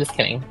 motherfucker? I'm just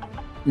kidding.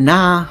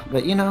 Nah,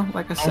 but you know,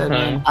 like I said,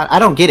 man, I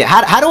don't get it.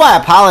 How do I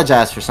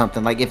apologize for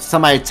something? Like if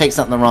somebody takes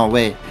something the wrong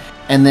way,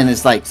 and then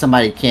it's like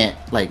somebody can't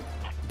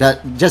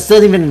just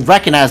doesn't even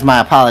recognize my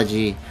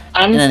apology.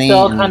 I'm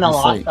still kind of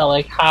lost at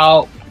like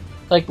how,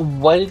 like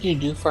what did you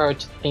do for her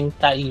to think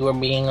that you were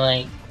being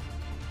like?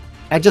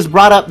 I just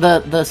brought up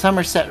the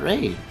Somerset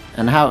raid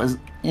and how it was,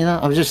 you know,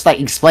 I was just like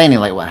explaining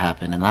like what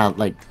happened and how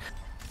like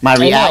my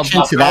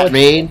reaction to that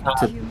raid.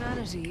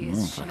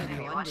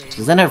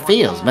 She's in her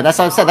feels, but that's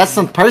what I said. That's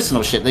some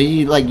personal shit. That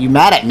you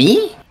mad at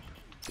me?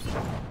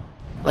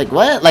 Like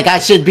what? Like I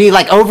should be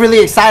like overly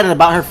excited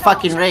about her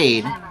fucking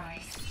raid?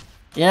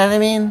 You know what I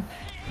mean?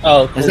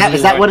 Oh, is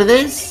that what it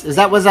is? Is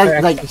that was I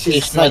like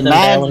she's like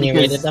mad when you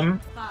raided them?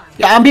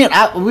 Yeah, I mean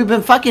we've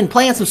been fucking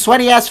playing some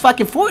sweaty ass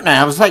fucking Fortnite.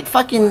 I was like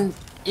fucking,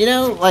 you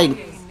know, like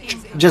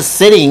just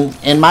sitting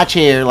in my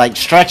chair like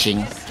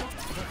stretching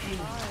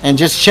and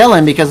just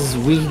chilling because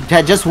we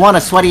had just won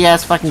a sweaty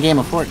ass fucking game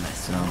of Fortnite.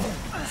 So,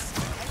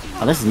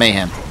 oh, this is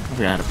Mayhem. I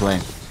forgot how to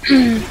play.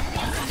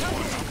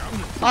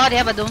 Oh, they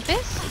have a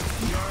Doomfist?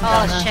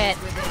 Oh shit.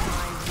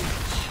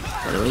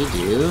 What do we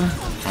do?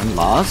 I'm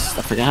lost.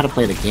 I forgot how to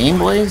play the game,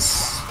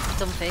 boys.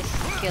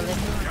 Doomfist, kill him.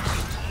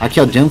 I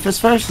killed Doomfist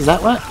first? Is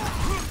that what?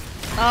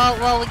 Oh,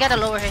 well, we gotta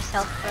lower his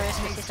health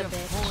first because he's a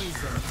bitch.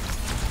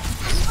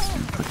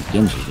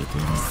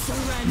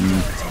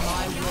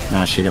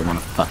 Nah, she didn't want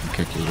to fucking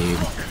cook you, dude.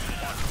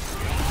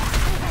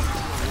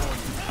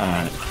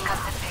 Alright.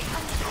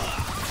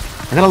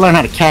 I gotta learn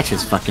how to catch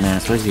his fucking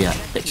ass. Where's he at?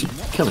 Bitch, you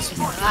kill this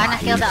motherfucker. Ana,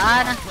 kill the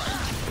Ana.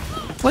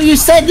 Well, you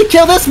said you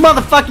kill this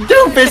motherfucking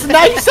Doomfist, and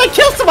now you said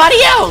kill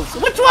somebody else!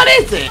 Which one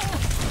is it?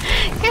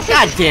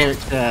 God damn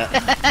it, Ana.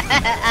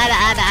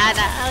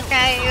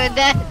 Okay, you're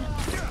dead.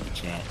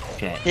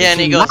 Chat. Yeah, and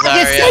he goes,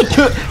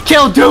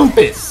 kill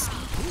Doomfist!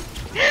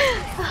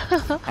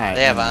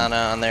 They have Ana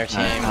on their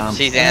team.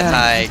 She's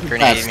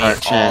anti-grenading me all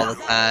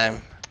the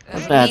time. A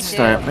bad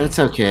start, but it's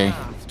okay.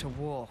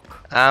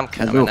 I'm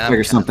coming. We'll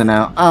figure something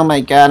out. Oh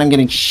my god, I'm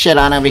getting shit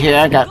on over here.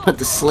 I got put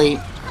to sleep.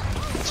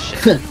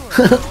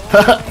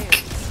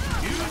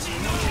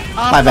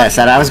 My bad,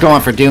 Sad. I was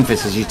going for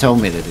Doomfist as you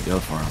told me to go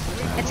for him.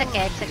 It's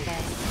okay, it's okay.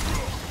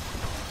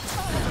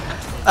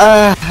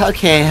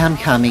 Okay, I'm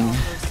coming.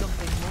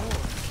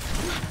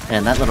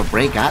 And that little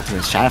break got to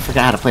us, chat. I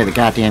forgot how to play the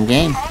goddamn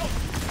game.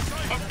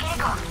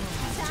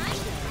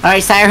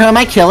 Alright, Sire, who am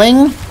I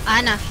killing?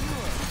 Ana.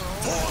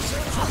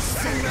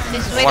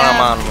 She's One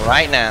I'm on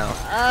right now.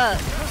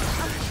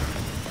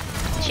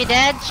 She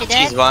dead? She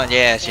dead? She's one.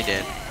 Yeah, she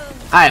did.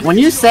 Alright, when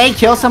you say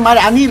kill somebody,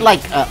 I need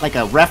like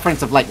a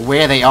reference of like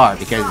where they are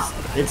because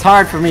it's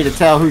hard for me to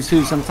tell who's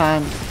who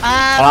sometimes.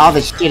 While all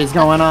this shit is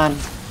going on.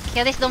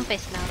 Kill this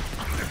Doomfist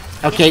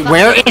now. Okay,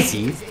 where is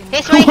he?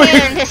 He's right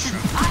here in this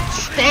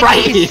staircase.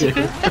 Right here.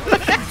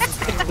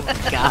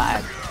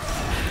 God.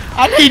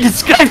 I need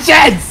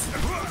descriptions!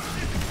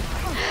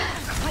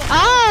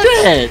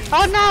 Oh! Shit!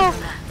 Oh no!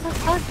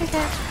 Oh,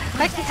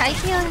 like I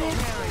heal you.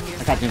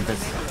 I got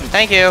Doomfist.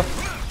 Thank you.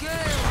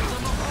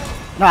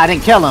 No, I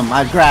didn't kill him.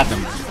 I grabbed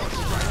him.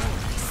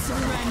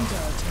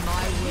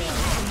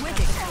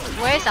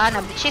 Where's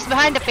Anna? She's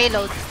behind the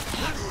payload.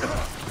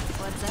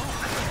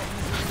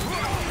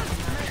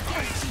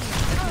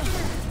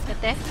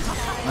 Get there.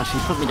 Oh, she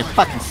put me to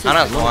fucking sleep.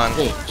 Anna's one.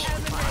 Bitch.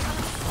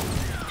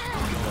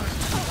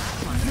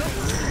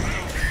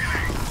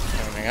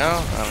 There we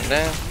go. I'm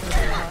dead.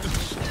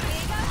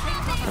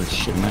 Oh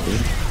shit, my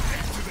dude.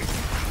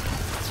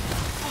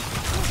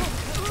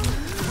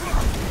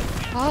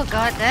 Oh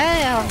god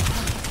damn.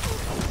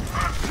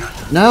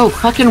 No,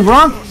 fucking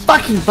wrong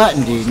fucking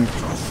button, dude.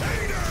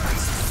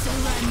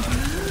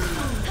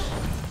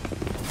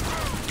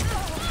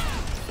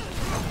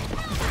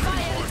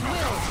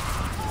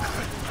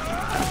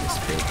 This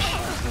bitch.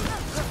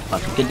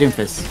 Fucking get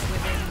Doomfist.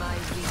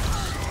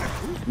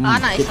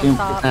 Anna is on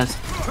top.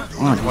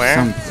 Oh,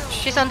 Where?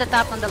 She's on the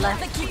top on the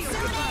left.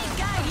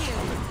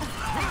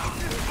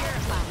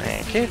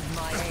 Thank you.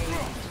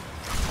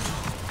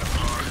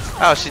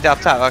 Oh, she's up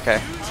top. Okay.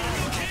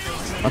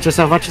 Watch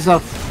yourself, watch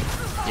yourself.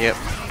 Yep.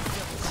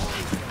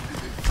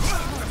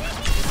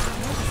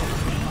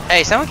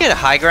 Hey, someone get a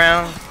high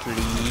ground,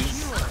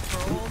 please.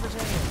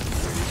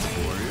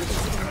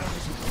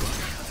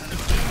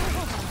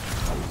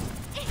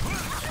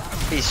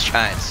 He's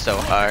trying so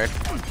hard.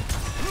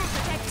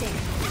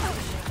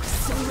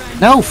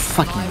 No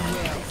fucking.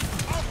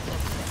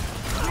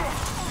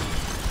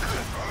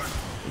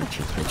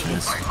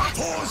 Bitches.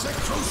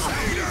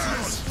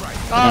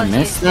 Did I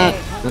miss that?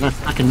 Did I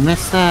fucking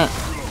miss that?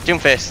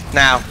 Doomfist,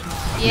 now.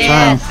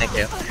 Yes. Thank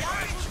you.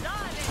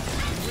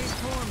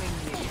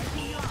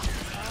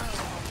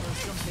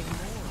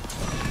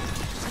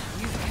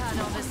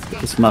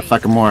 This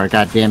motherfucker more,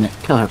 goddammit.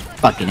 Kill her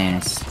fucking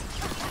ass.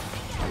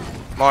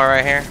 More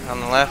right here, on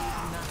the left.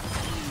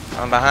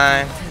 On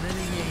behind.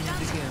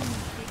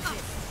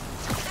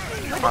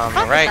 On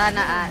the right. Anna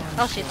at?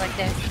 Oh, she's right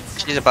there.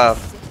 She's above.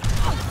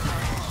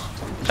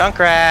 I'm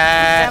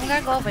Junkrat!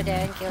 gonna go over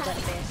there and kill that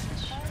bitch.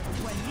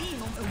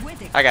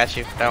 I got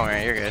you. Don't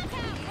worry, you're good.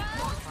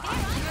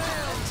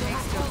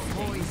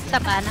 What's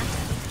up, Anna?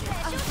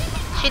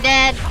 She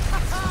dead.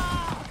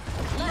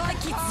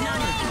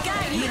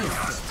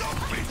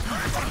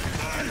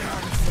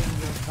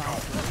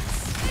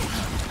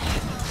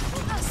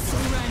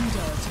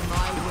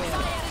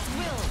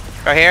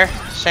 Right here,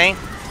 Shane.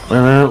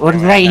 What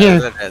is right here?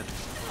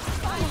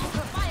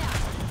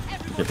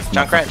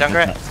 Junkrat,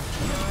 Junkrat.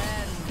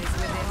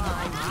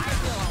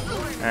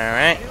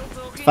 Alright.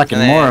 Fucking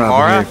And then Mora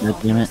Mora? over here,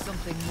 goddammit.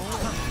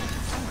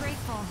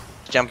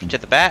 Jump to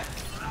the back.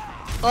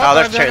 Oh,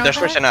 they're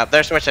switching up.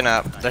 They're switching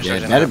up. They're Yeah,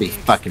 switching better up. be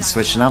fucking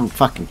switching up. I'm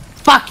fucking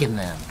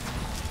them.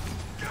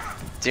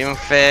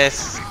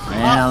 Doomfist.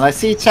 Man, let's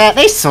see, chat.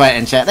 They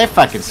sweating, chat. They're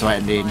fucking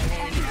sweating, dude.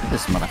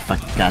 This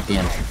motherfucking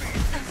goddamn.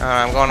 Oh,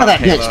 I'm going Kill up that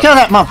bitch. payload. Kill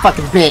that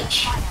motherfucking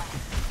bitch.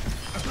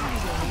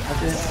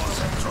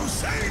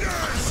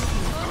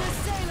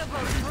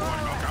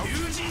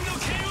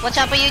 Watch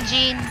out for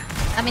Eugene.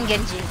 I mean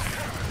Genji.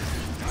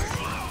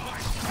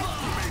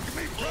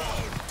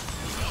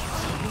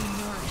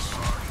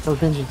 Kill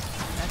Benji.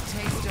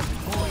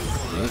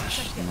 Bitch.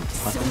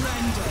 Fucking.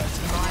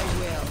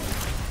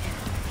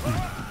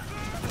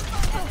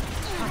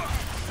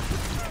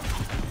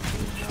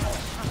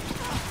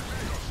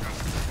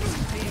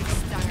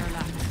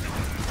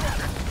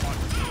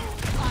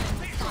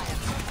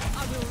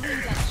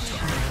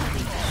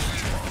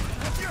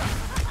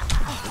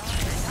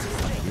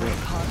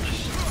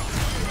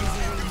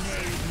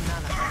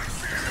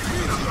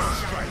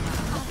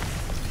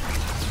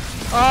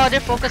 Oh, they're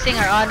focusing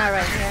our Anna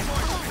right here.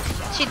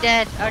 She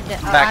dead. Our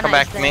Back, come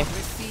Anna back is to me. dead.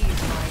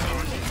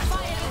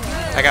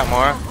 I got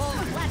more.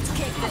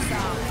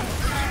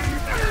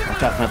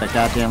 Watch out for the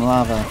goddamn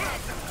lava.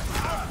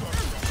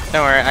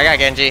 Don't worry, I got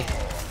Genji.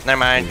 Never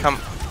mind, come.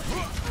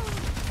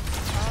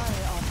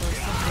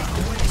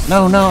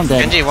 No, I'm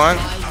dead. Genji won.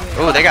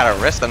 Ooh, they got a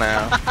Arista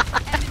now.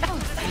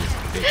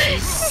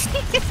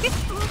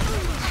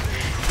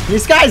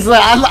 These guys,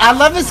 I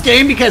love this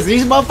game because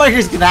these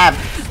motherfuckers can have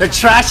the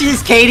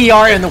trashiest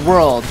KDR in the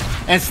world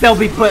and still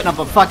be putting up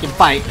a fucking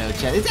fight, though,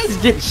 chat. This is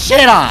getting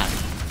shit on.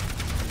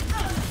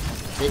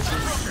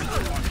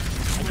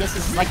 Bitches. I guess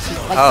it's like she's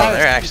like. Oh,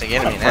 they're actually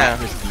getting me now.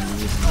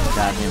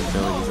 Goddamn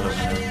abilities over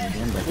and over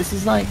again, but this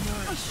is like.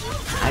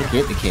 I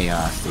get the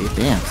chaos, dude.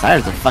 Damn,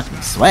 Sire's a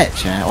fucking sweat,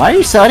 chat. Why are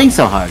you sweating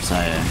so hard,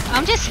 Sire?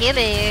 I'm just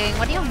healing.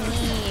 What do you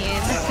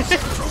mean?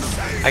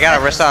 I got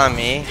a Arista on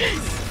me.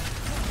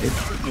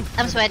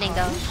 I'm sweating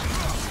though.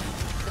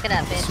 Look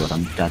at that That's bitch. what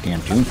I'm goddamn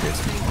doing for this.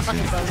 What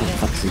the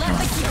fuck's he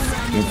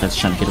doing? Doomfist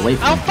trying to get away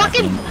from Oh, me.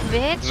 fucking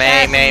goddamn. bitch!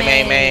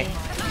 May.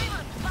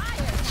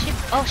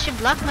 She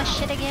blocked my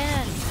shit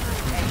again.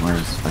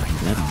 Where's fucking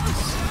dead on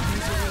this?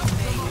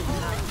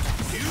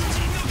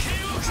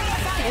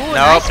 Ooh, Nope,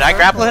 nice did I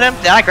grapple him?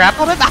 Did I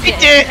grapple him? I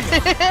did!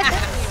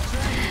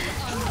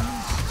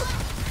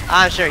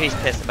 I'm sure he's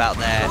pissed about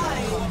that.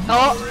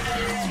 Oh,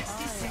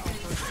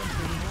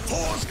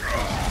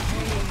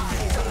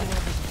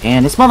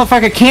 And this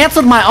motherfucker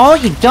canceled my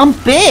ult, you dumb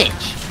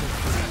bitch!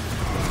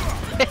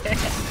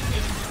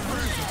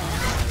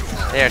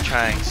 They are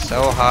trying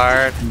so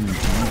hard.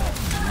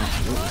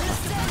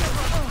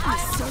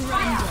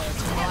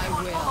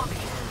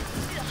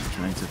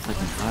 Trying so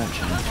fucking hard,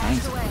 trying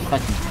so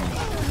fucking hard.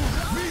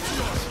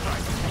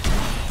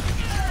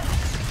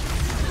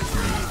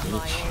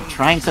 Bitch, you're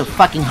trying so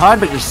fucking hard,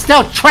 but you're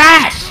still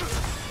trash!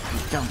 You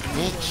dumb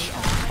bitch.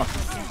 Oh,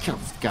 fucking kill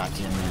this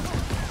goddamn man.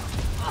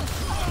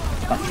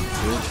 Fucking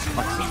bitch.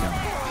 Fuck's he doing?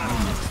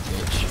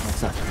 Bitch.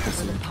 What's up,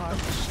 pussy?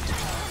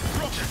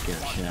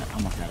 Good shit.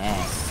 I want that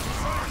ass.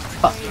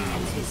 Fuck you,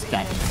 this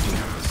goddamn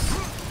bitch.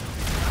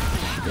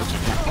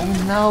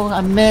 Oh no, I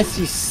missed,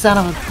 you son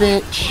of a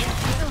bitch.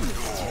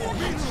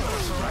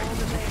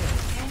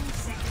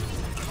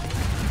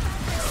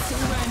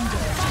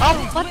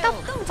 oh, what the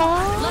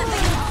fuck?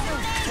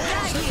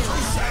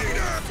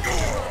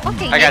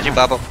 Okay, I got you,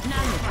 Bubble.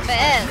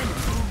 bad.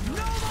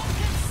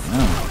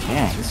 Oh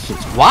yeah, this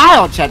shit's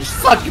wild, Chad. It's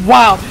fucking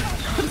wild.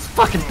 This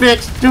fucking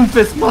bitch,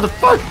 Doomfist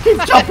motherfucker,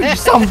 keep jumping, you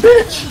son of a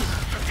bitch.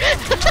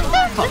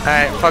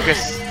 Alright,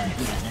 focus.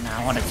 And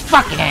I want its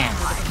fucking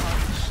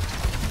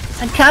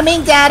ass. I'm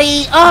coming,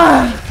 daddy.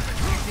 Ugh.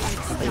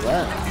 Wait,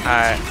 what?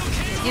 Alright.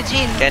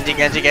 Eugene. Genji.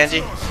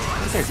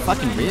 These are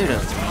fucking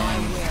weirdos,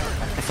 man.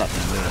 That's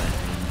fucking weird.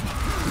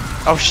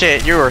 Oh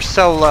shit, you are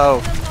so low.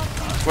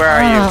 Where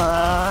are you?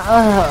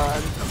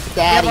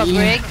 Daddy. You have a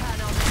brig?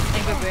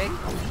 Think a brig?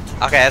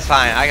 Okay, that's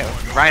fine.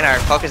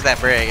 Reinhardt, focus that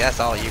brig. That's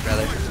all you,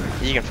 brother.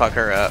 You can fuck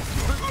her up.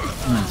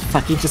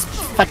 Fuck you, just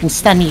fucking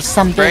stun me,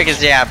 some Brig bitch.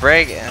 is, yeah,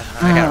 brig.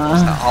 I got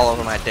almost all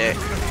over my dick.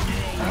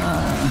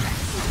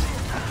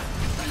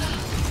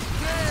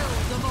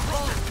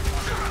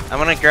 I'm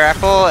gonna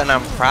grapple, and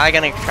I'm probably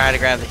gonna try to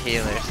grab the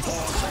healers.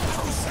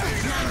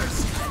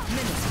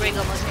 Brig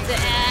almost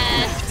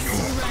dead.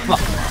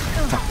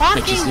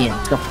 Bitches, yeah,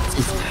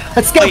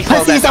 let's go, Please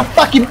hold pussies. that. I'm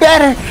fucking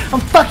better. I'm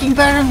fucking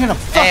better. I'm gonna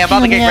fuck Hey, I'm about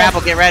to you in get the ass.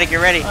 grappled. Get ready.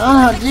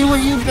 Do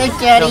what you, big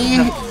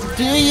daddy.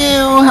 Do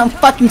you? I'm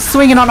fucking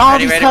swinging on all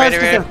Ready, these ready, hoes ready,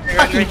 because they're ready,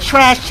 fucking ready.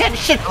 trash.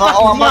 Shit Oh,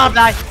 I'm fucking about up. to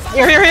die.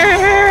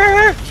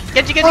 Here.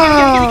 Get you.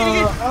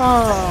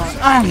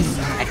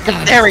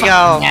 There we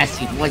go.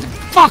 Nasty boys.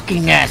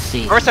 Fucking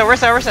nasty.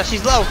 Ursa.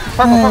 She's low.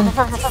 Purple.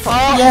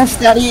 Yes,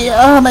 daddy.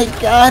 Oh my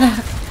god.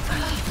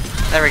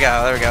 There we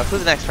go. Who's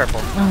the next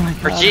purple? Oh my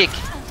Or god. Jeek.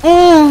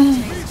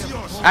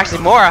 Mm.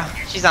 Actually, Mora.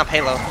 She's on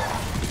payload.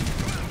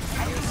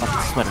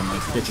 Fucking sweat on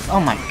these bitches. Oh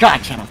my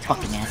god, Channel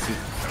fucking nasty.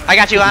 I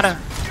got you, Ana.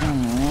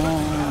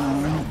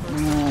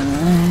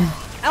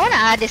 I wanna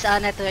add this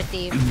Ana to our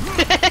team.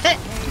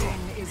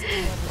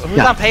 Who's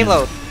on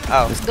payload?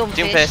 Oh, Doomfish.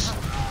 Doomfish.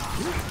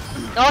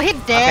 Oh, he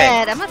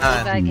dead. I'm gonna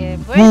teabag him.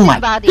 Where's Oh his my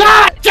body?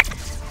 god!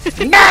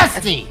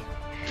 Nasty!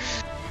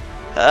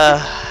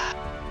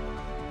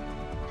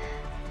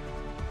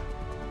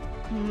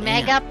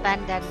 Mega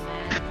Pandan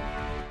Man.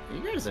 You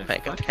guys are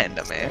Like a fucking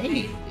panda, man.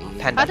 crazy.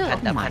 Panda.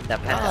 Oh my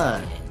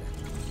god.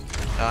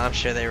 Oh, I'm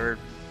sure they were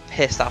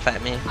pissed off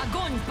at me.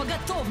 Огонь по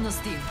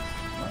готовности.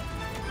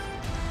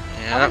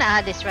 I wanna Yeah.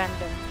 add this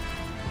random.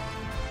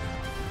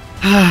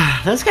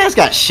 Those guys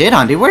got shit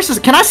on, dude. Where's this?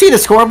 Can I see the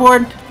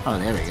scoreboard? Oh,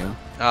 there we go.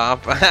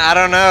 I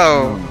don't Oh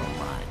know.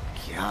 my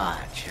god,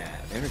 Chad.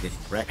 They were getting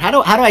wrecked. How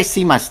do I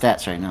see my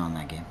stats right now in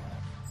that game?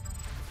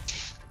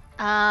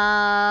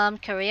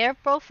 Career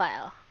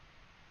profile.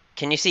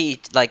 Can you see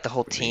like the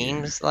whole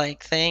team's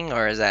like thing,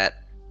 or is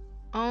that?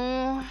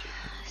 Oh,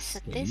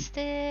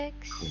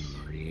 statistics.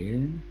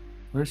 Career?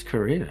 Where's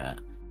career at?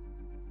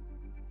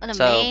 On the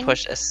So main.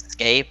 push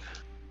escape,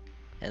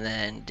 and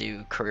then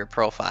do career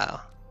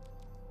profile.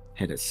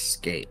 Hit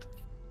escape.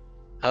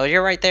 Oh,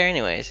 you're right there,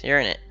 anyways. You're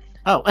in it.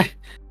 Oh,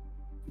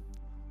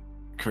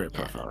 career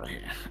profile right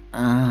here.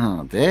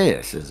 Oh,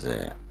 this is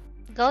it.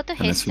 Go to And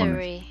this one is-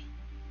 history.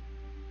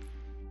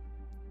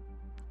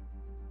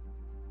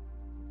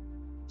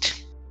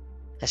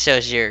 That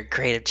shows your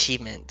great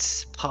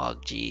achievements,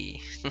 Pog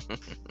G.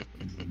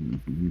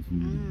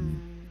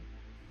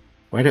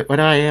 Where do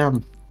I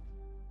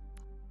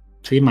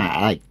see my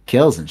like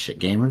kills and shit?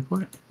 Game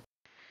report.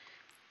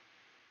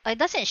 Oh, it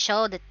doesn't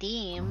show the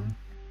team.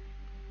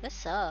 That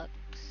sucks.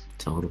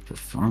 Total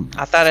performance.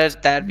 I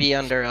thought that'd be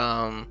under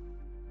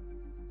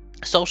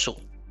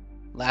social,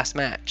 last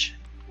match.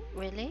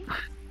 Really?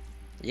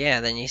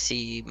 Yeah, then you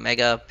see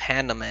Mega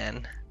Panda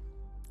Man.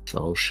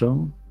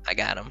 Social. I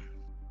got him.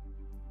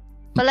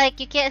 But like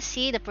you can't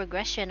see the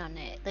progression on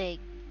it. Like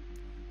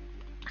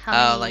how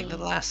Oh, many... like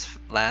the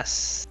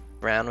last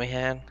round we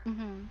had.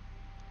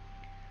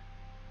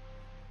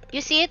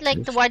 You see it like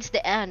Yes. towards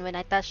the end when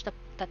I touch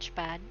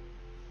touchpad.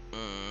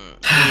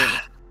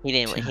 He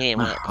didn't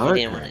want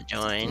to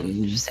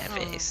join. Sad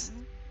face.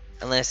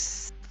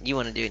 Unless you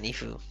want to do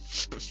Nifu.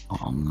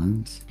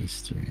 Almonds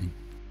history.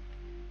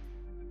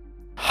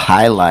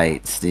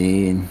 Highlights,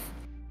 dude.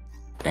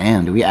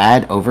 Damn, do we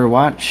add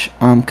Overwatch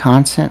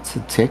content to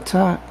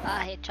TikTok?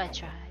 Try.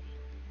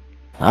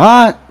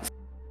 What?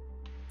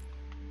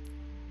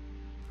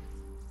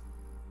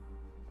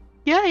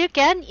 Yeah, you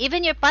can.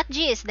 Even your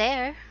PUBG is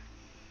there.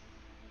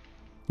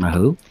 My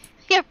who?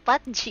 Your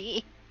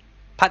PUBG.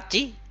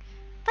 PUBG?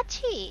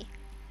 PUBG.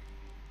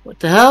 What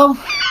the hell?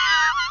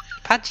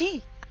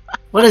 PUBG?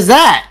 What is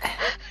that?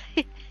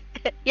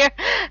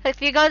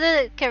 If you go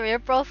to career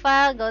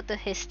profile, go to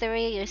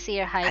history, you see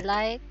your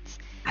highlights.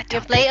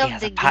 Your play of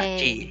the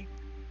game.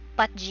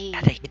 PUBG.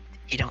 I think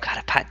you don't got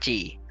a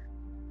PUBG.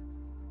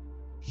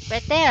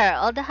 Right there,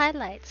 all the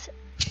highlights.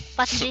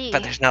 PUBG.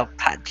 But there's no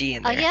PUBG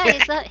in there. Oh yeah, he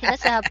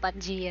doesn't have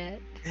PUBG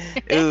yet.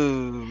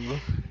 Ooh.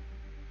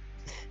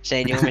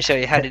 Shane, you want me to show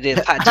you how to do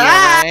the PUBG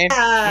online?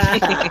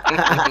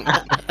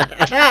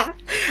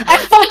 I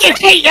fucking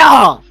hate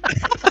y'all!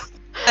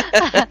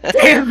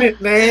 Damn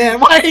it, man!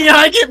 Why do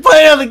y'all get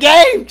played on the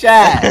game,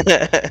 chat?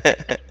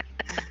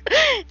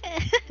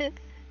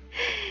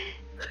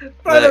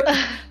 Brother,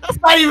 that's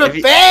not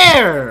even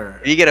fair!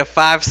 If you get a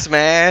 5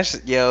 smash,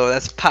 yo,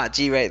 that's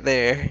PUBG right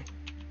there.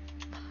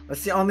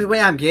 That's the only way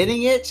I'm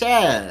getting it,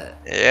 chat.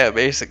 Yeah,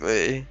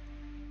 basically.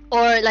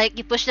 Or like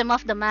you push them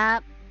off the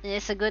map,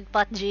 it's a good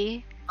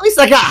PUBG. At least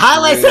I got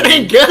highlights that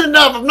ain't good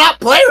enough. I'm not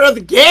player of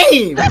the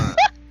game.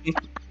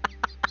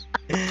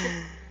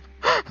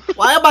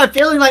 Why am I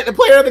feeling like the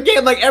player of the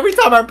game like every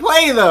time I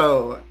play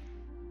though?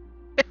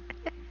 I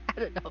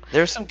don't know.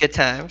 There were some good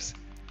times.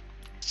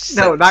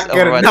 No, not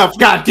good enough.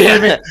 God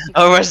damn it!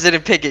 Overwatch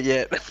didn't pick it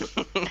yet.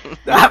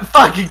 Not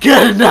fucking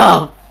good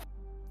enough.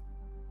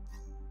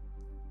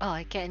 Oh,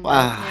 I can't.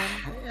 Wow,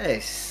 I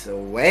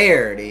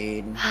swear,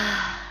 dude.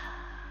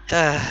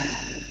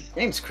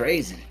 Game's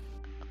crazy.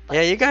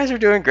 Yeah, you guys are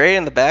doing great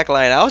in the back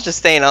line. I was just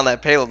staying on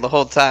that payload the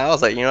whole time. I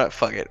was like, you know what,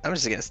 fuck it. I'm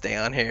just gonna stay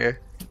on here.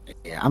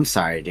 Yeah, I'm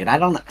sorry, dude. I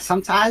don't.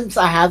 Sometimes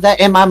I have that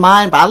in my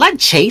mind, but I like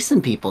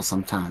chasing people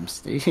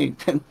sometimes, dude.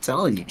 I'm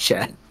telling you,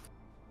 Chad.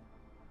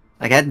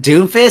 Like that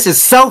Doomfist is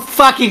so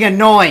fucking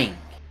annoying.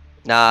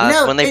 Nah,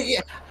 No, when they.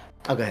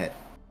 Oh, go ahead.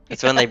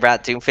 It's when they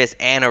brought Doomfist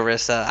and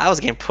Orisa. I was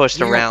getting pushed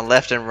around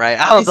left and right.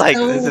 I was like,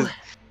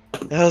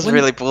 that was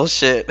really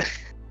bullshit.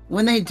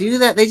 When they do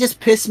that, they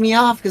just piss me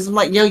off because I'm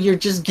like, yo, you're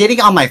just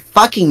getting on my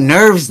fucking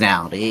nerves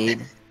now,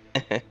 dude.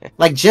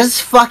 Like,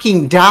 just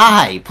fucking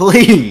die,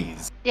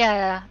 please.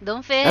 Yeah,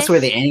 Doomfist. That's where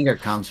the anger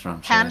comes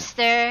from.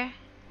 Hamster.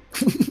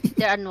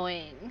 They're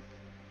annoying.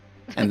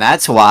 And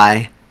that's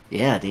why,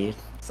 yeah, dude.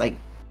 It's like,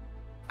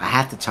 I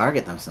have to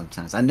target them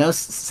sometimes. I know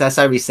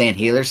Cesar be saying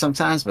healer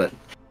sometimes, but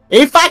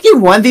if I can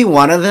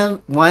 1v1 of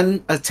them,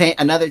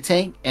 another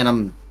tank, and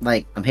I'm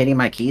hitting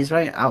my keys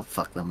right, I'll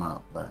fuck them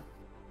up, but.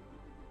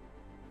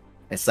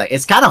 It's like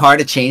it's kind of hard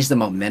to change the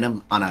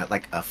momentum on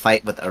a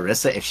fight with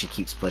Orisa if she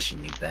keeps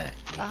pushing me back.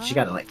 She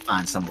gotta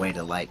find some way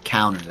to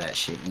counter that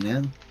shit, you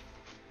know?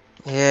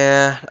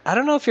 Yeah, I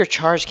don't know if your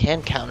charge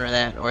can counter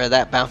that or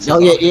that bounces. Oh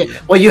yeah.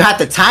 Well, you have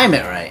to time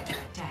it right.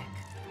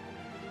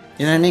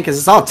 You know what I mean? Because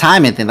it's all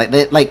timing thing.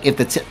 Like if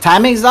the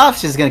timing's off,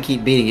 she's gonna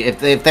keep beating you.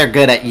 If they're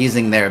good at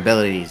using their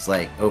abilities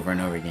over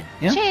and over again.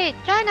 Yeah. Shit,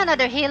 try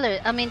another healer.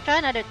 I mean, try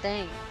another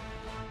thing.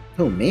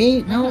 Who,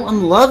 me? No,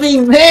 I'm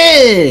loving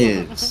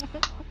this.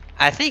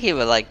 I think he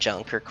would like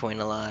Junker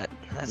Queen a lot.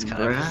 That's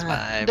kind of his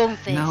vibe.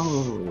 Doomfist.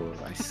 No,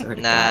 I swear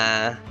to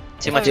Nah, God.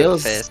 too much of a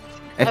fist.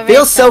 It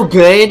feels so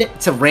good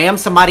to ram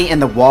somebody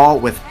in the wall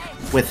with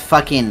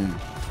fucking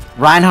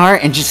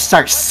Reinhardt and just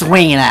start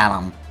swinging at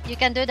them. You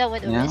can do that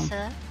with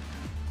Orisa.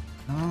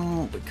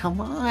 Oh, but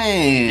come on.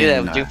 Do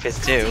that with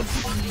Doomfist too.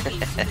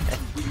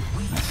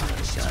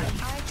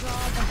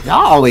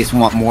 Y'all always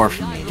want more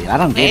from me, dude. I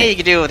don't get And it. you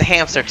can do it with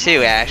Hamster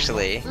too,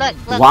 actually. Look.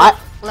 What?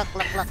 Look.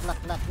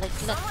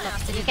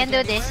 You can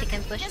do this. You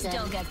can push them.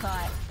 Don't get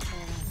caught.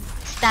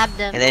 Stab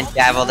them. And then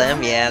javel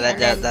them. Yeah,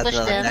 that's push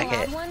another them.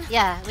 hit.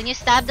 Yeah, when you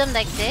stab them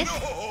like this,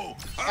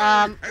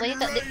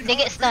 they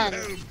get stunned.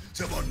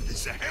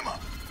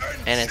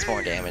 And it's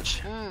more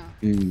damage.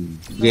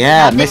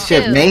 Yeah, Got this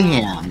Mischief too.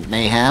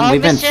 Mayhem. Oh,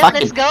 We've been Mischief,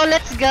 fucking.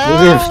 let's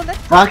go. We've been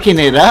fucking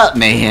it up,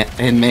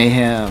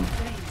 Mayhem.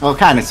 Well,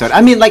 kind of, sort of.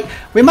 I mean,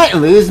 we might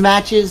lose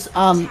matches,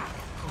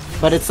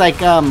 but it's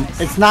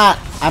it's not.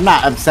 I'm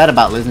not upset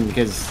about losing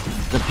because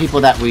the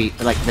people that we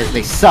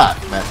they suck,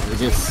 but we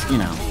just, you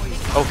know.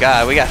 Oh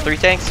god, we got 3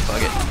 tanks.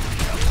 Fuck it.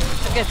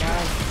 Good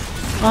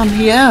job.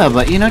 Yeah,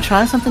 but you know,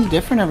 try something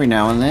different every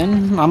now and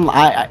then.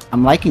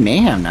 I'm liking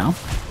Mayhem now.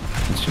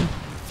 That's true.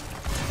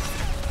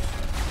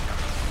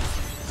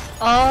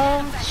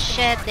 Oh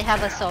shit, they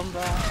have a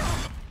Sombra.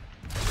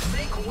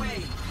 Make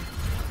way.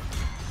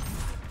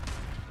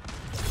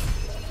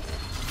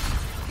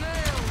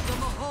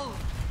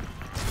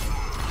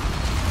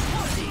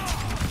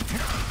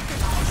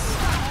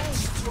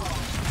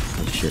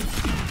 Oh shit.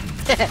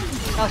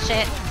 Oh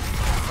shit.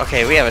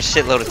 Okay, we have a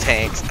shitload of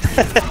tanks.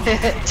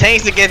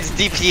 Tanks against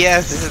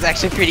DPS. This is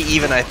actually pretty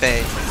even, I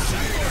think.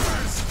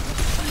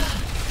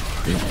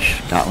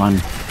 Bitch, got one.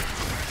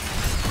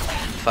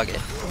 Fuck it.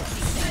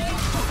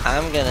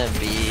 I'm gonna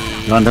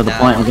be. Going to the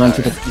point. I'm going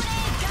to the.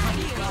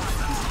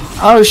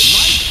 Oh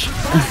shh.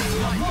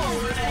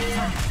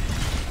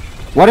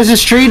 What does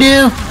this tree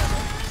do?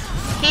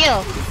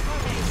 Heal.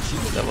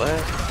 The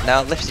what?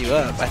 Now it lifts you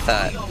up. I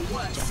thought.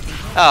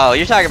 Oh,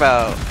 you're talking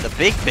about the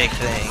big thing.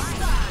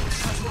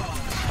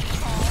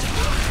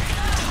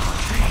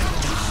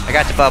 I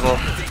got your bubble.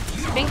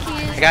 Thank you.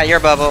 I got your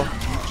bubble.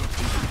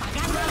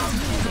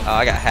 Oh,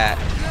 I got hat.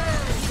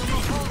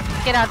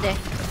 Get out there.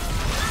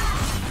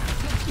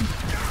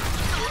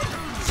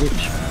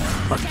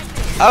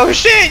 Oh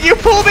shit! You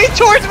pulled me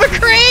towards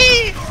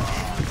McCree!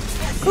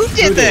 Who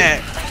did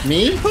that?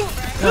 Me?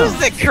 Who's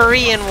the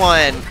Korean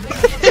one?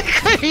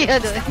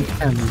 Korean.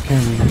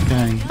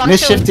 Okay.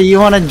 Mischief, do you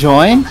want to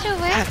join?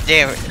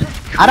 Damn it.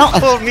 I don't.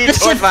 Pulled me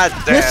towards my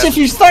death. Mischief,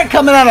 you start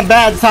coming on a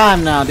bad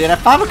time now, dude. At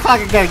 5 o'clock,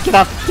 I gotta get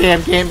off the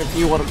damn game if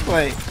you want to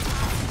play. Is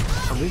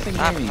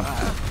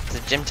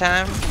it gym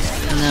time?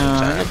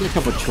 No, I gotta do a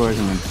couple chores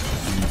and then.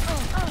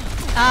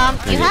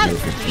 You have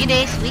 3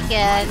 days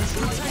weekends.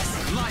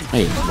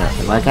 Hey, look,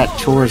 I got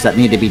chores that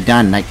need to be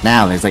done like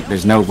now.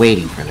 There's no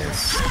waiting for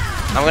this.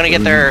 I'm gonna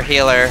get their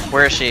healer.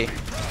 Where is she?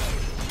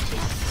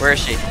 Where is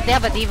she? They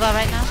have a diva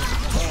right now.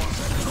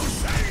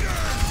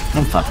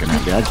 I'm fucking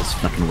up, dude. I just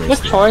fucking What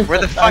wasted. chores? Where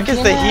the fuck is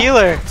the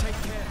healer?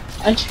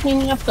 Aren't you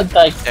cleaning up with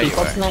like There you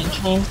people are. tonight,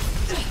 Shane?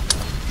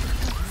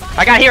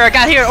 I got here.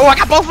 Oh, I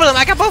got both of them.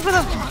 I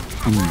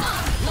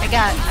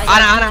got.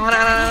 Anna.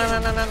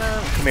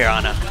 Come here,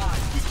 Anna.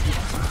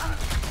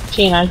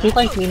 Shane, aren't you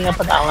like meeting up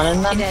with Alan and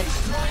She them? did.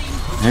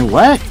 Hey,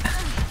 what?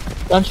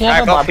 Don't you have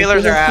Alright, a both barbecue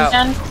healers this are out.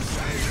 weekend?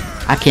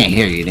 I can't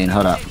hear you, dude.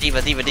 Hold up. Diva.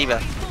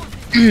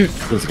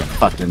 This got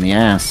fucked in the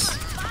ass.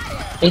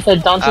 They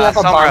said, don't you have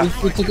a Sombra.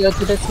 barbecue to go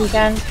to this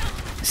weekend?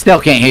 Still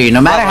can't hear you.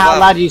 No matter Love, how love.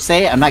 loud you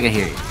say it, I'm not gonna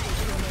hear you.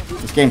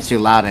 This game's too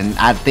loud, and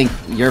I think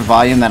your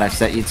volume that I've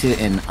set you to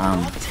in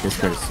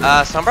Discord is too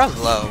loud. Sombra's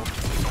low.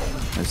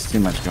 There's too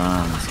much going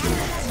on in this game.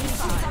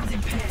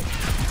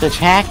 Bitch,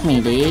 hack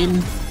me,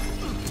 dude.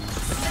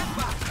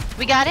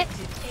 We got it.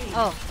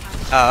 Oh.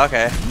 Oh,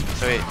 okay.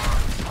 Sweet.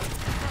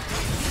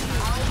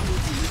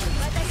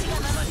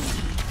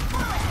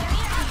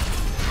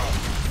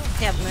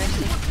 Have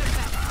mercy.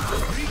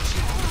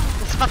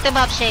 Let's fuck them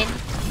up, Shane.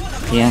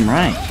 Yeah, I'm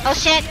right. Oh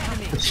shit.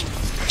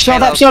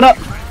 Shut up!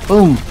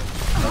 Boom.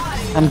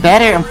 I'm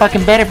better. I'm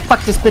fucking better.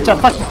 Fuck this bitch up.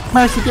 Fuck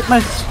Mercy. Get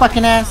Mercy's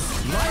fucking ass.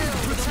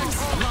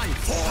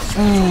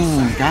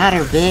 Got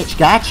her, bitch.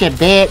 Gotcha,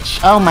 bitch.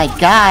 Oh my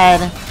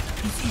god.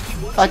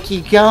 Fuck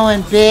you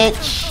going,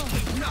 bitch.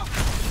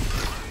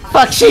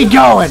 Fuck she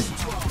going.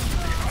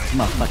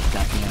 Motherfucker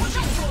got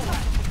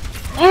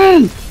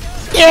me.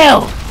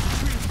 Ew.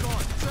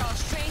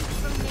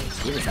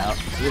 She was out.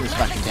 She was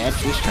fucking dead.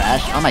 She's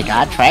trash. Oh my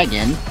god. Try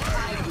again.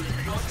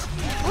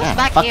 Who's Yeah, I'm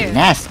back fucking here?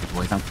 nasty,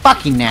 boys. I'm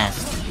fucking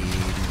nasty, dude.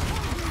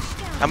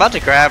 I'm about to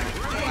grab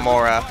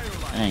Mora.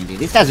 Dang, dude.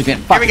 These guys are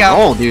getting Here we fucking go.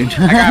 rolled, dude.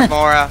 I got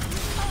Mora.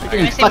 They're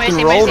getting Mercy, fucking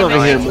mercy, rolled mercy,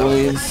 over here,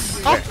 mercy.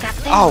 boys. Oh,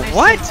 goddamn, Oh, mercy.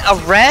 what? A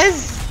res?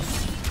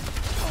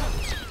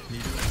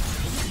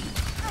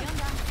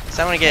 So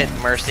I'm gonna get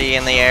Mercy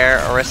in the air.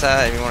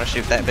 Orisa, if you want to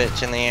shoot that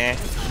bitch in the air.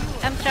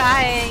 I'm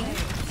trying.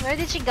 Where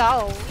did she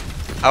go?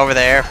 Over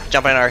there,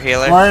 jumping our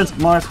healer. Mars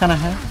kind of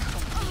hurt.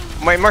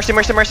 Wait, Mercy.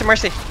 She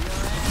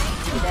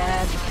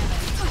dead.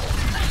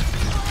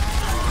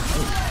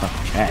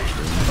 Fucking trash,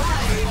 dude.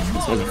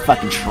 These guys are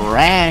fucking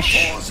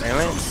trash.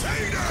 Really?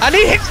 I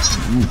need him!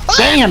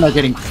 Damn, they're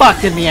getting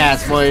fucked in the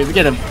ass, boys. They're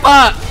getting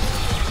fucked.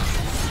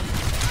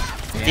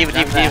 Diva.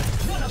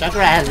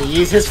 Junkrat has to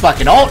use his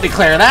fucking ult to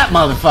clear that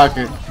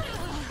motherfucker.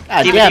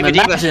 God Diva, damn,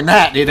 diva. imagine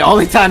that, dude. The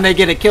only time they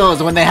get a kill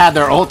is when they have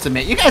their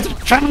ultimate. You guys are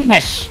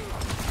trash.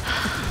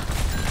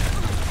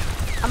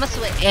 I'm a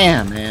switch.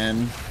 Damn,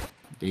 man.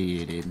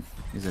 Dude.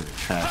 These are the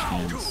trash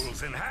cans.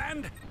 Rules in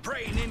hand,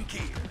 brain in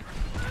gear.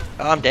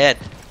 Oh, I'm dead.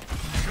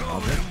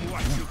 I'm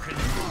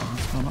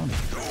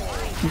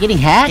getting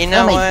hacked? You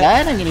know oh my what?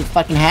 god, I'm getting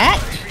fucking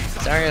hacked.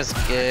 Zarya's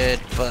good,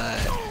 but...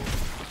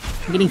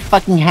 I'm getting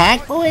fucking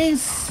hacked,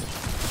 boys.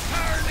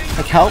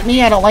 Like, help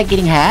me, I don't like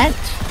getting hacked.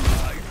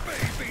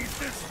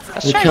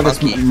 Let's We try kill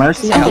this Monkey.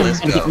 Mercy? See I'm how gonna this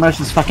get goes.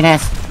 Mercy's fucking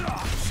ass.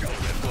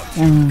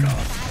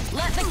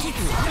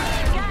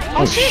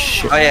 Oh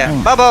shit. Oh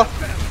yeah, Bubble!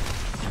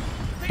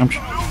 I'm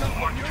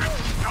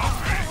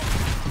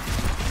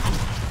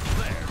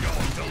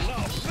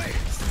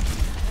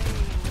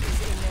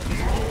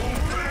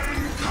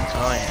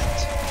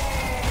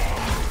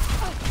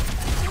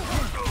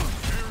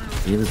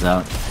He was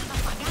out.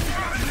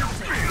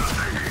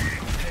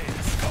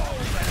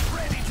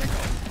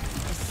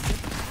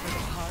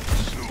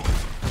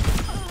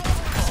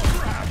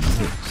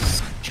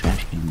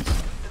 Trash cans.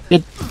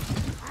 Good.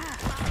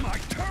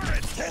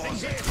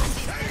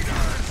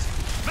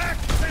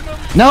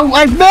 No,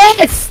 I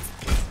missed!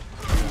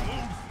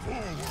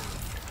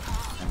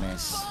 I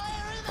missed.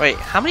 Wait,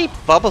 how many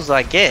bubbles do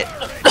I get?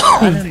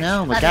 I don't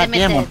know, but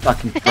goddamn, I'm Unlimited.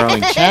 fucking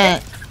throwing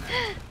chat.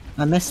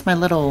 I missed my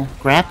little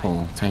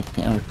grapple type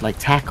thing, or like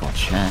tackle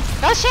chat.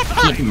 Oh shit, I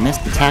fuck! can't even miss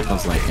the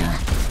tackles like that.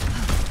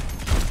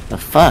 The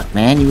fuck,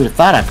 man? You would have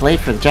thought I played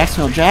for the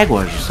Jacksonville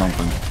Jaguars or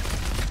something.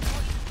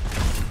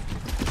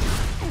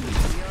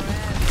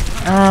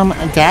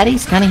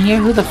 Daddy's kinda here?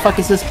 Who the fuck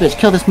is this bitch?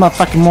 Kill this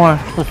motherfucking Mora.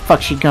 Where the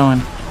fuck's she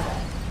going?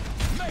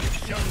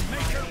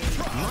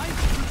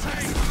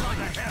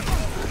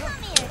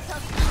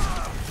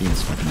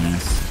 This fucking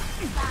ass.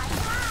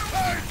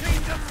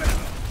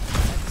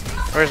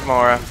 Where's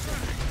Mora?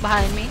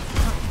 Behind me.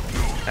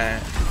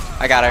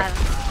 I got her.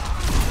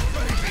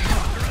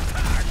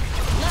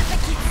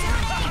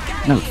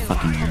 No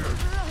fucking way.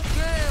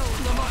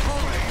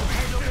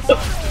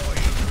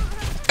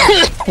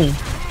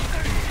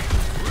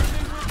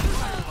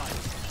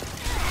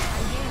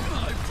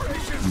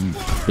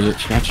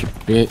 Bitch, that's your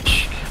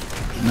bitch.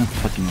 No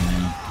fucking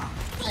way.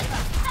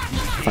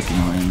 Fucking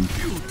lame.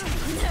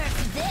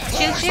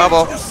 Shield, shield.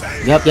 Bubble.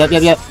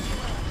 Yep.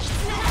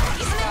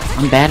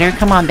 I'm better.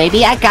 Come on,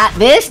 baby. I got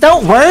this.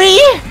 Don't worry.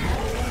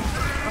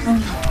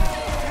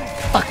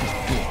 Fucking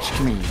bitch.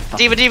 Come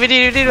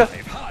here. Diva.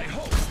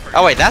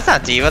 Oh wait, that's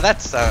not Diva.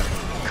 That's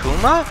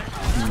Kuma.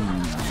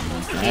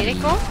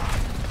 Critical?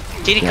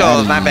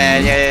 Titico, my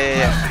bad.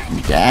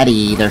 Yeah.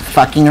 Daddy, they're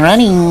fucking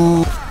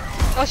running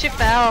Oh, she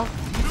fell.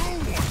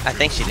 I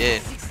think she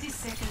did.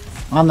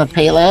 on the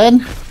payload.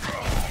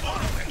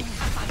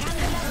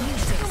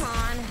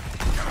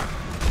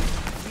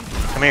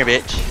 Come here,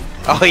 bitch.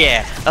 Oh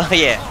yeah.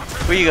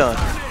 Where you going?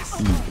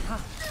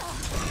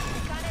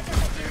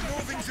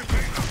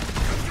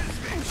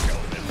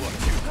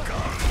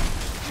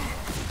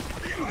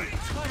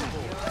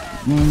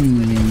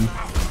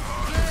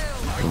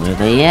 Where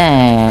they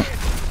at?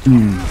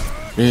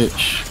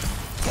 Bitch.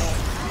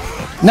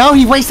 No,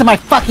 he wasted my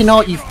fucking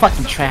ult, you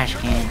fucking trash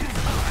can.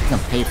 You're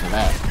gonna pay for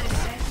that.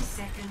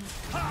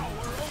 You're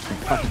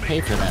gonna fucking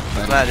pay for that, I'm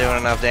buddy. not doing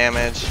enough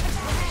damage.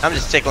 I'm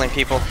just tickling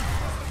people.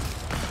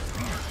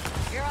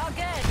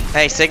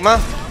 Hey, Sigma?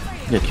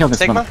 Yeah, kill this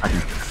Sigma?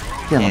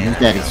 motherfucker. Kill him, he's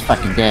dead, he's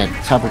fucking dead.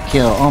 Triple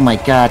kill, oh my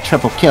god,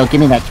 triple kill. Give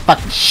me that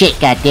fucking shit,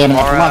 goddammit.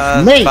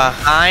 That's Mara's me.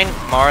 behind.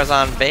 Mara's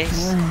on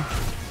base.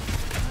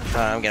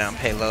 I'm getting on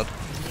payload.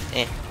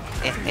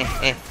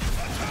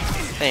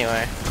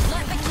 Anyway.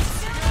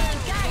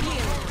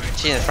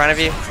 She's in front of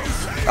you.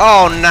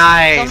 Oh,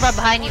 nice! Sombra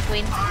behind you,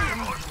 Queen.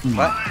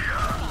 What?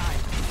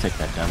 Take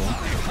that double.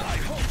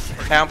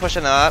 Okay, I'm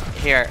pushing them up.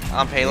 Here,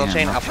 on payload Damn,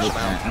 chain, I'll I'll push take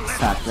them that. out. I'll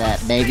stop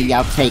that, baby.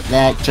 I'll take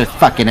that. Get your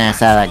fucking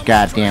ass out of that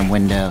goddamn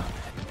window.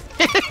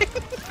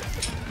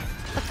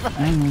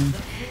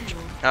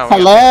 Oh,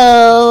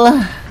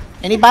 Hello?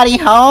 Anybody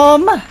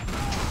home? Oh,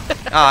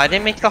 I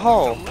didn't make the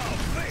hole.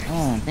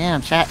 Oh,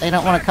 damn, chat. They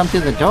don't want to come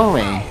through the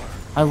doorway.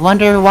 I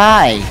wonder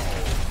why.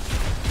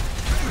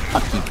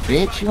 Fuck you,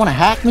 bitch. You want to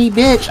hack me,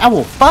 bitch? I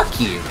will fuck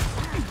you.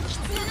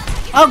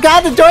 Oh,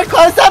 God, the door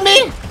closed on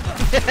me?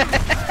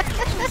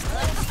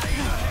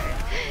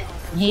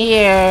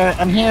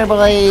 I'm here,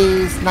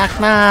 boys. Knock,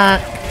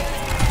 knock.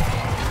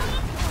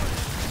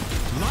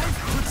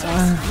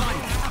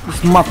 This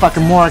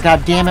motherfucking Mora,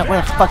 goddammit.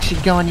 Where the fuck's she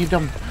going, you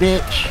dumb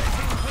bitch?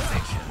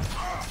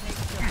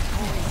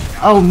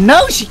 Oh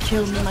no, she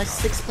killed me. My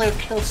 6-player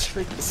kill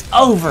streak is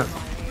over.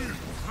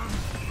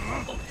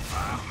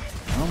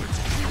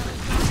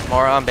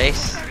 Mora on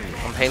base.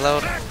 On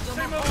payload. In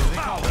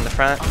the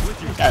front.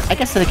 I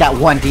guess they got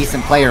one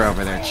decent player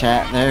over there,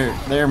 chat.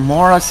 Their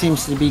Mora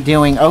seems to be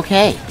doing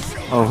okay.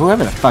 Or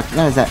whoever the fuck.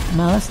 No, is that?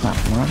 No, that's not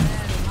Mora.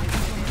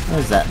 What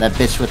is that? That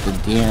bitch with the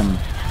DM.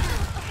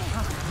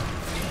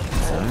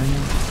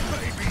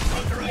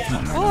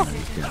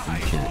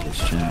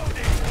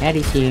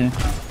 Caddy's here.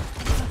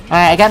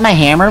 Alright, I got my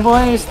hammer,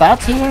 boys.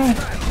 Thoughts here?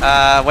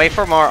 Wait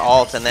for more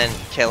ult and then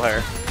kill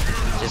her.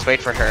 Just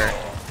wait for her.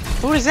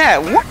 Who is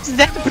that? What is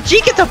that? But she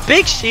gets a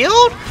big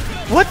shield?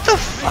 What the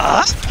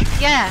fuck?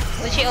 Yeah,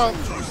 when she ult.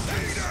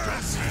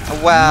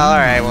 Well,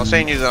 alright, well,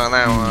 Shane used it on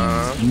that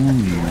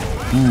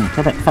one.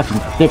 Kill that fucking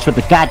bitch with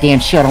the goddamn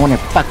shield. I want her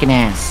fucking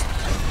ass.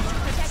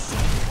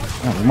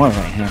 Oh, there's more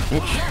right here,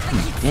 bitch. Come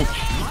here, bitch.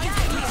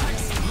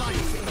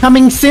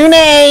 Coming soon,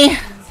 eh?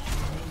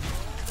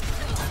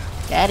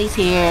 Daddy's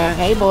here.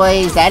 Hey,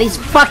 boys. Daddy's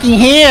fucking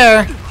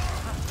here.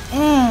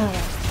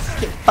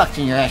 Get fucked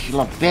in your ass, you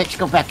little bitch.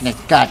 Go back in that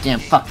goddamn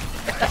fuck.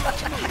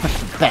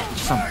 Push back, you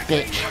son of a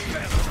bitch.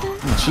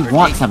 She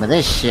wants some of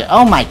this shit.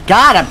 Oh my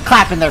god, I'm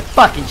clapping their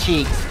fucking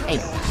cheeks. Hey,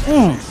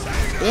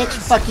 bitch,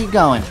 fuck you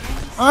going?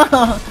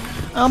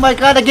 Oh my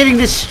god, they're getting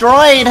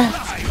destroyed.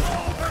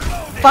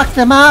 Fuck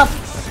them up.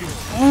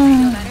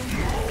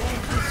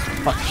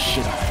 Fuck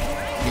shit up.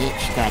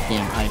 Bitch,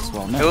 goddamn ice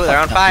wall. No, Ooh, they're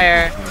on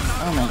fire.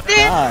 Oh my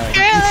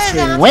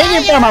god.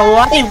 Waiting for my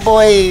life,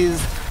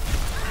 boys.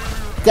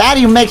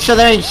 Daddy, make sure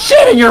there ain't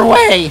shit in your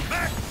way.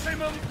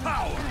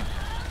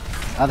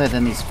 Other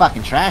than these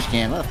fucking trash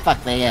cans, where the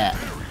fuck they at?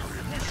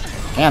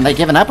 Damn, they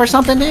giving up or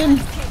something, dude?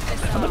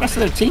 Where the rest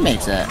of their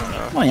teammates at?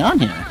 What's going on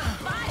here?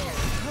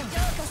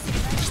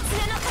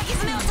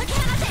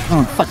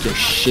 Oh, fuck your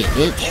shit,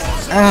 bitch.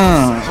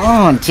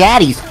 Oh,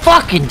 daddy's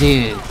fucking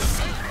dude.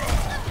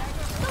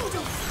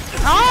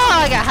 Oh,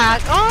 I got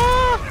hacked.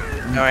 Oh!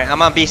 Alright,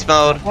 I'm on beast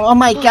mode. Oh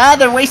my god,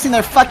 they're wasting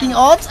their fucking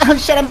ults. Oh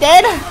shit, I'm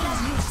dead.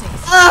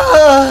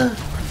 Oh.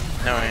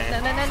 Alright.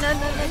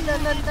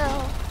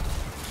 No.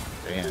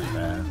 Damn,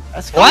 man.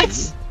 That's What?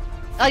 crazy.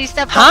 Oh, you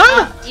stepped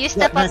Huh? on. You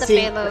stepped Now on the see,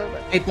 payload.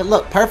 Hey, but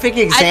look, perfect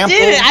example.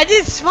 I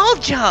did small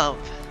jump.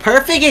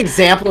 Perfect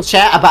example,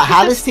 chat, about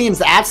how this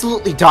team's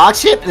absolutely dog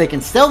shit, but they can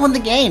still win the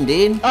game,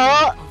 dude.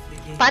 Oh,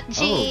 Oh,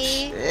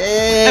 Patji.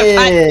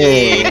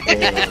 Hey.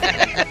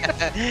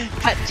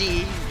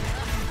 Patji.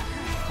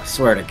 I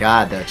swear to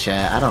God, though,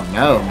 chat, I don't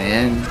know,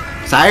 man.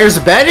 Sire's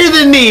better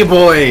than me,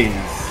 boys.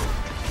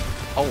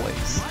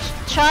 Always.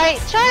 Try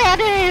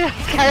other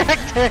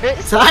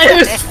characters.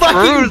 Sire's fucking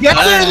True better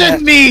that.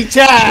 than me,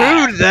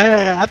 chat. True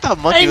that. I thought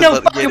Monkey Ain't was no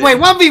about to fucking get way.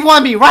 it.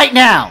 1v1 me right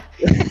now.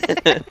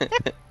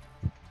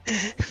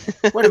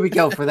 Where do we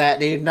go for that,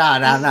 dude?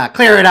 Nah.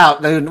 Clear it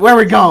out, dude. Where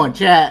we going,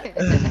 chat?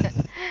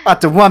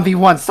 About to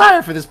 1v1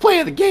 Sire for this play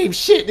of the game.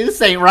 Shit,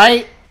 this ain't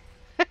right.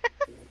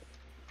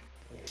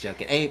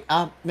 Joking. Hey,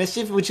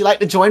 Mischief, would you like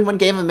to join one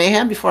game of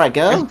Mayhem before I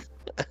go?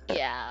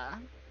 Yeah.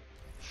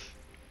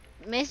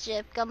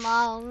 Mischief, come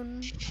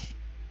on.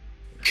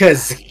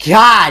 Cause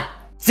god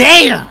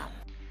damn!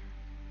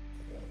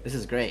 This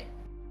is great.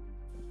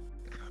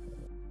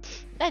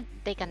 I'd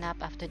take a nap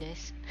after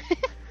this.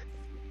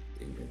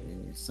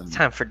 Some...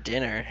 Time for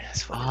dinner.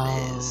 That's what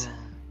it is.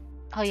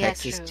 Oh yeah,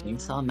 Texas true.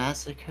 Chainsaw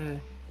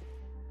Massacre.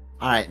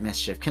 Alright,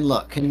 Mischief. Can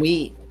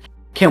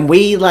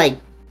we like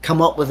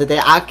come up with a day?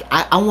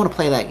 I want to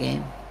play that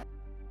game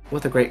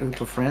with a great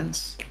group of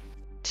friends.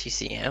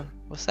 TCM?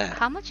 What's that?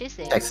 How much is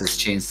it? Texas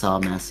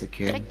Chainsaw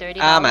Massacre. It's like $30.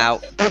 I'm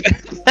out.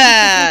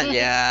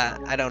 Yeah,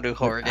 I don't do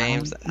horror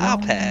games. I'll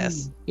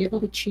pass. Give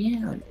it a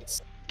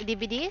chance.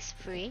 DVD is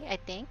free, I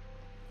think.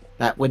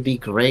 That would be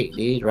great,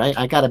 dude, right?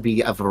 I gotta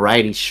be a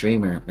variety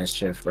streamer,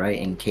 Mischief, right?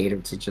 And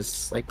cater to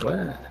just like what?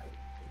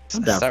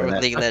 I'm down Start for with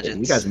that. League of Fuck it.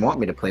 Legends. You guys want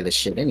me to play this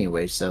shit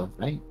anyway, so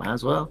right? Might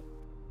as well.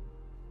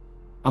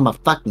 I'm a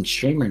fucking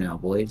streamer now,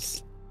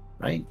 boys.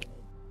 Right?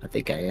 I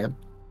think I am.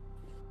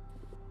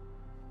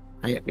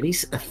 I at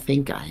least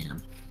think I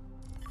am.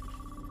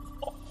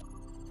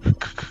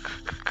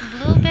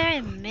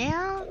 Blueberry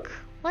milk?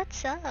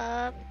 What's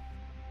up?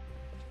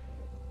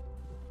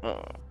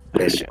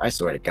 I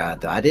swear to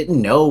God, though, I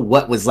didn't know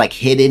what was like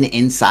hidden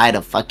inside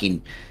of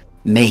fucking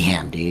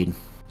Mayhem, dude.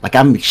 Like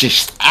I'm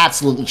just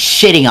absolutely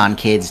shitting on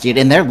kids, dude,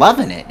 and they're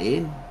loving it,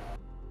 dude.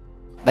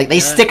 Like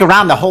they stick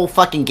around the whole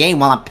fucking game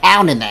while I'm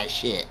pounding that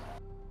shit.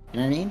 You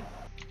know what I mean?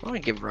 I'm gonna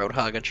give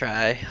Roadhog a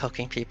try,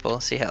 hooking people,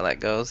 see how that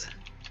goes.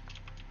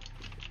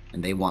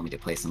 And they want me to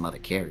play some other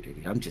character,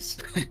 dude. I'm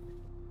just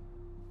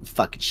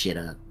fucking shit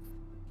up.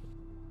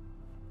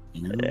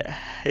 You know?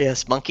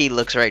 Yes, Monkey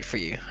looks right for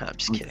you. I'm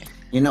just kidding.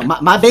 You know,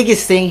 my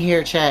biggest thing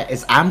here, chat,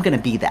 is I'm gonna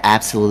be the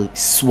absolute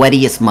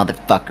sweatiest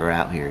motherfucker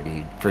out here,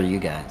 dude, for you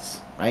guys.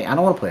 Right? I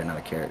don't want to play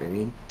another character,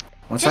 dude.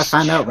 Once Just I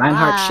find out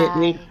Reinhardt shit,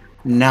 try. dude,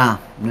 no,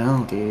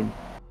 dude.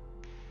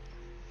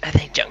 I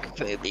think Junker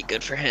would be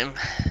good for him.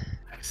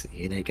 See,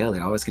 here they go.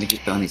 They're always gonna keep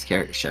throwing these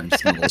character shit. I'm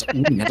just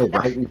gonna go, never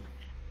right.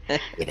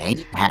 It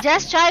ain't happening.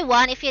 Just try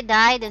one. If you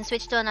die, then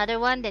switch to another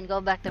one, then go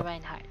back to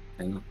Reinhardt.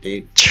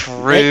 Dude.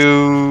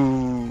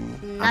 True.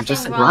 I'm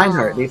just Nothing like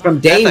Reinhardt, dude. wrong. From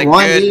day That's a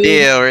one, good dude.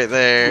 deal right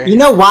there. You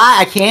know why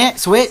I can't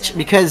switch?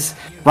 Because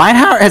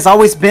Reinhardt has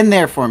always been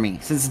there for me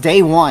since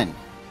day one.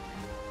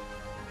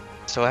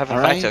 So what happened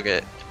All if I right. took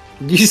it?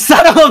 You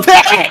son of a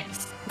bitch!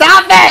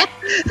 Stop it!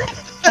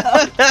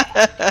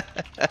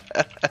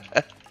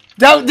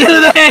 Don't do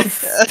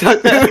this!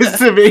 Don't do this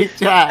to me,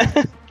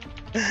 chat.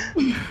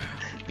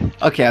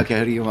 Okay,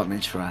 who do you want me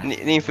to try?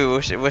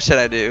 Nifu, what should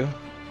I do?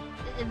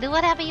 Do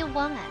whatever you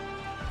want.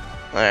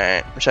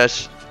 Alright,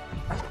 shush.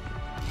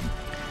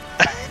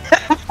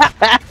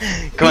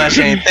 Come on,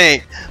 Shane,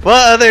 think. What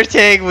other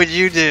tank would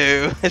you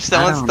do if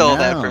someone don't stole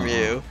that know. from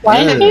you?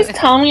 Why Yeah. did you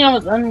tell me I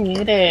was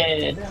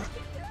unmuted?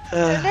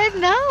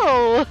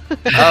 No.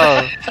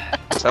 Oh,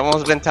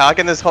 someone's been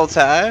talking this whole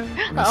time?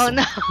 Oh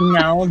no.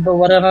 No, but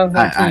whatever.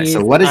 Alright,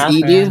 so what does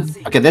E do?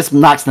 Okay, this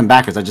knocks them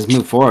backwards. I just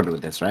move forward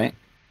with this, right?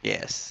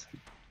 Yes.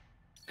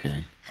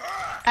 Okay.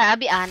 I'll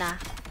be Anna.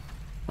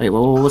 Wait,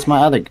 what was my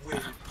other...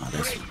 Oh,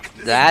 this one.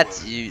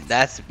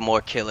 That's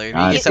more killer. If you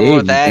Ah, get someone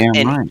with dude, that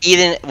damn and right.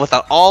 even with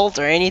an alt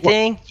or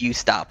anything, you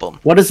stop them.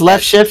 What does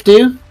left shift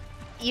do?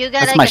 You got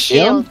That's like my a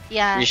shield. shield?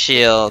 Yeah. Your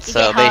shield. You So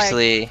get hard.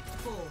 basically,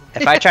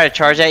 if I try to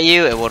charge at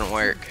you, it wouldn't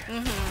work.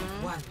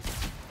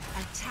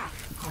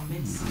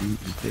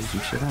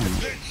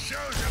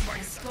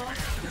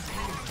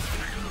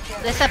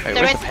 There's a Wait, where's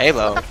turret. the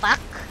payload? What the fuck?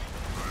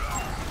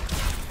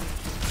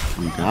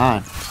 Oh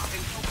god.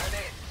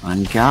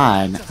 On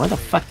God. Where the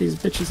fuck these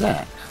bitches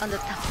at? On the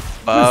top.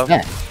 What's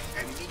that?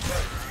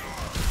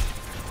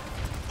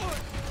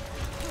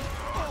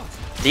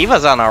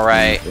 Diva's on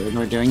alright.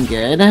 We're doing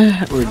good.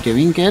 We're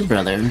doing good,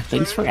 brother.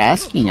 Thanks for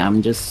asking.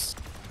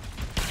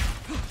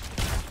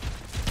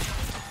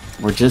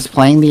 We're just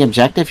playing the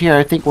objective here.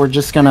 I think we're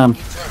just gonna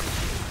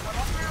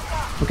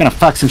We're gonna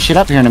fuck some shit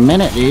up here in a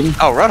minute, dude.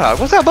 Oh, Roadhog,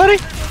 what's up, buddy?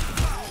 Do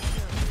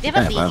you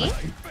have a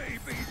biggie?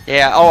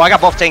 Yeah. Oh, I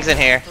got both tanks in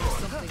here.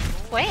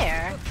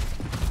 Where?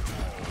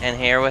 In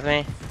here with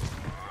me.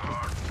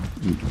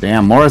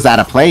 Damn, Mora's out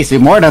of place.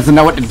 Dude, Mora doesn't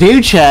know what to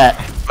do, chat.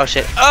 Oh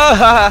shit. Oh,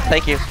 haha,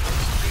 thank you.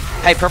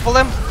 Hey, purple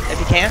him if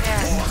you can. Yeah.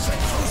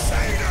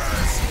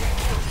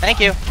 Thank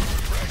you.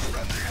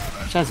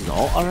 She has his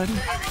ult already?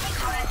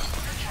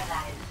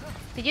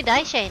 Did you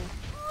die, Shane?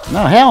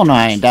 No, hell no,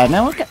 I ain't died,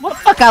 man. What the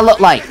fuck I look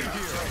like?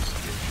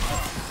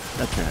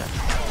 That's it.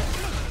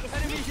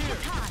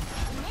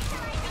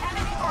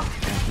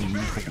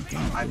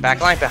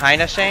 Backline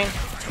behind us, Shane.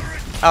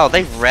 Oh,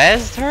 they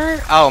rezzed her?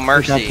 Oh,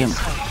 mercy.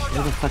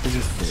 Where the fuck is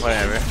this bitch?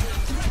 Whatever.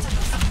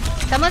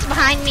 Someone's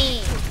behind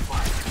me.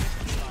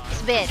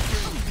 This bitch.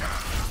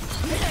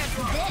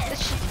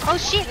 Oh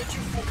shit.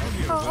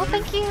 Oh,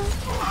 thank you.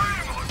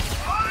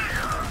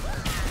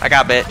 I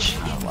got bitch.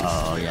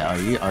 Oh yeah,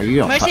 are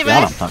you Mercy y'all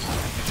don't rest. fuck.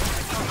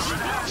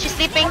 She's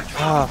sleeping.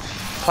 Oh,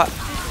 fuck.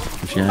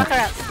 Fuck her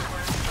up.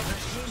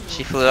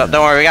 She flew up.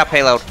 Don't worry, we got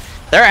payload.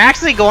 They're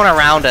actually going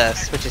around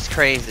us, which is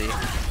crazy.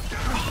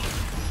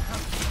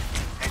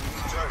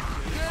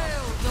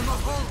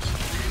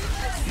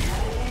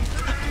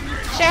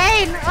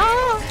 Shane!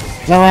 Oh!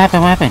 What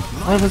happened? What happened?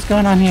 What's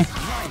going on here?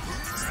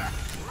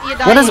 You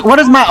died. What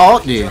does my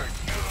ult do?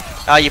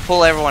 You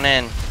pull everyone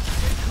in.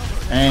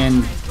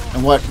 And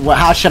what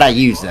how should I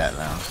use that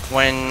though?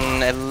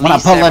 When at least When I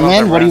pull them everyone's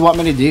in, what do you around.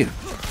 want me to do?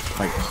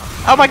 Like,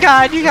 Oh my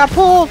god, you got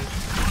pulled!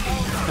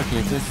 okay,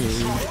 it's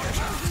okay.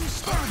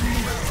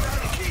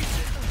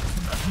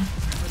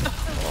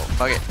 Oh,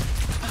 fuck it.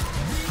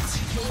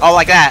 Oh,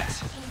 like that.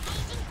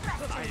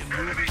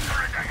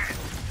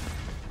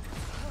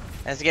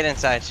 Let's get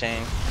inside,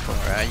 Shane.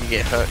 Alright, you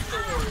get hooked.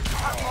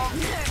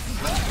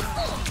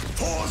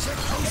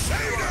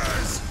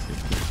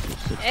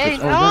 Hey,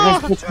 Oh,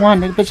 no! this bitch won.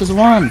 This bitch has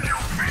won.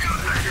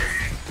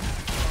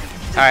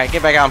 Alright,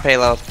 get back on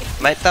payload.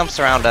 Let them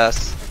surround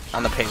us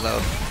on the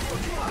payload.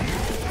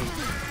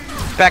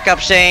 Back up,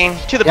 Shane.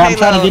 To the Yeah,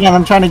 payload.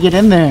 I'm trying to get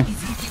in there.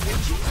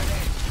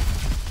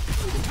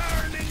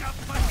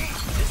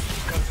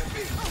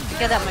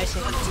 Get that Mercy.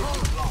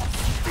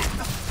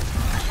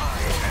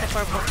 The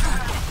purple.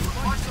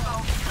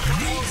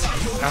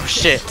 Oh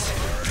shit.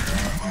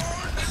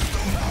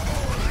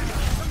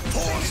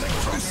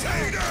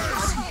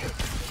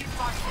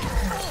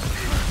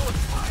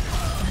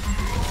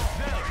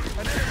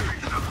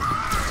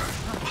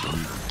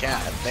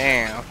 God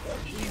damn.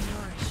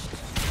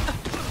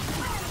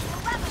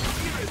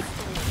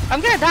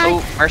 I'm gonna die.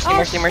 Oh, mercy, Oh,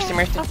 mercy, shit. mercy,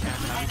 mercy. They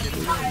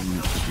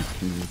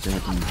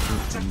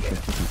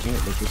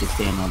can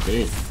stand on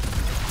this.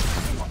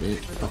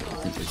 Bitch, fuck you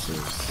think this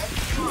is?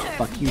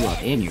 Fuck you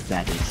up and your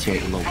fat ass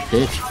straight little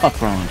bitch.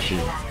 Fuck wrong with you.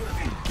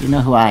 You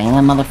know who I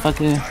am,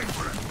 motherfucker?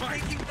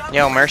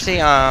 Yo, mercy,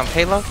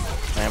 payload.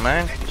 Never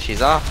mind.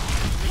 She's off.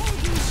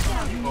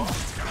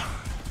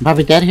 I'm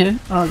probably dead here.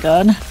 Oh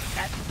god.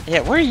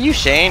 Yeah, where are you,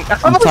 Shane?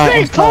 I'm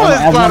sorry.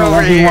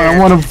 I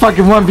want to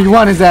fucking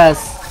 1v1 his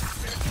ass.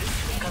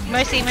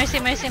 Mercy, mercy,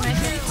 mercy,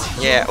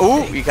 mercy. Yeah.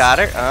 Ooh, you got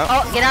her.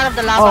 Oh, get out of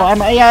the Oh,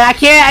 lava. I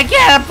can't.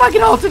 I'm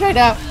fucking ulted right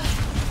now.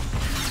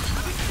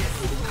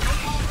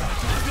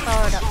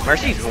 Oh, no.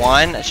 Mercy's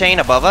one. Shane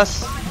above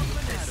us.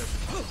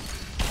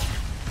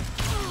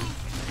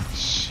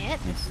 Shit,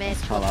 this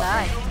bitch call will out.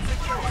 die.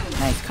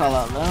 Nice call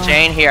out, though.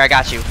 Shane, here, I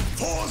got you.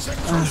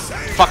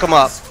 Fuck him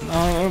up.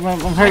 I'm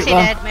hurt, Mercy though.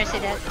 dead, mercy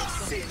dead.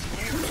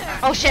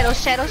 Oh shit, oh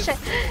shit, oh shit.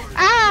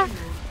 Ah!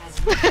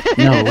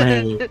 No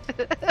way.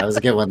 That was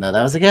a good one, though.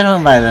 That was a good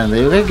one by them,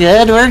 dude. We're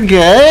good. We're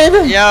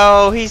good.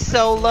 Yo, he's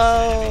so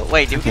low.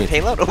 Wait, did we get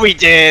payload? Oh, we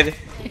did.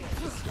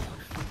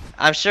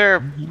 I'm sure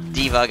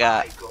Diva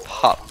got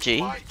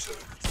PUBG.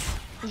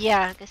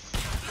 Yeah, because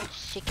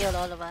she killed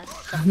all of us.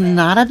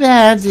 Not a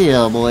bad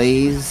deal,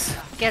 boys.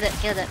 Get it,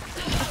 get it.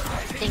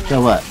 Thingy. So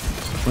what?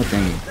 What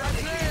thingy?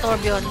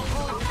 Torbjorn.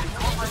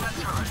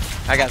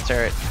 I got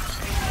turret.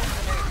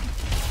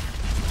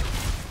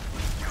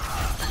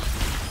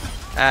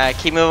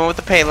 Keep moving with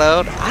the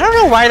payload. I don't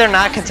know why they're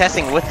not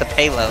contesting with the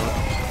payload.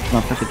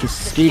 Motherfucker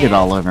just skated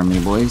all over me,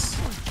 boys.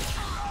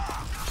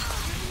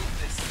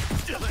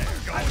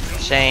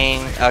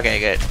 Shane. Okay,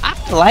 good. I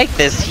like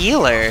this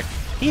healer.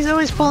 He's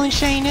always pulling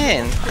Shane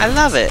in. I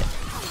love it.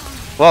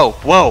 Whoa,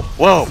 whoa,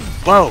 whoa,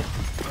 whoa.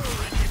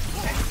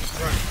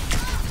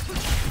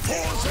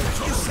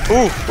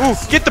 Ooh, ooh,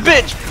 get the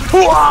bitch.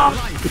 Ooh-ah!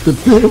 Get the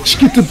bitch.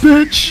 Get the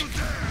bitch.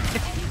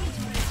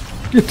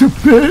 Get the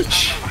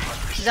bitch.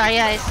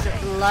 Zarya is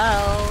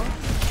low.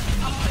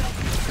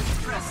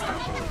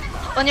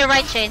 On your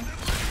right, Shane.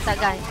 That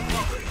guy.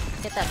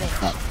 Get that bitch.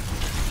 Oh.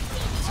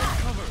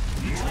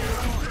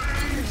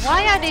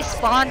 Why are they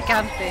spawn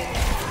camping?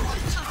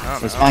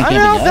 So spawn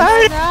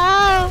camping,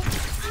 No!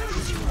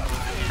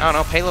 I don't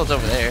know, payload's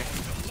over there.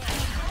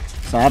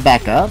 So I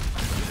back up.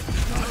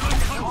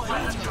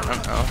 I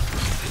don't know.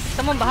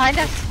 Someone behind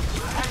us.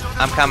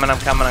 I'm coming, I'm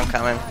coming, I'm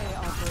coming.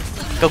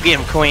 Go get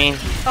him, queen.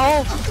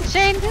 Oh,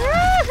 Shane.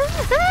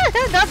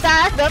 Not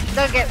that.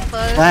 Don't get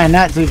pushed. Why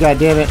not, too,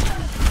 goddammit.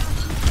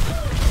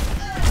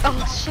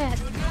 shit.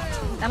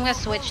 I'm gonna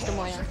switch to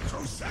Moya.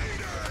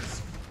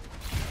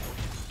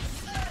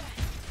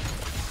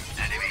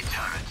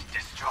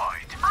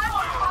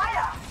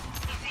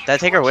 Did I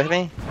take her with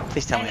me?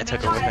 Please tell me I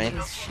took her with me.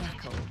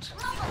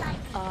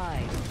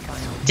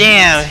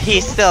 Damn,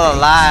 he's still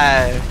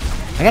alive.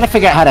 I gotta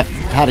figure out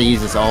how to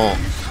use this ult.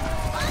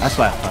 That's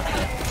why I fucked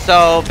it.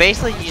 So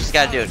basically, you just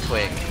gotta do it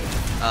quick.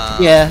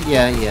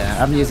 Yeah.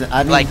 I'm using.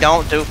 Like,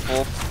 don't do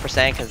full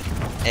percent because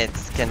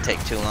it's gonna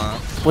take too long.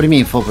 What do you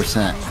mean full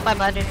percent?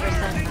 500%.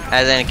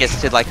 And then it gets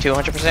to like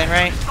 200%,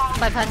 right?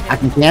 500. I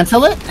can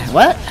cancel it?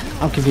 What?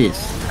 I'm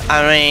confused.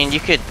 I mean, you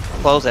could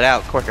close it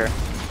out quicker.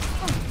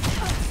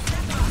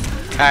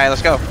 Alright,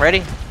 let's go.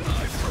 Ready?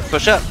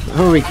 Push up.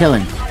 Who are we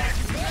killing?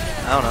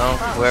 I don't know.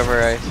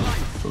 Whoever I...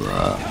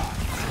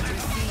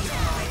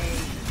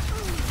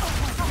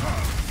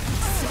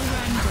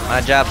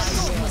 My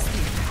job's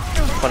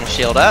putting a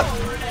shield up.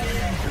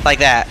 Like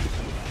that.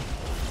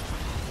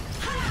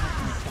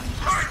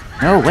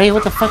 No, wait,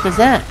 what the fuck is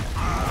that?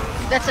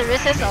 That's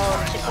Arissa's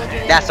ult. She pulled you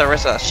in. That's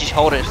Arissa. She's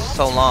holding it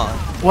so long.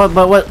 What?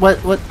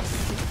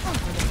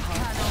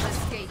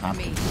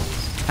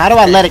 How do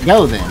I let it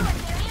go then?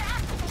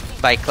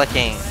 By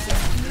clicking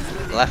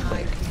left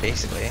click,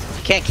 basically.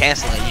 You can't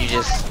cancel it, you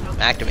just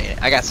activate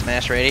it. I got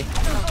smash ready.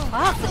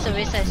 Fuck, this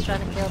Arissa is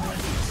trying to kill me.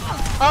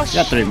 Oh We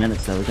got shit. 3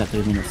 minutes though. We got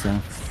 3 minutes though.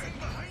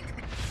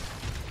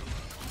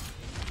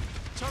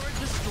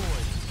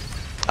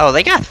 Oh,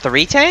 they got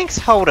 3 tanks?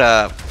 Hold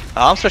up.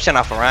 Oh, I'm switching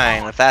off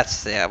Orion, if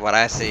that's what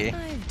I see.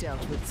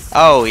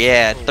 Oh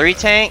yeah, 3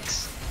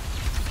 tanks?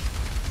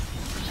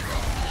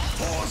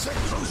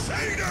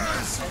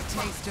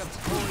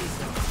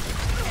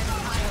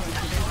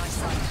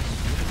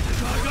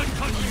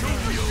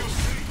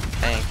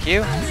 Thank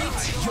you.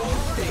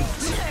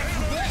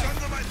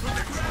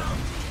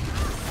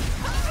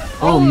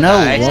 Oh no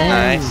way.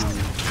 Nice.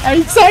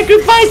 I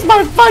sacrificed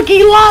my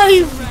fucking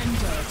life!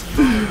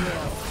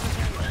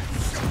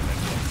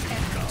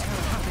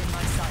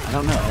 I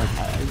don't know.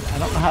 I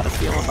don't know how to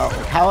feel about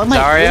it. How am I?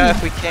 Zarya,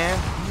 if we can.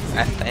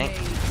 I think.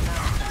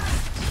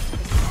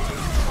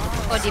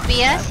 Oh,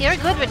 DPS? You're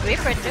good with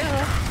Reaper too.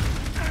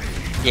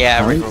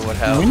 Yeah, Reaper would We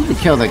help. need to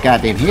kill the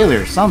goddamn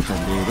healer or something,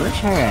 dude. Where's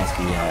her ass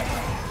be at?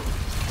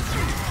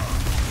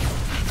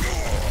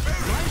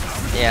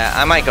 Yeah,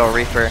 I might go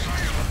Reaper.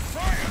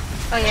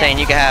 Oh yeah. Shane,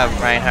 you can have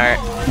Reinhardt.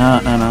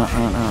 No.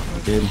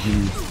 Good.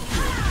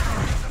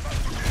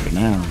 For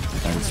now,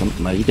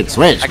 something like you could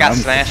switch. I got I'm-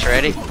 smash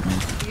ready.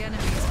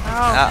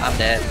 Oh. I'm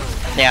dead.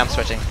 Yeah, I'm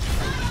switching.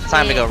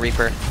 Time to go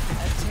Reaper.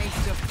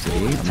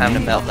 See, Time to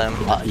melt them.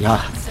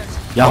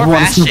 Y'all Or want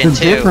Bastion, something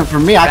too. different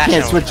from me? I Bastion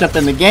can't will switch up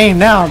in the game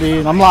now,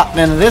 dude. I'm locked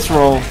into this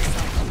role.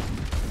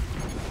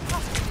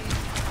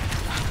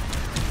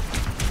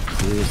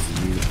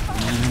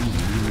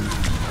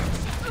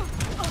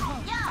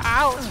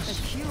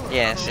 Ouch.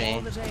 Yeah,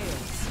 see.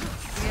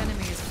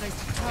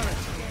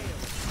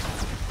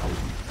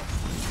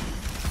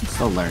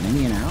 Still learning,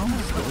 you know.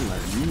 Still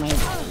learning, my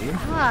dude.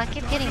 Oh, I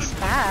keep getting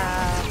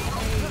stabbed.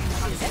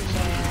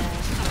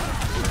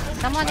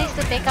 Someone needs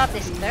to take out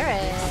this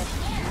turret.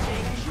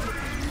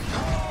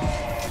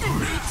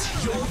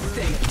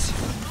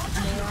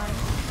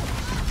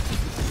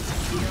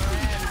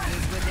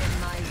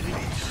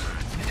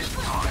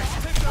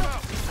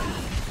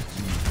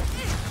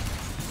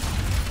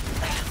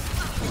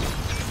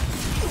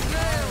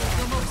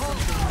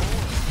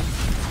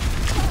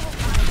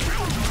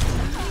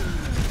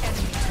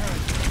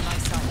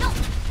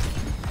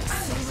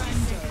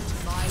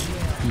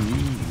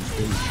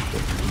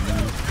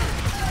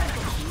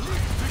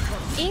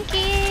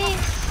 Inkies!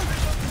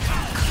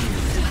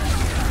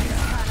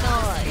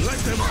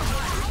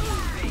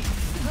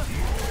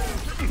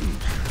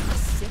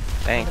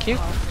 Thank you.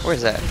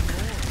 Where's that?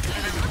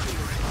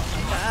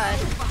 God.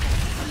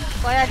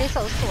 Why are they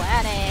so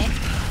sweaty?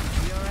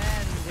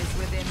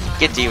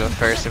 Get Diva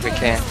first if we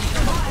can.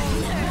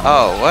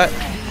 Oh, what?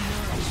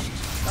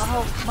 The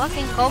whole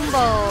fucking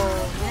combo,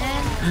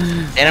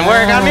 man. Didn't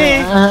work on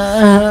me!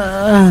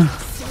 Damn.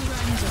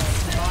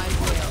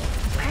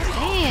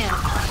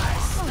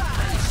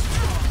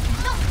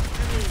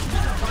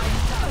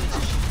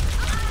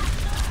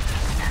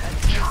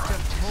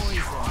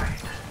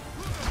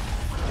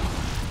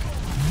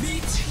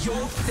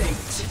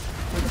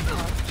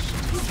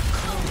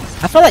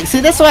 I feel like, see,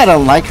 that's why I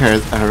don't like her,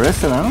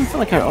 Harissa. I don't feel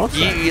like her ultra.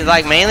 You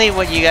like mainly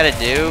what you gotta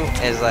do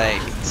is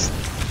like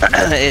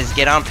is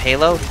get on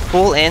payload,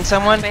 pull in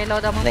someone,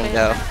 Payload, I'm on then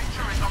payload. go.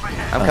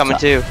 I'm coming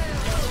too.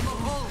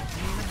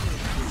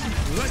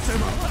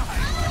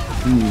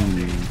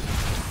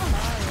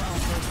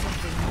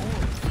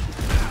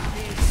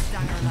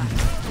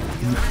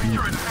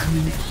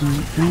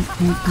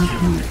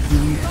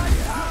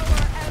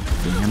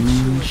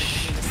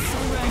 Damage.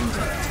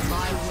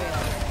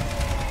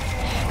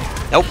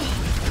 Nope.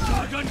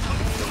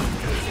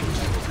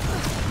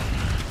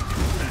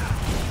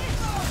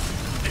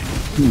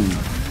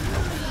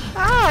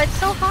 Oh, it's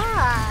so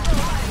hot.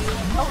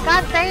 Oh,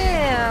 god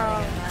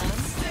damn.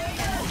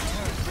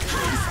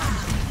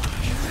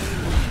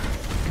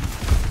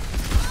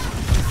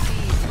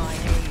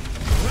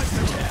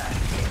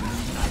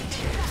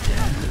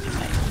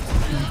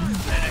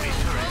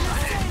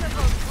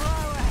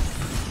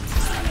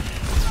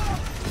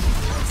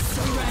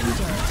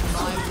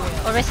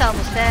 Orisa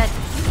almost dead.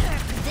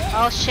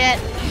 Oh shit.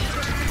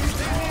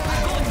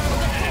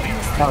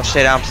 Oh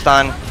shit, I'm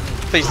stunned.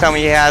 Please tell me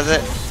he has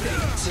it.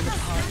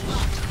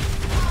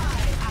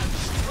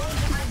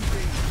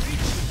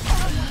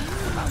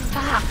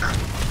 Fuck.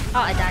 Oh,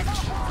 I died.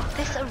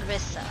 This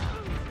Orisa.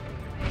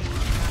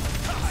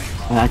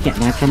 Well, I can't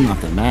knock them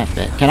off the map.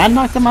 Can I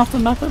knock them off the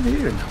map over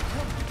here?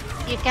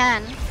 You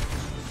can.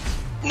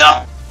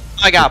 No!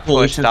 I got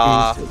pushed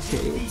off. It's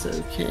okay, it's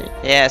okay.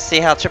 Yeah, see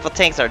how triple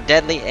tanks are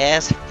deadly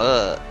as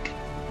fuck.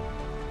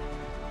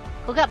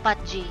 Who got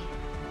bot G?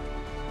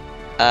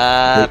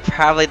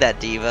 Probably that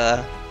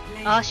diva.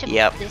 Oh, she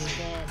Yep. this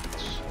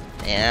bitch.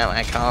 Yeah,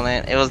 I call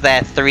it. It was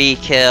that 3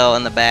 kill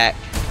in the back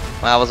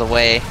while I was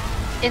away.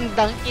 In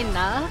Dunkin'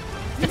 na?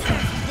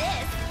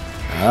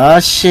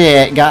 Oh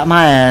shit, got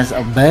my ass.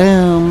 Oh,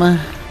 boom.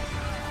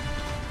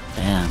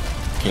 Damn.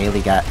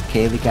 Kaylee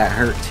got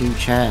hurt too,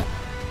 chat.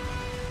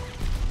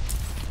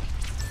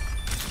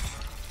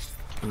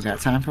 We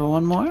got time for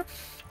one more?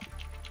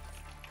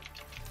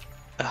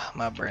 Ugh,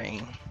 my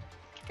brain.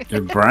 Your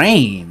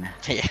brain?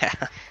 Yeah.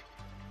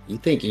 You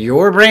think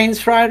your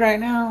brain's fried right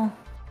now?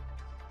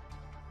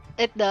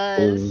 It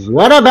does.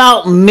 What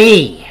about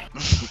me?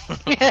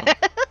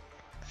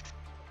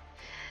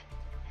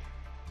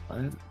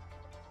 What?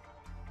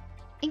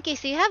 In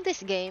case you have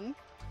this game.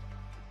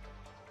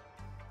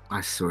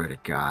 I swear to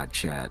God,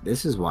 chat.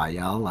 This is why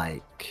y'all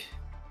like...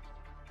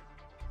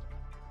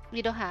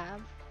 We don't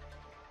have.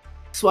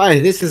 That's why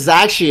this is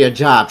actually a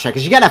job, chat.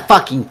 Because you gotta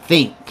fucking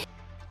think.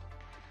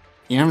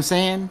 You know what I'm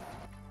saying?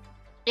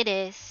 It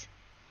is.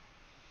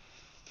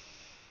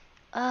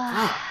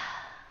 Alright,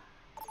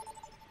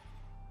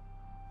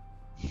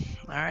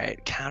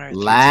 counter.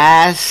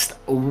 Last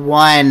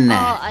one.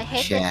 Oh, I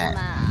hate chat. this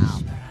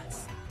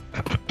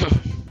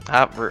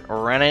map. We're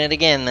running it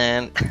again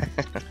then.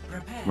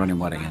 Running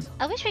what again?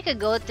 I wish we could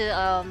go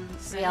to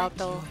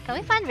Rialto. Can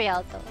we find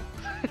Rialto?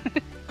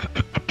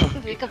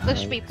 We could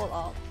push people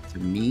off. To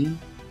me?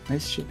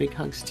 Nice shit, big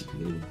hugs to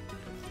you.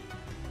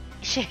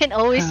 Shane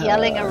always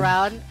yelling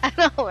around. I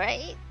know,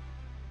 right?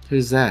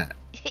 Who's that?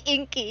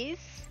 Inkies.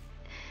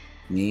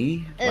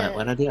 Me?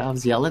 What I did? I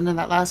was yelling in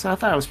that last one? I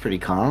thought I was pretty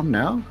calm,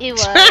 no? He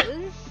was.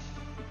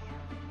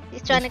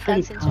 He's trying to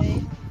pretty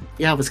concentrate. calm.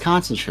 Yeah, I was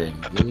concentrating,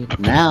 dude.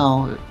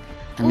 Now,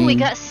 I Ooh, mean... we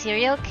got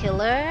serial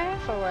killer?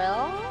 For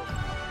real?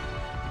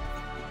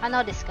 I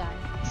know this guy.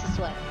 This is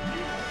what.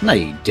 No,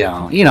 you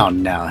don't. You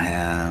don't know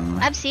him.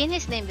 I've seen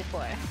his name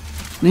before.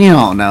 You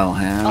don't know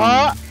him.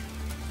 Oh!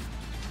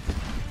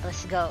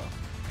 Let's go.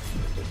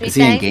 Is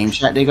he in game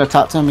chat? Did you go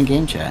talk to him in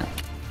game chat?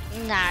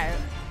 No.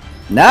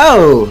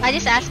 No! I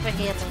just asked for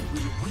healing.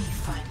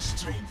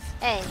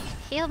 Hey,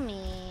 heal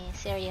me,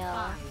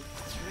 Serial.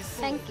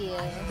 Thank you.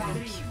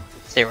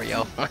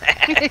 Cereal.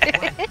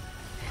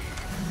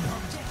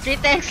 3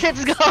 tanks,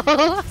 let's go!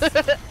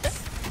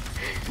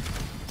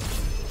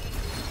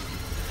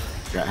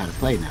 Forgot how to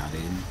play now,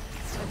 dude.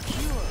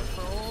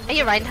 Are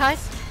you Reinhardt?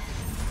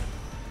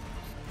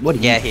 What do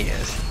you Yeah, he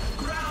is.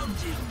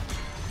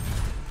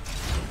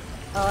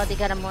 Oh, they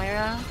got a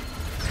Moira.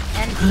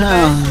 And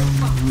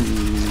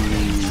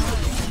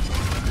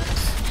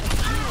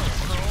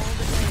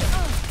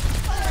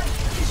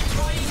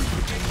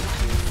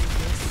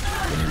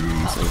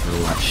It's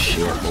Overwatch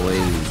shit,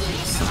 boys.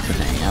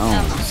 Something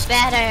else.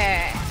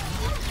 better.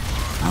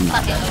 I'm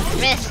not Fucking better.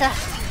 Rissa.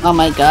 Oh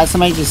my god,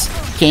 somebody just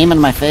came in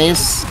my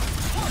face.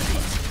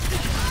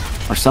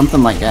 Or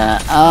something like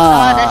that.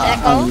 Oh, that's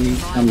Echo?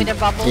 With the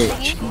bubble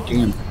bitch. thingy?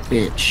 Damn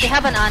bitch. They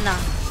have an Ana.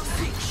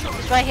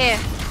 It's right here.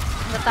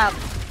 On the top.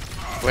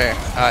 Where?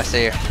 Oh, I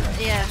see her.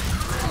 Yeah.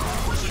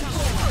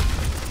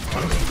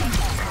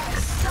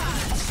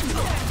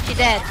 She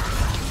dead.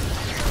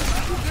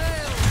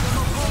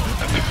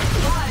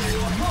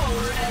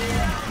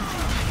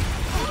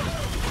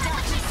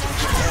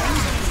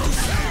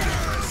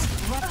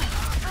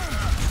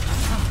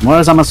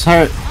 Moira's almost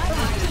hurt.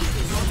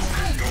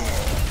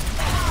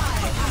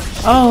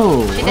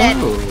 Oh, She dead.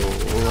 whoa.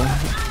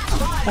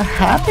 What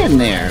happened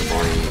there,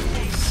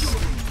 boys?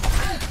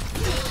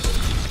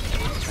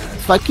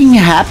 Fucking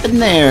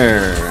happened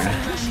there?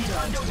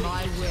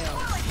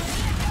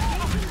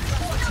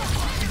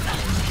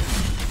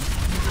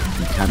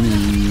 I'm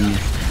coming.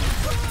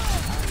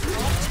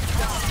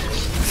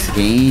 This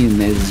game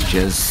is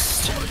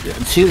just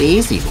too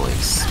easy,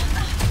 boys.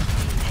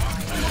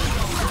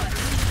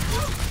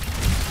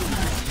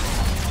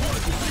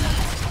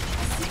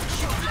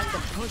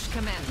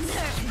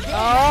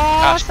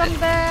 Oh, some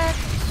back.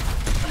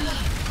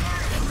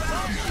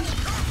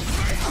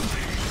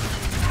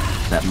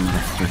 That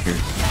motherfucker.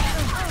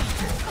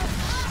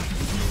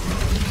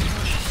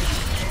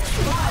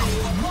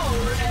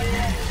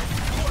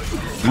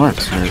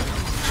 Mark's hurt.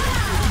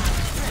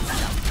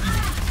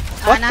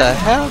 What Ana? the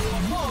hell?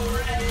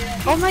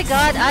 Oh my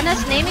god,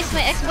 Anna's name is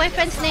my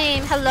ex-boyfriend's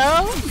name.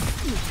 Hello?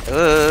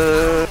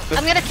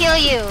 I'm gonna kill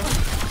you.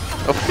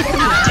 Oh,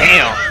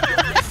 damn.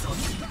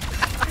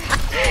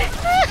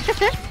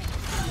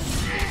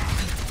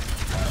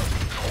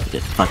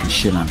 Get fucking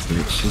shit on,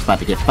 bitch. She's about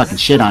to get fucking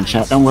shit on,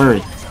 chat. Don't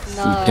worry.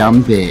 No. You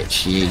dumb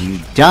bitch. You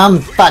dumb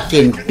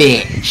fucking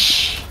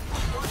bitch.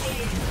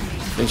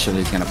 Pretty sure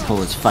he's gonna pull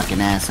his fucking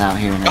ass out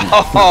here. And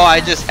Oh, I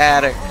just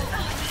had it.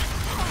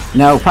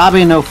 No,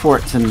 probably no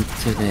fort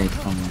today.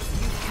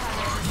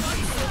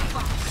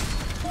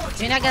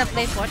 You're not gonna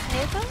play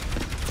Fortnite though?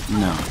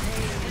 No.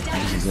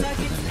 This is it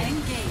for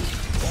them.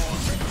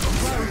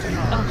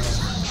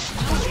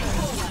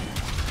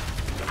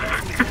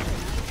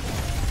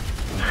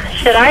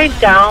 Should I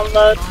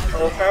download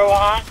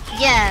Overwatch?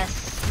 Yes.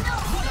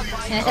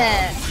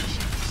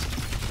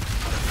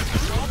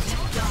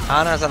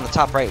 Ana's on the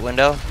top right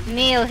window.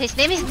 Neil, his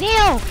name is Neil.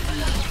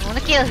 I wanna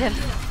kill him.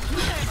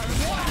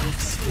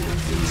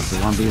 It's a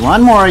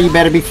 1v1 more. You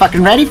better be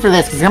fucking ready for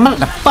this, cause I'm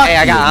gonna fuck Hey,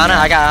 I got you. Ana.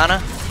 I got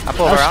Ana. I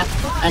pulled her out.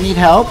 I need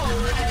help.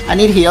 I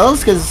need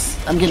heals, cause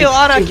I'm getting. Kill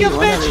Ana, kill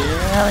bitch.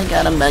 I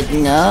got him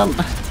backing up.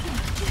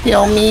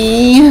 Heal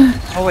me.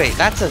 Oh wait,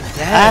 that's a I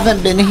dead.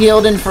 haven't been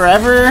healed in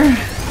forever.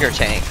 You're a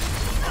tank.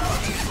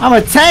 I'm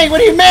a tank. What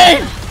do you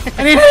mean?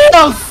 I need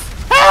heals.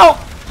 Help.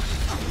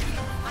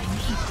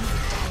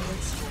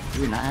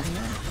 You're not having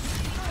that?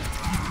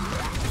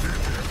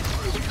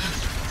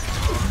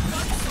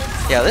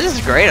 Yeah, this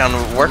is great. I'm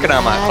working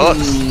on my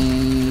hooks.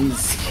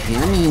 He's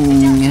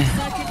coming.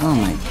 Oh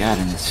my god,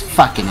 in his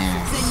fucking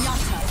ass.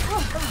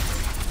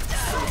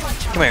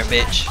 Come here,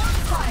 bitch.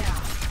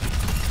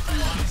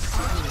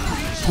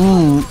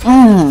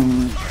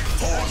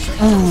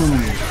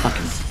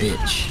 Fucking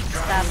bitch.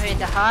 Stab her in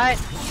the heart.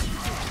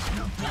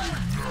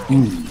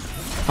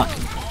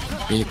 Fucking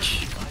bitch.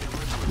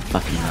 You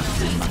fucking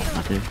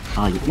motherfucker.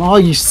 Oh,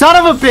 you son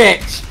of a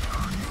bitch!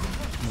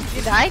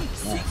 You died?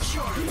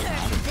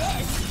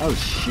 Oh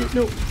shit,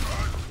 no.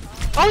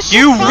 Oh shit!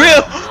 You fuck.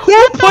 real?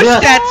 Who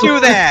pushed that to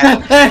that?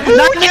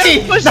 Not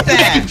me! Push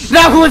that.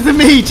 That wasn't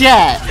me,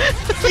 chat!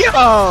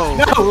 Yo!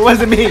 No, it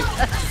wasn't me!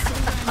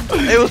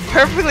 It was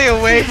perfectly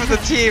away from the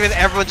team, and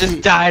everyone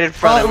just died in Oh,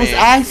 front it of was me.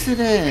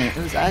 accident!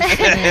 It was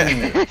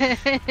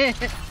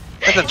accident!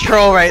 That's a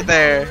troll right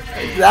there.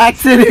 It was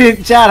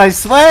accident, chat, I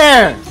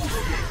swear!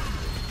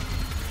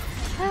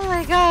 Oh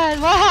my god,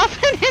 what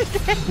happened in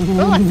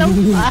there? What the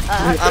fuck?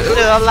 I'm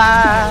still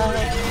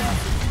alive.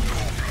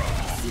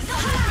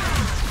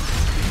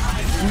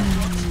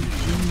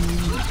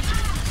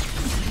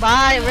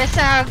 Bye,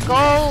 Rissa,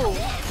 go!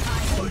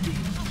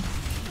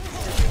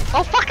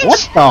 Oh fucking What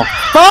shit! the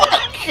fuck?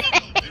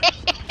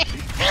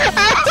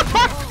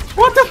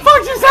 What the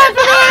fuck just happened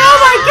there? Oh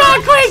my god,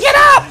 Queen, get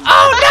up!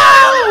 Oh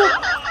no!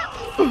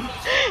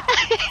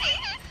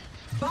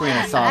 Queen,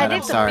 I saw I that, I'm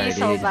need to sorry, pee dude.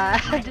 so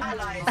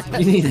bad.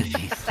 You need to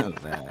be so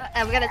bad.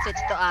 I'm gonna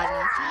switch to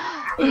Ana.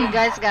 You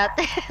guys got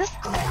this.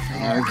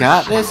 I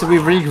got this, we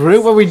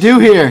regroup, what we do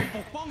here?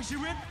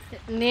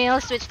 Neil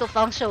switch to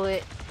Feng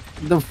Shui.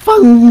 The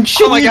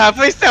function. Oh my god,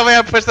 please tell me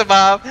I pushed the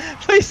bomb.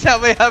 Please tell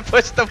me I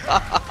pushed the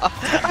bomb.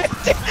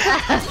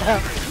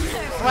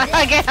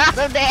 Wanna get out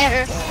of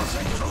there?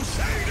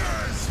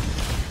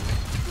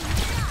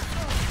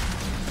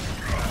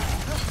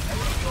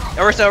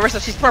 Orisa,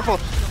 she's purple.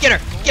 Get her,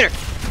 get her.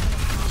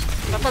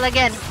 Purple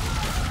again.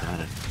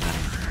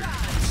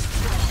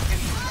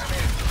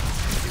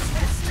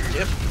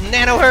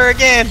 Nano her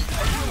again.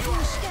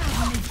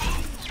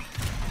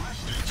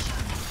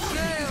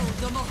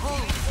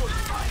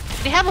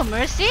 Do you have a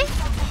mercy?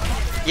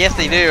 Yes,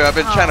 they do. I've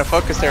been trying to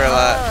focus her a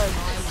lot.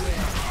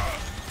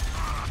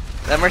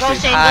 That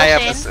mercy's Shane, high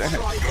go, up.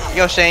 Shane.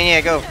 Go, Shane. Yeah,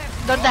 go.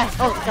 Don't die.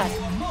 Oh god.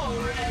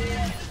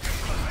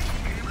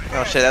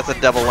 Oh shit, that's a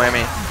double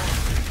whammy.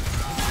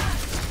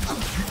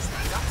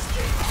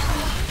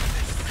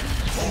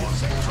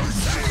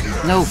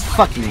 No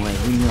fucking way.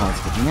 We knew I was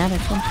getting that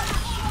at some.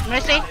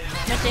 Mercy?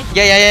 Mercy?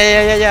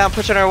 Yeah. I'm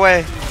pushing her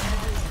away.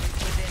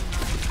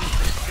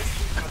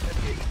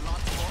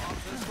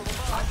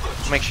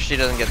 Make sure she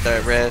doesn't get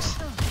the res.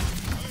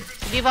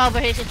 Diva over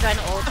here, she's trying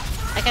to ult.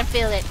 I can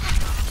feel it.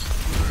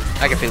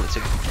 I can feel it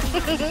too.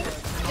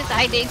 Just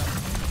hiding.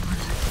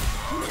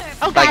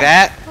 Oh god. Like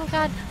that? Oh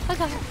god. Oh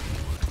god.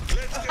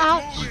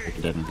 Ouch.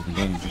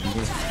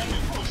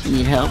 You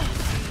need help?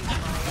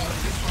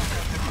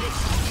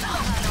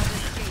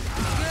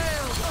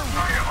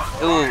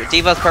 Ooh,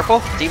 Diva's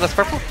purple? Diva's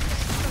purple?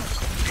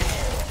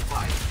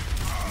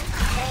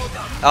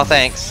 Oh,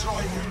 thanks.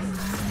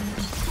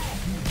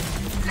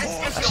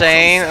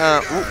 Shane,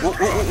 ooh.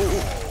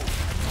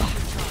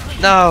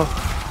 No.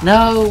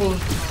 No.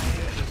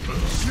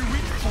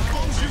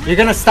 You're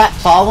gonna stop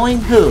following?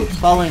 Who?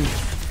 Following?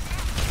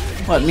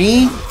 What,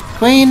 me?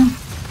 Queen?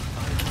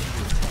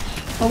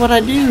 What would I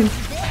do?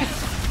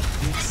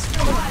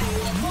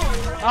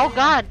 Oh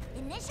god.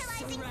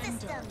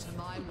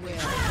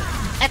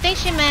 I think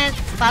she meant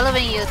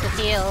following you to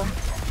heal.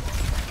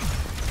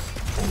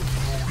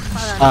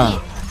 Hold on.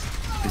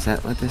 Oh. Is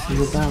that what this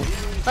is about?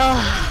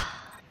 Oh.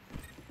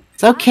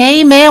 It's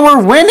okay, man.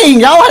 We're winning.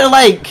 Y'all are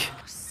like...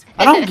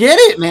 I don't get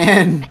it,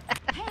 man.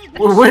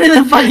 We're winning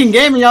the fucking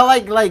game and y'all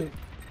like...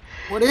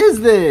 What is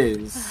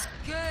this?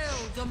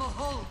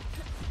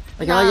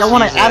 Like, y'all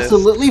want to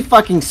absolutely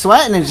fucking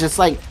sweat and it's just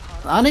like...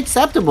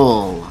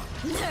 Unacceptable.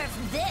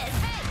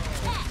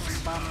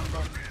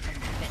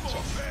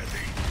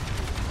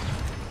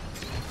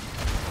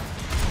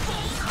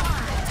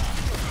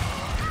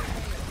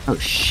 Oh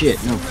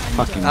shit, no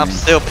fucking I'm way.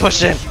 still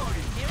pushing.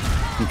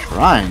 I'm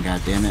trying,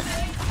 goddammit.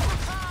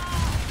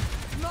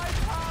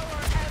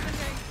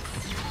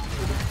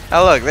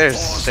 Oh look,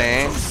 there's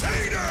Shane.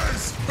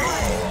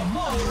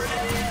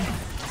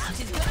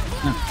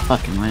 No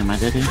fucking way am I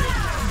dead here?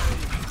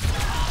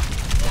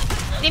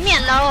 Leave me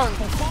alone.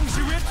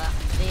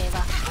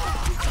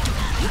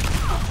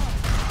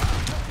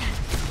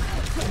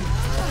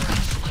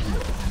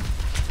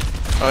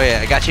 Oh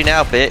yeah, I got you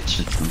now,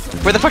 bitch.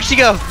 Where the fuck she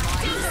go?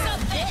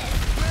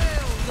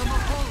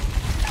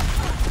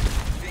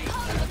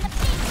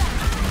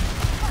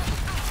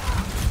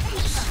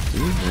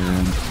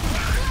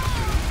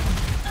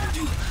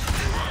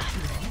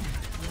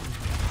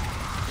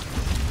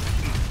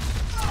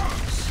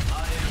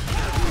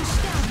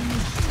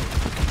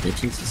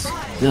 Bitches.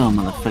 Still,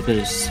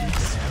 motherfuckers.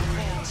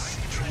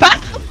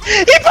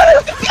 He put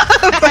it.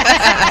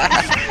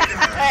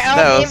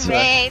 That was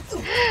Mate.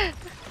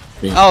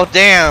 Oh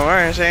damn,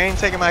 where Shane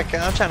taking my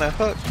gun? I'm trying to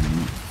hook.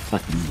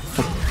 Fucking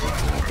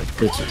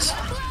bitches.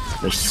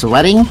 They're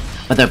sweating,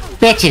 but they're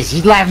bitches.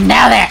 You left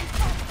now there.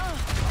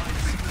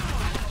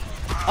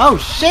 Oh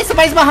shit!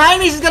 Somebody's behind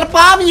me. She's gonna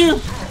bomb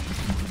you.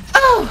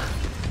 Oh.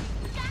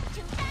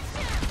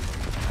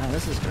 Oh,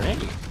 this is great.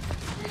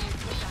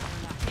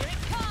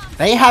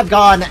 They have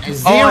gone 0.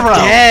 Oh, I'm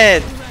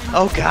dead.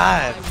 Oh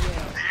god.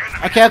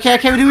 Okay.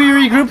 Do we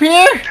regroup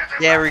here?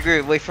 Yeah,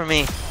 regroup. Wait for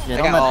me. Yeah,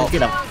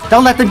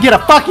 don't let them get a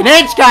fucking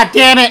inch. God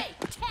damn it!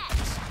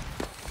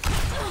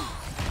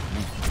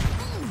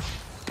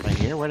 Right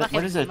here. Where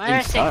does that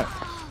thing start?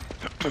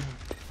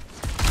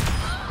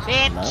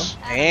 Bitch.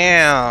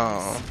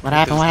 Damn. What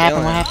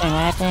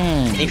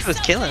happened? He was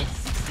killing.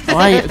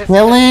 Why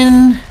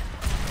killing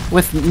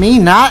with me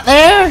not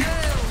there?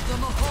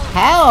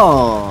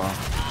 How?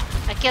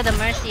 I killed the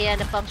Mercy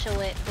and the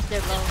Punctuate because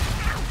they're low.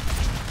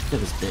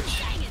 Look at this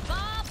bitch.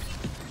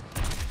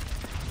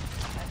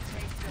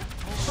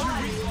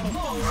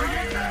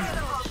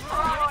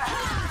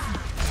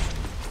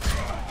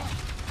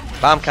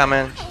 Bomb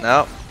coming.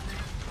 Nope.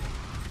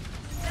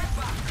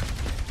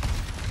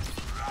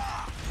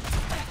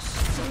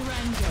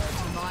 Surrender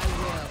to my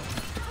will.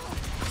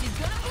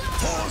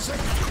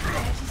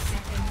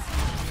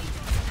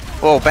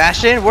 Whoa,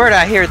 Bastion? Where'd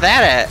I hear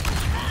that at?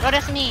 Oh,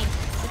 that's me.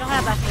 We don't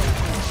have Bastion.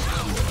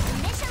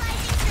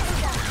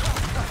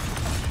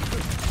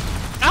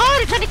 Oh,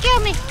 they're trying to kill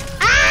me.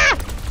 Ah!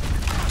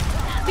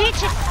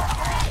 Bitches.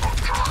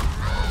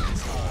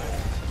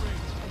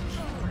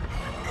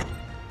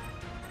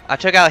 I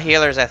took out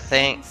healers, I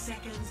think.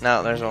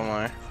 No, there's one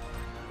more.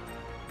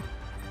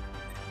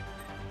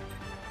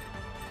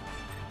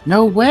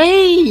 No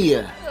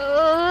way!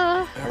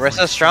 We're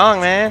so strong,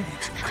 man.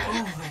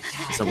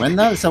 It's a win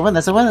though.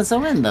 That's a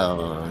win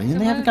though.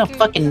 They haven't got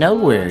fucking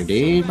nowhere,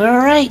 dude. But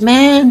alright,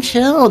 man,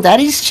 chill.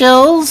 Daddy's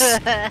chills.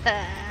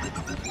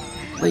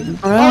 Like,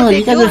 bro, They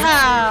you guys do are.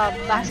 have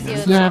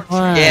Bastion.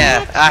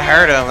 Yeah, I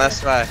heard him,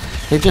 that's why.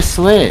 They just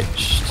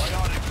switched.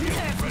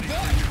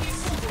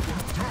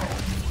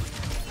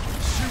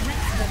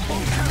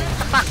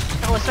 Fuck.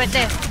 Oh, it's right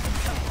there.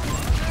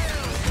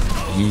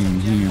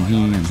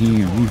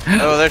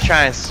 Oh, they're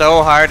trying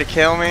so hard to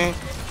kill me.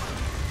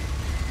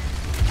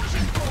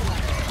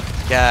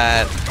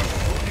 God.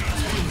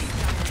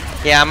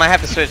 Yeah, I might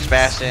have to switch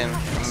Bastion.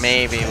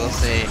 Maybe, we'll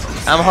see.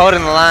 I'm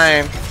holding the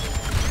line.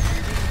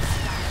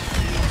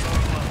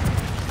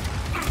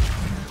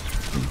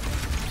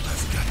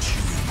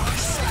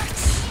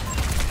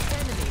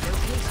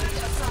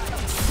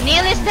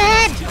 Neil is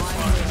dead.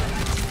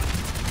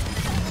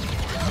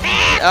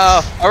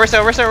 Oh,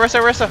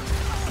 Orisa.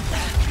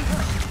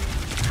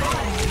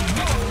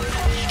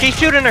 Keep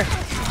shooting her.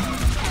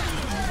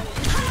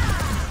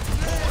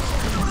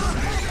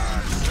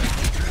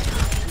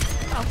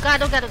 Oh god,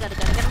 gotta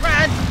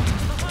run.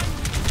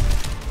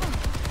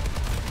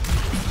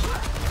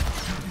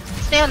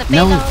 Stay on the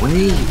No payload.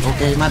 way.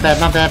 Okay, my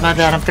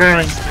bad. I'm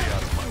throwing.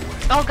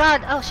 Oh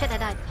god, oh shit, I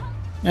died.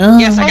 Oh.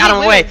 Yes, I got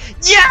him away.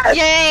 Yes!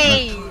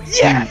 Yay!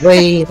 Yes!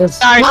 Wait, that's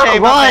Sorry, not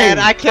Shane, my right. bad.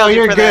 I killed you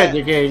you're for good.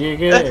 that. You're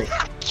good.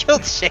 I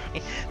killed Shane.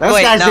 Those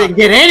Wait, guys no. didn't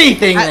get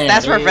anything there.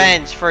 That's dude.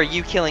 revenge for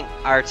you killing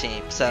our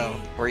team, so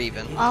we're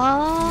even.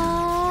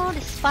 Oh,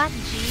 the spot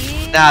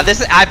G. Nah,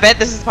 I bet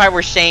this is the part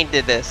where Shane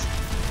did this.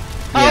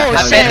 Oh,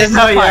 I shit. bet this is the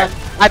part. Yeah.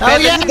 I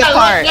bet this is the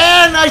part.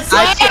 Man, I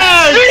said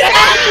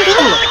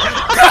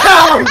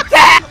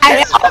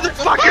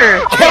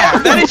Motherfucker! Yeah,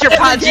 that is your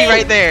Panji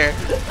right there.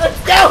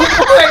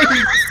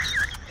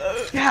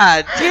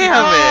 God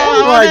damn it!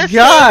 Oh my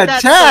god,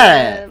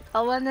 Chad!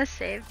 I wanna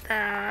save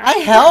that. I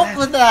helped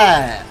with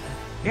that.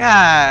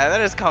 Yeah,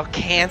 that is called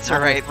cancer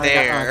right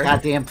there.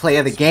 Goddamn play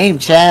of the game,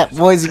 chat.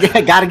 Boys, you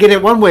gotta get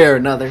it one way or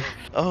another.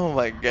 Oh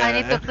my god. I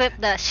need to flip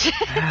that shit.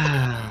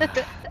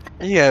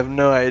 You have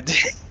no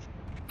idea.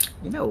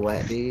 You know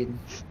what, dude?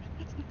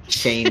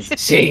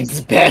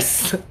 Shane's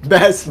best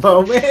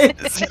moment.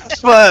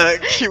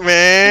 Fuck,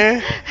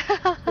 man.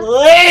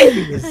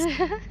 Please!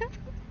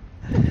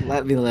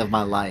 Let me live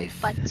my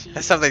life.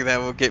 That's something that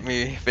will get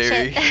me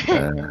very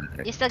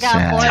You still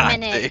got 4 toxic.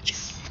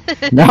 minutes.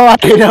 No, I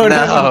don't know.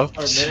 No. Oh,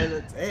 man,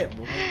 that's it,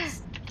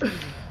 boys.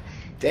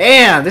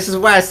 Damn, this is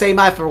where I say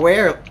my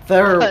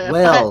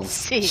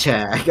farewells.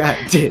 Chat. God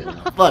damn.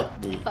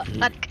 Fuck me.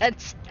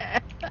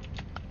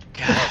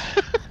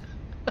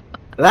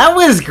 That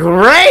was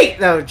great,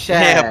 though,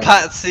 Chad.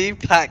 Yeah,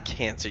 pot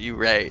cancer. You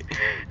right.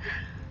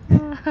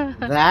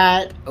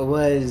 That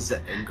was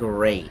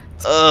great.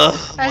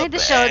 Ugh. I need to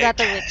show that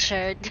to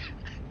Richard.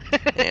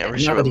 Yeah,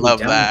 Richard would love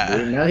that.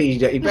 Dude. No,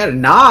 you better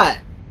not.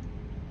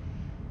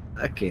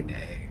 Okay,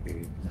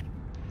 dude.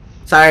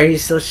 Sorry, are you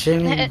still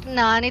shimming?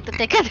 No, I need to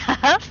take a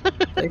nap.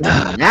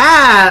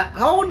 Nah,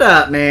 hold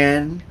up,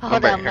 man.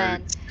 Hold on,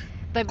 man.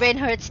 My brain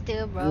hurts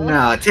too, bro.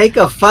 No, take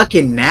a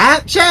fucking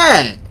nap,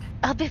 Chad.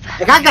 I'll be back.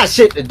 Like, I got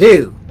shit to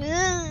do.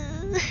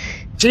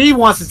 She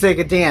wants to take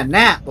a damn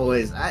nap,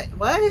 boys.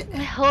 What?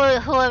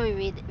 Who are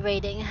we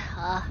raiding?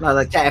 No,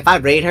 like, if I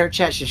raid her,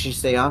 chat, should she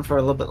stay on for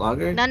a little bit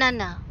longer? No.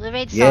 We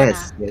raid Sona.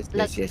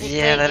 Yes.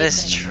 Yeah, that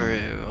is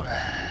true.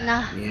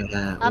 No.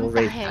 Yeah, I'm we'll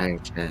raid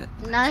tired. her, chat.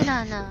 No.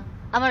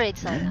 I'm a raid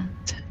Sona.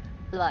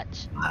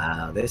 Watch.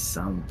 Wow, this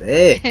some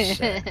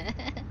bitch.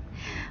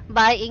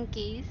 Bye,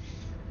 Inkies.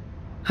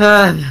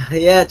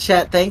 Yeah,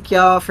 chat, thank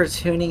y'all for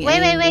tuning in.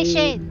 Wait,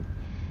 Shane.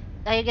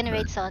 Are you gonna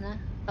raid Sona?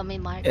 On my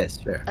mark? Yes,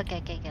 sure.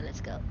 Okay, let's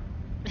go.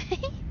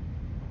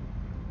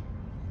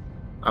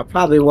 I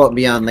probably won't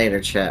be on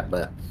later, chat,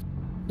 but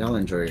y'all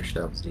enjoy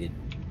yourselves, dude.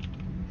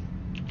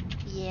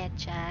 Yeah,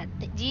 chat.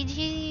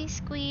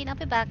 GG's, Queen. I'll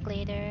be back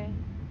later.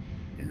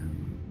 Yeah.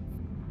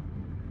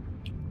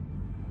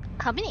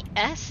 How many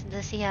S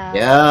does he have?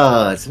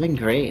 Yeah, it's been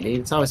great,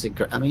 dude. It's always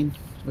I mean,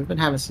 we've been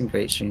having some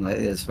great stream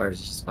lately as far as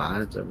just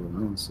vibes,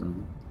 everyone. So,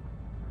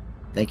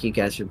 thank you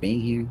guys for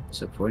being here,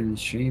 supporting the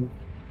stream.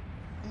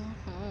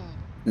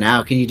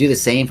 Now, can you do the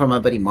same for my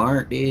buddy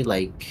Mark, dude?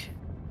 Like,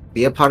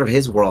 be a part of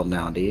his world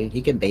now, dude.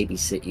 He can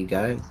babysit you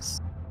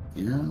guys.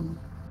 You know?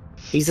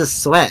 He's a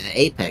sweat at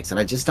Apex, and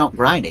I just don't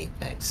grind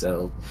Apex.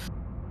 So,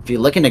 if you're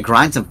looking to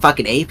grind some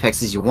fucking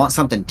Apexes, you want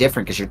something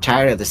different because you're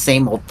tired of the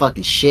same old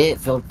fucking shit,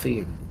 feel free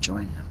to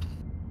join him.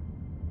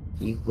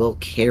 He will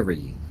carry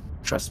you.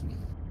 Trust me.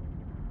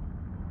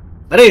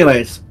 But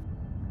anyways,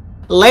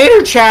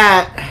 later,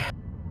 chat.